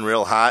came in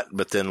real hot,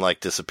 but then like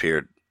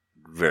disappeared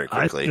very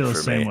quickly. I feel the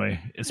same way,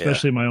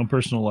 especially in my own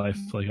personal life.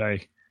 Like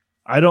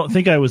I don't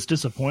think I was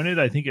disappointed.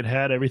 I think it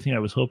had everything I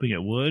was hoping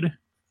it would,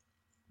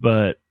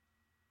 but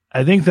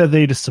I think that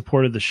they just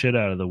supported the shit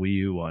out of the Wii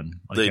U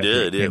one. Like they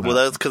did, yeah. Well,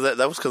 that's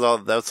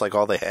because like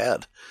all they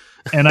had.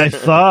 And I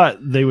thought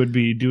they would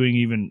be doing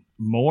even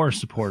more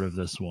support of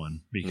this one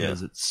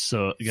because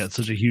it got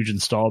such a huge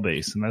install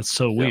base, and that's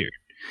so weird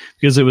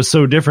because it was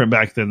so different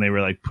back then. They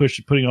were like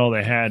putting all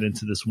they had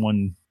into this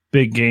one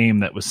big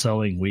game that was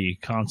selling Wii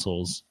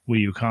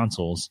U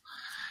consoles,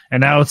 and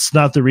now it's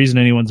not the reason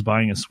anyone's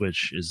buying a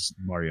Switch is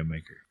Mario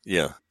Maker.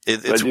 Yeah,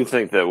 I do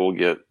think that we'll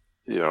get.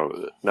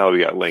 Now we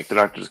got Link. They're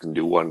not just going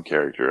to do one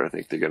character. I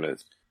think they're going to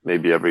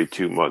maybe every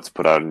 2 months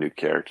put out a new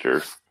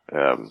character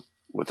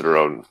with their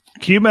own.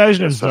 Can you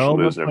imagine if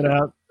Zelda if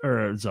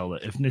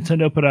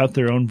Nintendo put out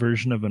their own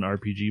version of an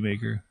RPG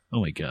Maker?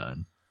 Oh my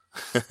god,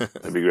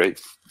 that'd be great.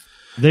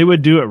 They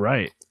would do it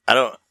right. I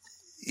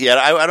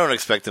don't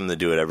expect them to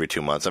do it every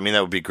 2 months. I mean,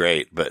 that would be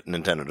great, but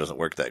Nintendo doesn't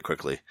work that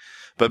quickly.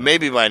 But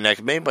maybe by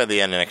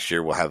the end of next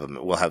year, we'll have a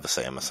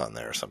Samus on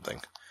there or something.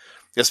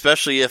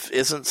 Especially if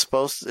isn't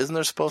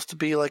there supposed to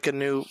be like a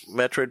new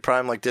Metroid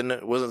Prime? Like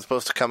wasn't it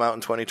supposed to come out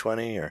in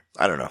 2020 or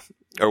I don't know,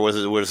 or was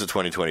it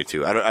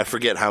 2022? I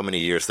forget how many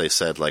years they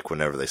said like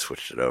whenever they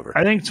switched it over.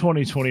 I think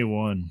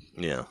 2021.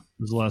 Yeah,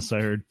 was the last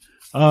I heard.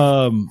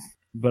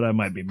 But I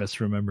might be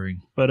misremembering.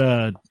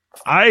 But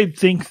I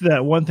think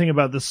that one thing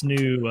about this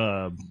new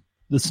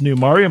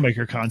Mario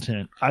Maker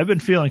content, I've been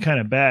feeling kind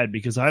of bad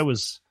because I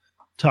was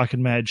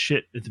talking mad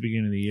shit at the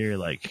beginning of the year,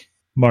 like.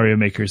 Mario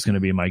Maker is going to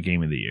be my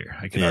game of the year.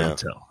 I can already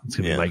tell. It's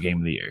going to be my game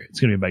of the year.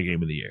 It's going to be my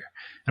game of the year.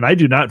 And I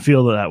do not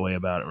feel that way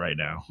about it right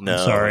now. No, I'm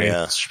sorry,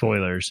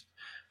 spoilers.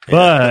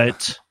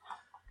 But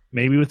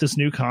maybe with this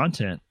new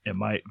content, it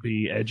might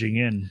be edging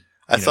in.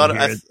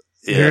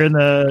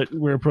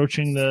 We're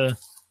approaching the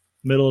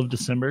middle of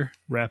December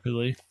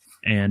rapidly,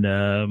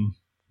 and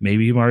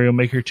maybe Mario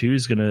Maker 2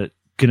 is gonna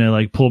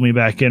like pull me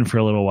back in for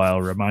a little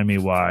while, remind me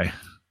why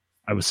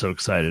I was so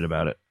excited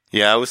about it.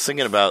 Yeah, I was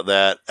thinking about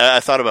that. I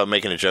thought about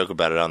making a joke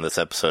about it on this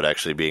episode,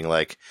 actually being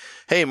like,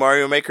 hey,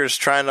 Mario Maker's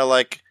trying to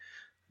like,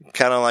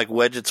 kind of like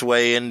wedge its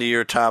way into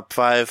your top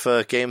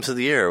 5 games of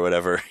the year or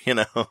whatever,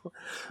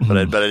 but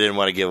I didn't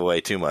want to give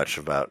away too much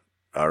about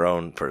our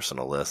own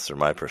personal lists or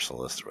my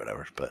personal list or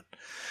whatever, but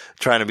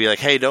trying to be like,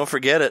 hey, don't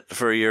forget it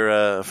for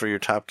your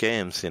top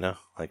games,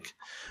 like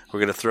we're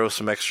going to throw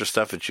some extra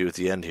stuff at you at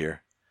the end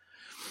here.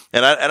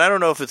 And I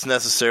don't know if it's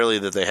necessarily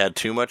that they had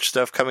too much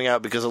stuff coming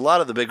out because a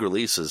lot of the big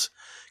releases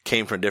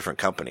came from different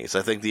companies.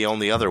 I think the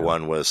only other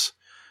one was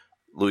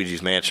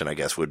Luigi's Mansion, I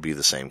guess, would be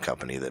the same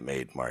company that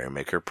made Mario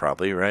Maker,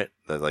 probably, right?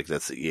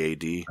 That's the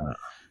EAD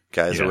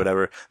guys or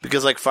whatever.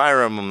 Because like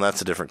Fire Emblem,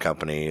 that's a different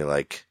company.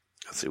 Like,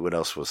 let's see, what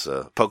else was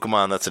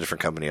Pokemon? That's a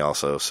different company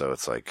also. So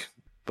it's like,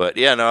 but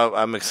yeah, no,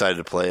 I'm excited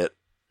to play it.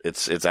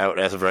 It's out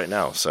as of right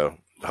now. So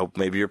hope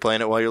maybe you're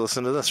playing it while you're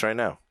listening to this right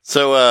now.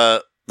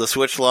 So the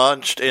Switch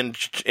launched in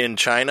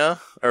China,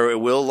 or it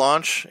will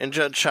launch in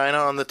China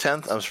on the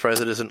 10th. I'm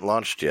surprised it isn't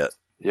launched yet.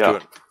 Yeah.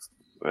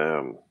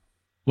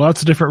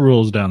 Lots of different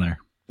rules down there.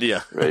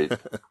 Yeah. Right.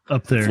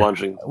 Up there. It's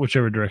launching.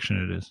 Whichever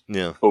direction it is.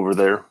 Yeah. Over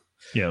there.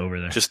 Yeah, over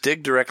there. Just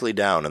dig directly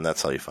down, and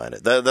that's how you find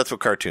it. That's what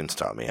cartoons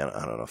taught me.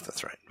 I don't know if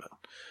that's right, but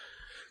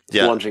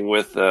It's launching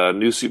with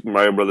New Super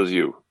Mario Brothers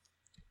U.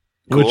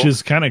 Cool. Which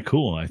is kind of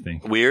cool, I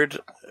think. Weird,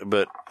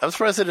 but I'm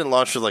surprised they didn't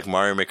launch with like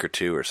Mario Maker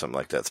 2 or something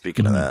like that.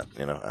 Speaking of that,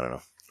 I don't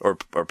know. Or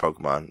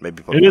Pokemon.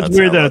 Maybe Pokemon. It is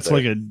weird that it's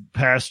like a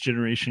past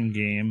generation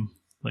game,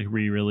 like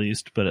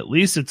re-released, but at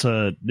least it's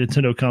a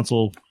Nintendo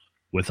console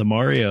with a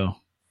Mario,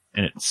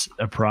 and it's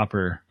a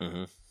proper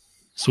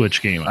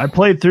Switch game. I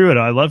played through it.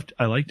 I liked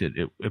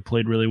it. It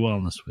played really well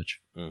on the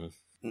Switch.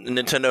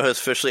 Nintendo has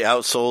officially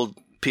outsold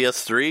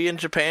PS3 in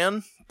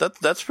Japan.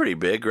 That's pretty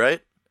big,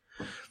 right?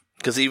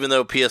 Because even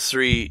though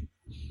PS3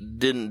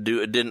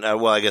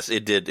 well, I guess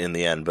it did in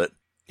the end, but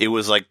it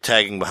was like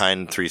tagging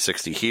behind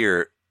 360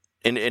 here.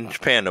 In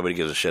Japan, nobody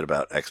gives a shit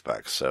about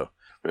Xbox, so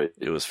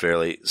it was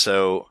fairly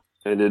so.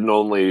 And in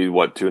only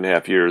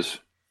 2.5 years.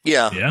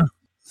 Yeah.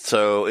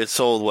 So it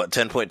sold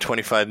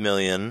 10.25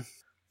 million,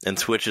 and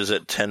Switch is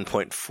at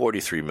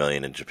 10.43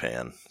 million in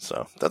Japan.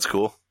 So that's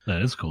cool.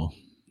 That is cool.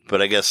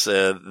 But I guess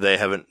they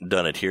haven't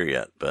done it here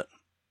yet. But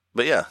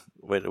yeah,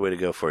 way to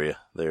go for you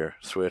there,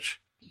 Switch.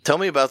 Tell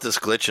me about this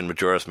glitch in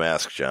Majora's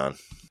Mask, John.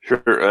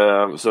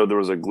 Sure. So there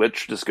was a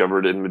glitch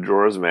discovered in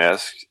Majora's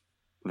Mask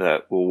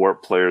that will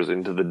warp players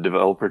into the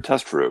developer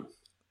test room.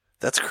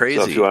 That's crazy.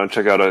 So if you want to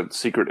check out a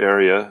secret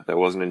area that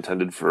wasn't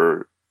intended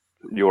for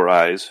your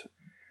eyes,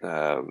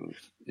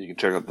 you can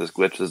check out this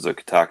glitch. This is a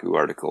Kotaku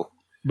article.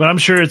 But I'm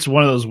sure it's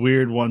one of those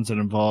weird ones that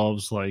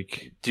involves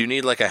like... Do you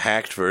need like a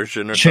hacked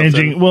version or changing?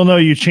 something? Well, no,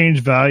 you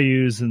change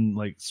values in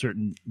like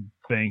certain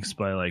banks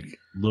by like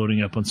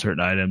loading up on certain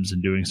items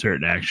and doing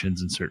certain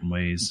actions in certain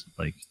ways.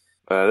 Like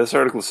this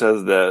article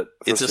says that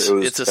it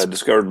was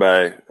discovered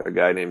by a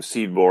guy named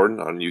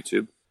Seedborn on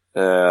YouTube,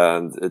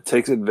 and it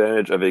takes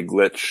advantage of a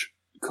glitch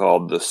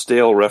called the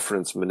stale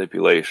reference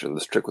manipulation.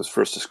 This trick was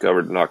first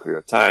discovered in Ocarina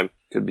of Time.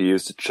 It could be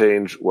used to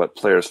change what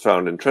players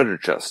found in treasure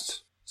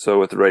chests. So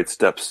with the right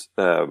steps,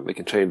 it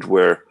can change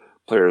where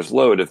players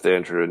load if they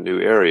enter a new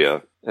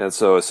area. And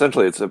so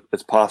essentially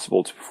it's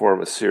possible to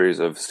perform a series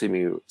of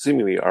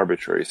seemingly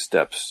arbitrary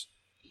steps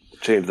to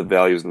change the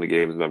values in the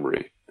game's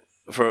memory.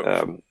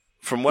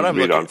 From what I'm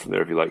looking on from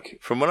there if you like.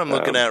 From what I'm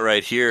looking at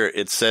right here,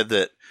 it said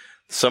that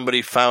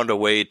somebody found a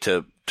way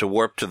to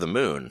warp to the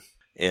moon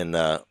in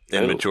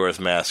Majora's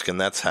Mask, and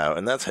that's how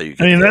you get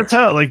there. That's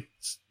how like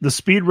the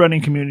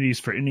speedrunning communities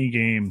for any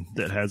game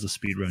that has a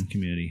speedrun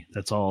community.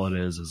 That's all it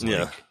is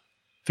like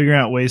figuring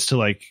out ways to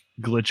like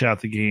glitch out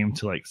the game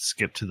to like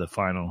skip to the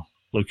final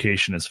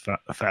location as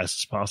fast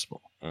as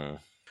possible.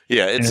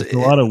 Yeah, it's a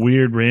lot of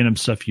weird random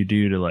stuff you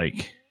do to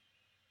like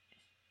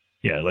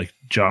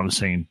John was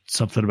saying,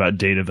 something about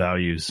data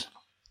values.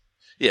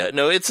 Yeah,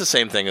 no, it's the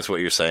same thing as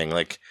what you're saying,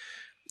 like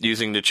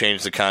using to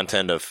change the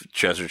content of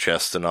treasure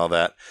chests and all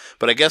that.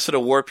 But I guess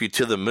it'll warp you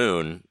to the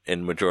moon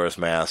in Majora's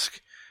Mask,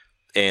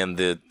 and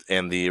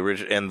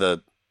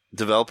the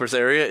developers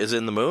area is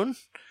in the moon.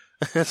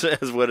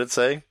 is what it's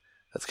saying.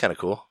 That's kind of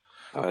cool.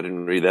 I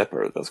didn't read that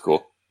part. That's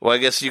cool. Well, I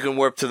guess you can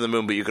warp to the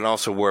moon, but you can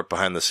also warp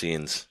behind the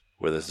scenes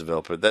where there's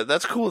developer.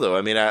 That's cool though.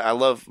 I mean, I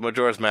love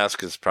Majora's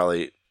Mask. Is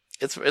probably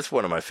it's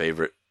one of my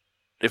favorite,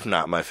 if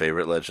not my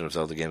favorite, Legend of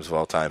Zelda games of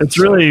all time. It's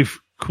really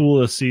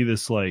cool to see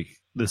this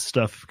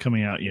stuff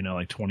coming out,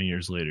 like 20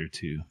 years later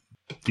too.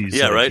 These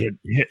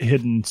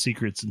hidden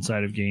secrets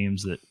inside of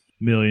games that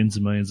millions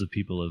and millions of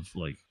people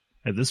have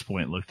at this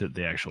point looked at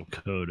the actual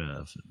code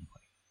of and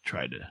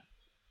tried to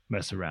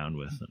mess around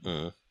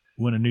with.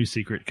 When a new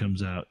secret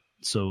comes out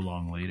so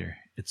long later,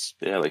 it's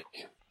you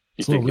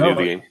think you knew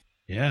the game.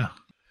 Yeah,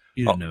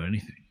 you didn't know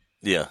anything.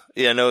 Yeah.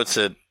 No,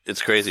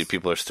 it's crazy.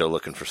 People are still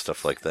looking for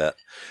stuff like that.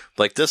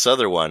 Like this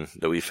other one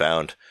that we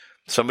found.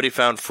 Somebody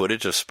found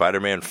footage of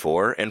Spider-Man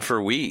 4 and for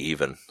Wii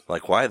even.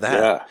 Like, why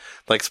that? Yeah.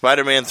 Like,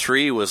 Spider-Man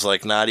 3 was,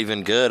 not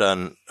even good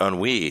on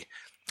Wii.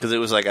 Because it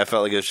was I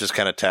felt like it was just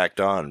kind of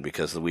tacked on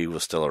because the Wii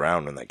was still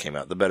around when that came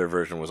out. The better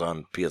version was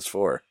on PS4,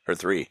 or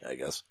 3, I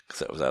guess, because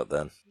that was out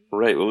then.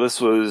 Right. Well, this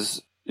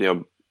was, they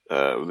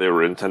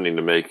were intending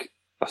to make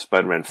a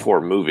Spider-Man 4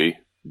 movie,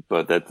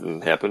 but that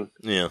didn't happen.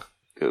 Yeah.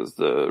 Because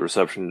the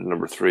reception to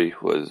number 3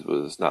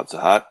 was not so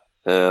hot.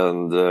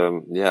 And,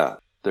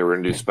 they were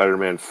going to do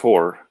Spider-Man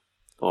 4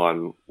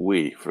 on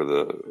Wii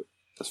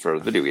as far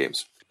as video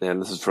games.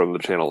 And this is from the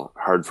channel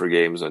Hard for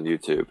Games on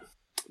YouTube.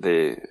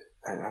 I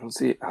don't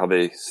see how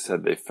they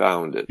said they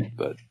found it,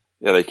 but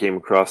they came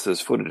across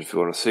this footage if you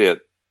want to see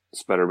it.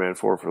 Spider-Man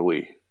 4 for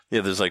Wii.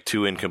 Yeah, there's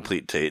two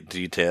incomplete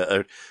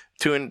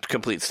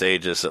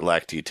stages that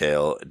lack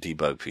detail,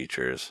 debug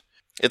features.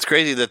 It's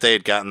crazy that they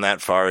had gotten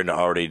that far into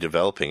already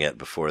developing it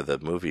before the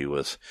movie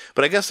was.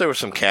 But I guess there was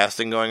some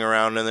casting going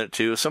around in it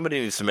too. Somebody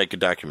needs to make a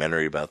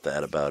documentary about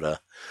that.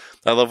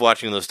 I love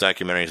watching those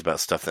documentaries about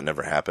stuff that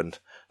never happened.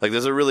 Like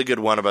there's a really good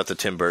one about the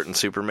Tim Burton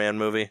Superman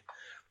movie. I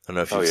don't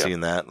know if you've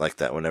seen that. Like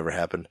that one never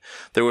happened.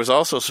 There was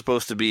also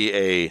supposed to be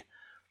a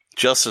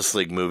Justice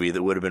League movie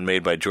that would have been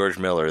made by George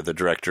Miller, the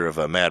director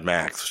of Mad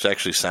Max, which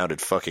actually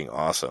sounded fucking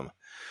awesome.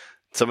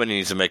 Somebody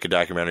needs to make a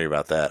documentary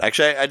about that.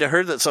 Actually, I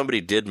heard that somebody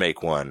did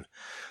make one,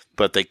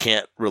 but they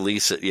can't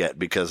release it yet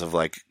because of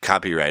like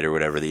copyright or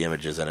whatever the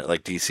images in it.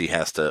 Like DC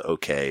has to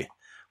okay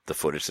the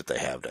footage that they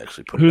have to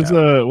actually put it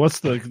out. What's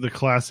the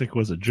classic?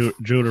 Was it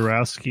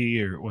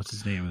Jodorowsky or what's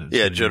his name?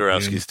 Yeah,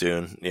 Jodorowsky's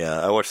Dune. Yeah,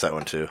 I watched that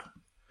one too.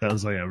 That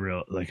was like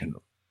a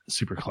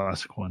super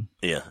classic one.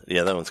 Yeah,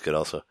 that one's good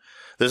also.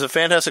 There's a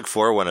Fantastic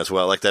Four one as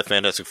well, like that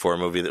Fantastic Four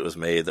movie that was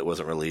made that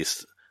wasn't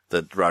released.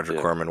 The Roger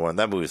Corman one.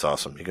 That movie's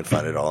awesome. You can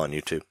find it all on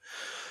YouTube.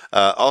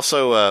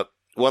 Also,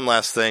 one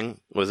last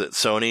thing was that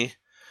Sony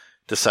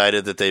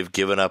decided that they've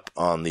given up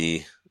on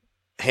the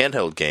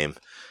handheld game,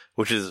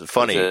 which is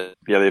funny.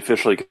 Yeah, they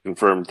officially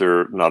confirmed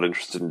they're not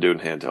interested in doing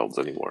handhelds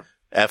anymore.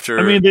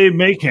 They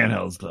make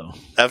handhelds though.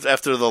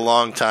 After the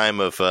long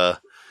time of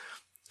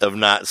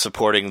not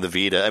supporting the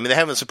Vita. I mean, they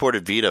haven't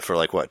supported Vita for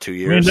 2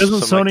 years.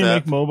 Doesn't Sony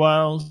make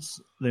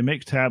mobiles? They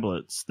make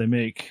tablets. They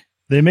make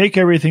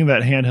everything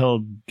that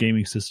handheld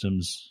gaming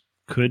systems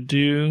could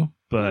do,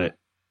 but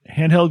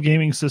handheld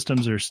gaming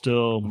systems are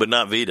still, but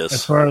not Vitas.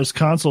 As far as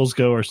consoles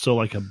go, are still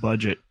like a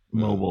budget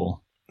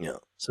mobile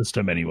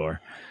system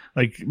anymore.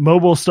 Like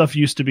mobile stuff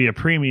used to be a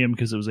premium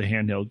because it was a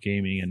handheld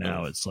gaming, and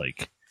now it's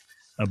like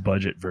a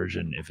budget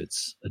version if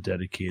it's a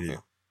dedicated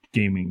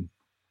gaming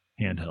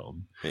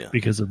handheld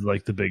because of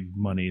like the big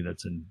money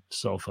that's in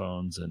cell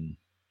phones and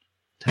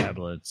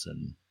tablets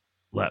and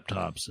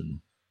laptops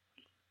and.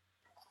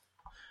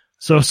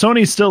 So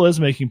Sony still is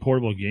making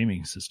portable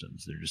gaming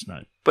systems. They're just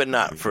not, but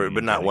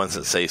not ones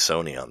that say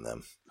Sony on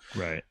them.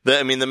 Right.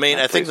 I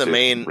think the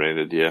main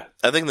branded,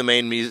 I think the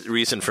main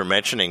reason for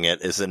mentioning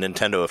it is that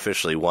Nintendo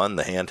officially won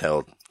the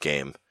handheld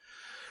game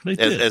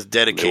as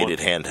dedicated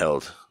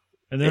handheld.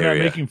 And they're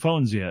not making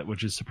phones yet,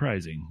 which is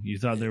surprising. You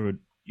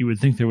would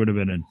think there would have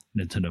been a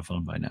Nintendo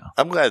phone by now.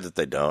 I'm glad that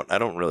they don't. I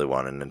don't really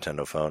want a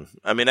Nintendo phone.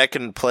 I mean, I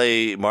can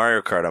play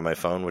Mario Kart on my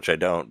phone, which I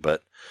don't,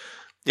 but.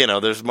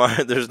 There's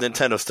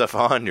Nintendo stuff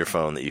on your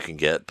phone that you can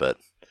get, but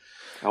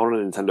I want a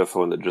Nintendo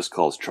phone that just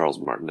calls Charles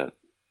Martinet.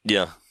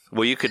 Yeah,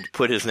 well, you could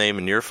put his name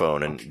in your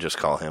phone and just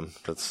call him.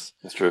 That's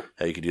true.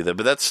 How you could do that,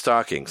 but that's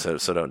stalking, so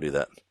don't do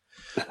that.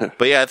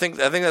 But yeah, I think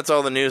that's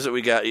all the news that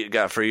we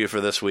got for you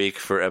for this week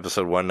for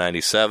episode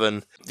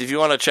 197. If you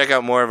want to check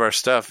out more of our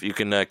stuff, you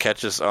can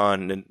catch us at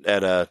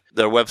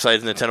their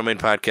website,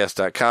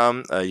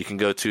 NintendoMainPodcast.com. You can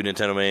go to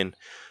Nintendo Main.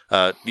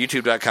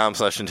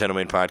 YouTube.com/Nintendo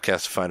Main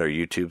Podcast to find our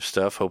YouTube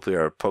stuff. Hopefully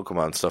our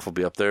Pokemon stuff will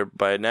be up there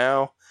by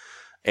now.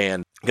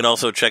 And you can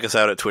also check us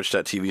out at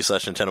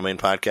twitch.tv/Nintendo Main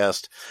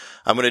Podcast.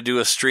 I'm going to do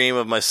a stream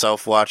of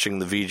myself watching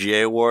the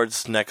VGA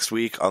Awards next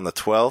week on the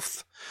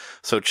 12th.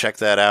 So check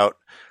that out.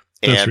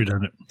 And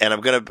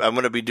I'm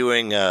going to be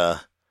doing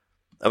a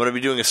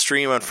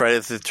stream on Friday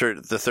the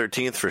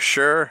 13th for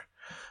sure.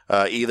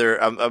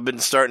 I've been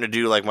starting to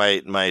do like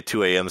my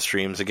 2 a.m.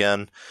 streams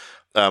again.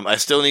 I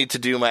still need to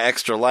do my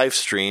extra live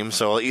stream,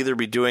 so I'll either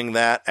be doing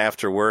that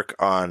after work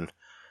on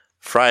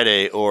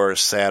Friday or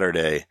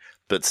Saturday.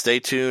 But stay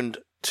tuned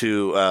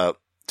to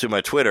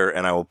my Twitter,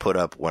 and I will put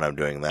up when I'm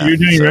doing that. You're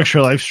doing your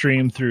extra live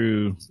stream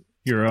through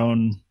your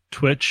own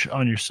Twitch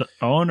on your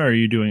own, or are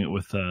you doing it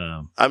with?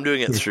 I'm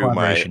doing it through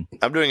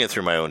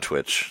my own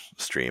Twitch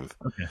stream.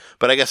 Okay.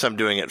 But I guess I'm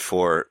doing it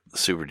for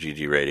Super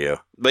GG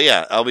Radio. But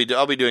yeah, I'll be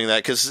doing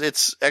that because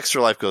it's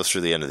Extra Life goes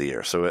through the end of the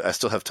year, so I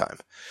still have time.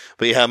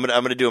 But yeah, I'm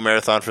gonna do a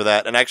marathon for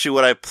that. And actually,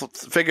 what I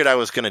figured I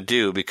was gonna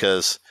do,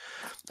 because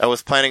I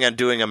was planning on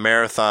doing a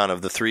marathon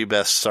of the 3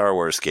 best Star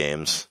Wars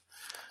games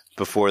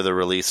before the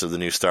release of the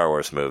new Star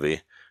Wars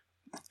movie.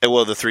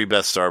 Well, the 3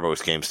 best Star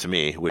Wars games to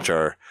me, which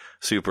are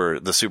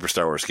the Super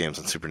Star Wars games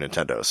on Super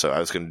Nintendo. So I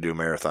was going to do a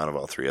marathon of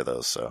all 3 of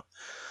those. So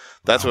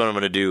that's what I'm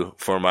going to do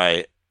for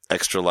my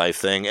Extra Life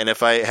thing. And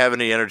if I have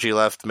any energy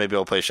left, maybe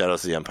I'll play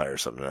Shadows of the Empire or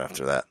something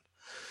after that.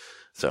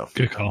 So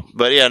good call.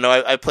 But yeah, no,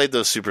 I played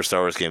those Super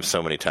Star Wars games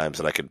so many times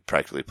that I could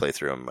practically play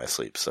through them in my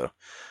sleep. So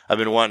I've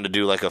been wanting to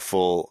do like a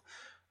full,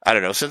 I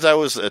don't know, since I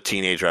was a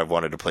teenager, I've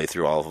wanted to play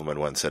through all of them in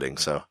one sitting.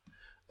 So,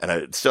 and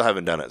I still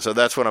haven't done it. So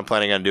that's what I'm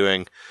planning on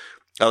doing.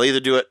 I'll either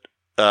do it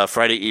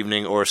Friday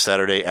evening or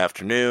Saturday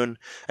afternoon.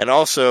 And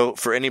also,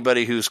 for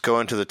anybody who's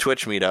going to the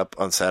Twitch meetup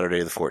on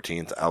Saturday the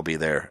 14th, I'll be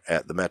there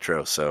at the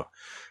Metro. So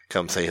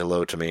come say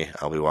hello to me.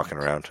 I'll be walking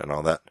around and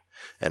all that.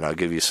 And I'll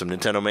give you some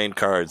Nintendo Main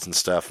cards and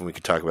stuff, and we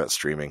can talk about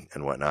streaming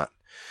and whatnot.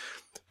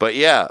 But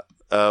yeah,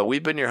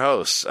 we've been your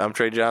hosts. I'm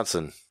Trey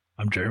Johnson.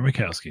 I'm Jerry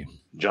Mikowski.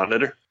 John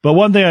Nitter. But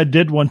one thing I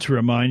did want to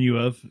remind you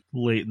of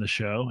late in the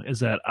show is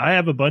that I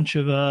have a bunch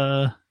of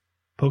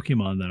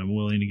Pokemon that I'm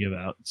willing to give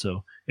out.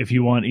 So if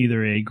you want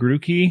either a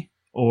Grookey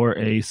or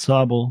a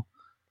Sobble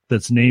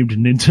that's named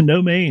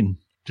Nintendo Main,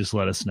 just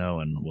let us know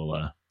and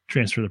we'll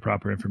transfer the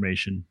proper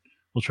information.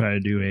 We'll try to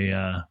do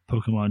a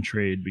Pokemon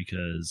trade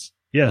because,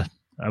 I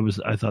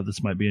thought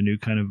this might be a new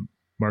kind of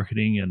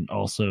marketing, and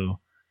also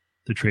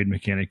the trade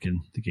mechanic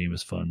in the game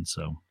is fun.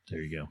 So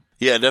there you go.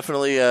 Yeah,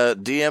 definitely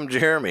DM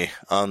Jeremy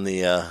on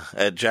the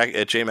at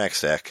JMax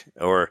Stack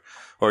or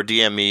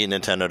DM me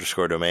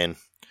Nintendo_domain.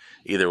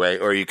 Either way,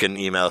 or you can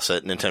email us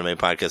at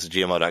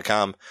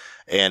nintendomainpodcast@gmail.com.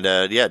 And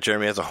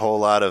Jeremy has a whole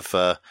lot of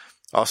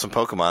awesome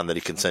Pokemon that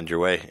he can send your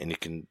way, and you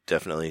can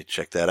definitely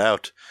check that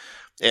out.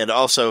 And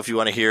also, if you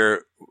want to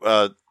hear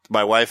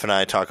my wife and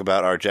I talk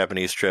about our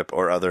Japanese trip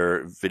or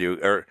other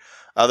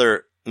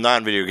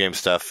non-video game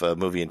stuff,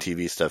 movie and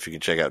TV stuff, you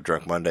can check out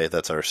Drunk Monday.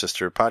 That's our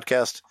sister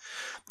podcast.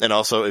 And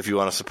also, if you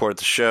want to support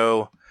the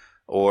show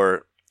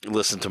or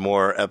listen to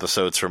more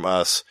episodes from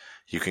us,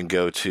 you can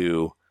go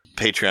to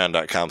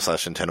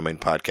patreon.com/Nintendo Main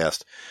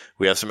Podcast.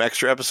 We have some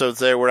extra episodes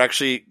there. We're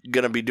actually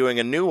going to be doing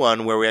a new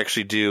one where we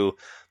actually do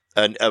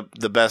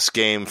the best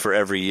game for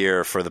every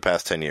year for the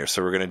past 10 years.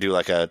 So we're going to do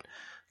like a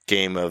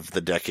game of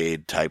the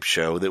decade type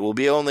show that will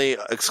be only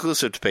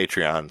exclusive to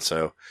Patreon.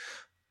 So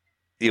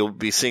you'll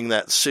be seeing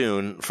that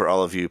soon for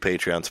all of you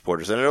Patreon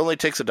supporters. And it only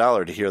takes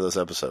 $1 to hear those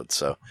episodes.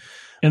 So,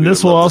 and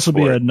this will also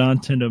be a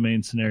Nintendo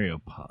Main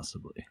scenario,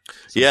 possibly.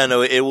 So. Yeah,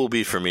 no, it will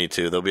be for me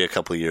too. There'll be a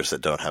couple of years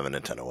that don't have a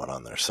Nintendo one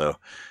on there. So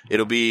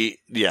it'll be,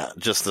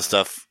 just the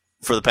stuff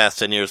for the past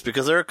 10 years,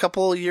 because there are a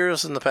couple of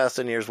years in the past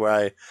 10 years where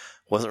I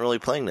wasn't really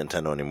playing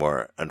Nintendo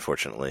anymore,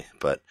 unfortunately.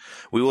 But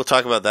we will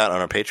talk about that on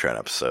our Patreon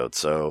episode.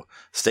 So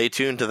stay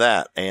tuned to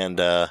that.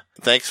 And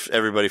thanks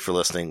everybody for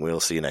listening.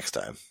 We'll see you next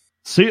time.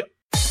 See ya.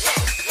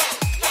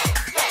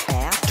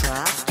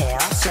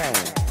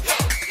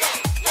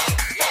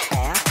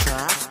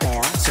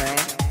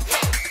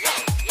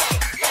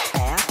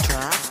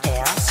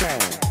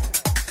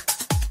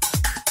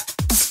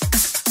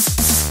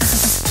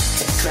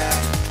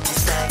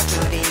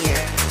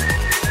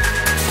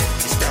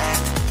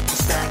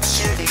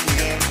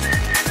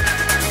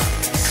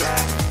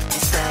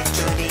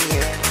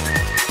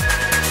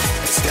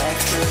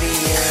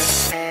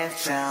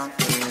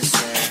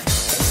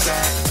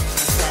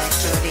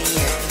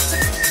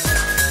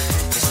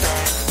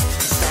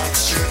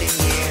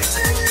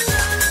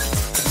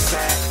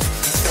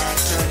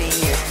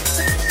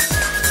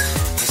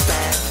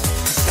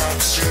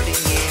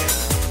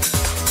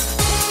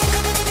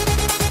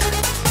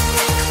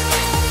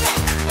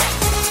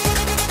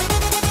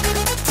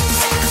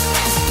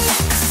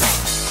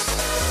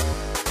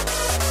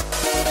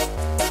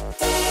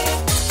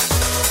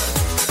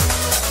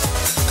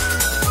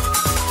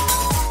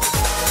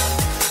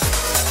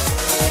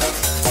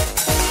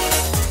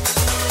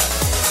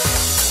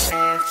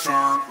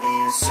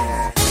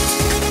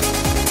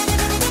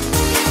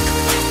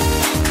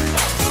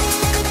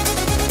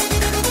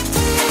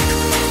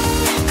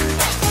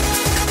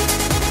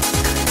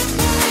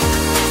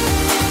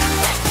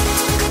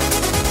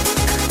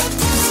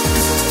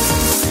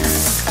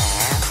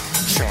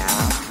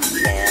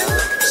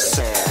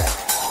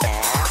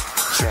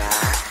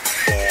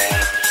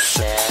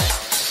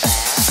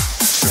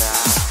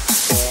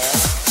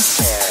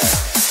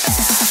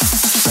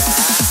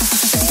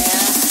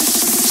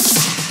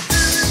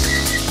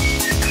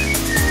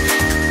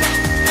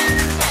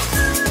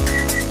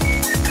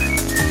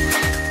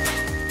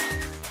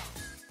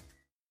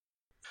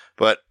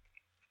 But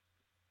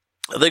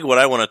I think what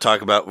I want to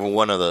talk about,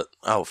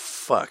 oh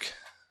fuck,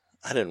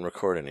 I didn't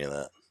record any of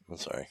that. I'm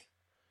sorry.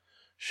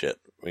 Shit,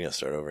 we gotta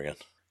start over again.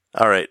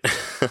 All right,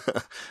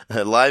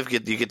 you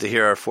get to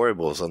hear our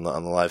foibles on the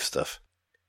live stuff.